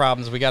had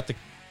problems.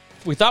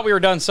 We thought we were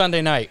done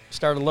Sunday night.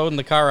 Started loading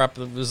the car up.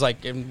 It was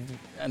like, it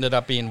ended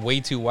up being way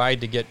too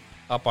wide to get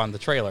up on the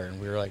trailer.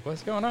 And we were like,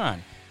 what's going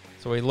on?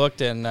 So we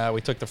looked, and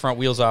we took the front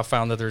wheels off,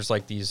 found that there's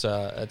like these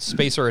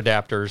spacer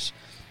adapters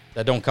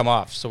that don't come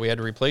off. So we had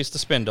to replace the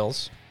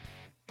spindles.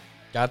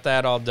 Got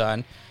that all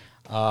done.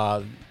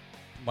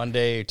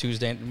 Monday, I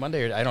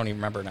don't even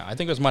remember now. I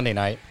think it was Monday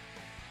night.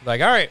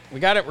 Like, all right, we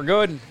got it. We're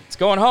good. It's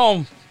going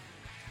home.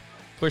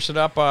 Push it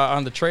up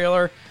on the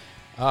trailer.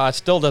 It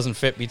still doesn't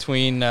fit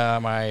between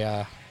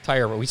my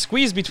tire. We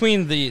squeezed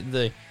between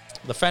the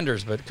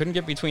fenders, but couldn't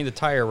get between the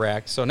tire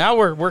racks. So now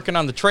we're working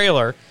on the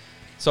trailer.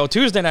 So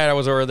Tuesday night I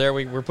was over there.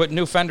 We're putting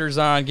new fenders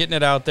on, getting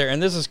it out there.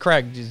 And this is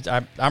Craig.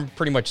 I'm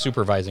pretty much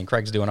supervising.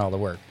 Craig's doing all the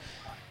work.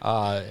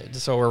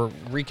 So we're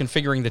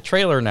reconfiguring the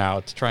trailer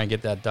now to try and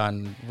get that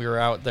done. We were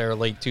out there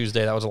late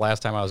Tuesday. That was the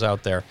last time I was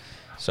out there.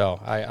 So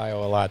I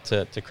owe a lot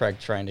to Craig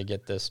trying to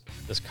get this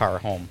car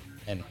home.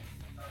 And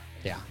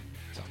yeah,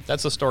 so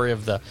that's the story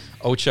of the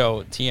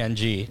Ocho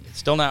TNG. It's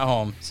still not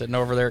home, sitting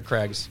over there at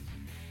Craig's,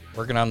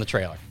 working on the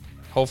trailer.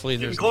 Hopefully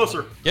Getting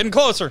closer. Getting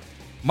closer.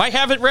 Might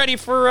have it ready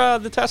for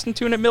the test and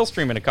tune at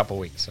Millstream in a couple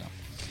weeks. So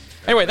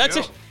anyway, that's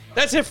it.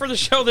 That's it for the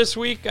show this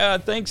week.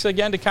 Thanks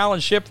again to Colin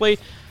Shipley.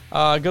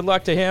 Good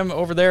luck to him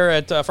over there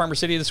at Farmer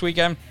City this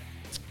weekend.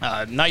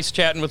 Nice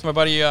chatting with my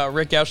buddy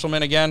Rick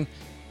Eshelman again,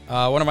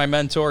 one of my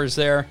mentors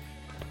there.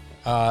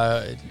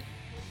 I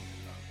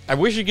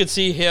wish you could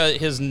see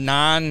his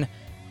in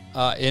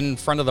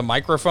front of the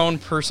microphone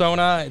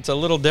persona. It's a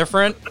little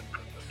different.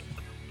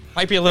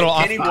 Might be a little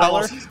off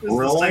color.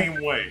 The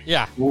same way.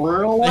 Yeah.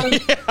 Really?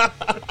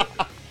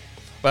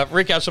 But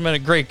Rick Eshelman, a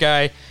great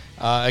guy.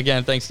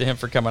 Again, thanks to him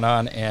for coming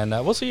on, and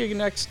we'll see you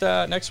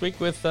next week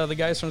with the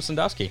guys from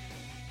Sandusky.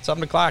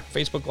 7 o'clock,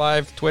 Facebook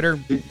Live, Twitter,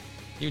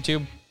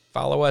 YouTube.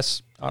 Follow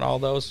us on all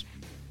those.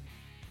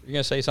 You're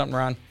gonna say something,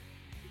 Ron?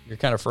 You're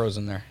kind of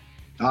frozen there.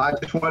 I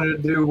just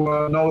wanted to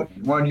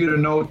want you to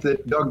note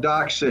that Doug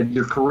Dock said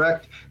you're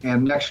correct,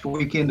 and next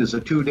weekend is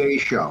a 2-day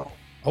show.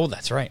 Oh,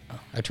 that's right.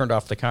 I turned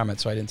off the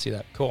comments, so I didn't see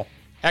that. Cool.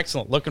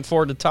 Excellent. Looking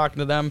forward to talking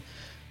to them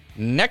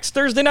next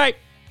Thursday night.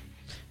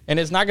 And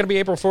it's not going to be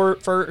April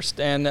 1st.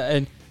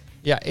 And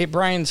yeah,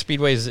 Bryan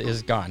Speedway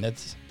is gone.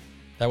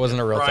 That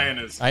wasn't a real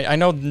thing. I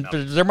know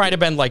there might have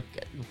been like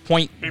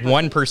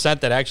 0.1%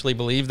 that actually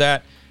believe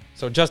that.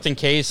 So just in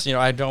case,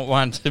 I don't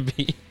want to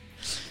be...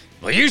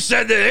 Well, you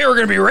said that they were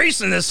going to be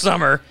racing this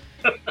summer.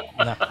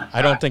 No,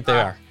 I don't think they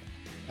are.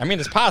 I mean,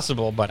 it's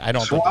possible, but I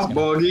don't think it's Swamp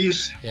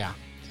Buggies. Yeah.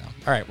 So,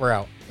 all right, we're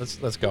out.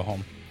 Let's go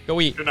home.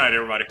 Go eat. Good night,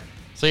 everybody.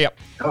 See ya.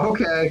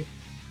 Okay.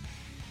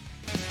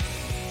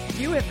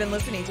 You have been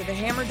listening to the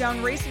Hammer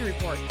Down Racing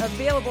Report,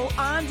 available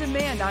on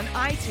demand on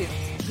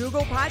iTunes,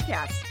 Google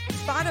Podcasts,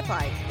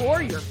 Spotify,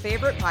 or your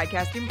favorite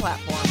podcasting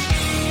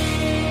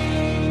platform.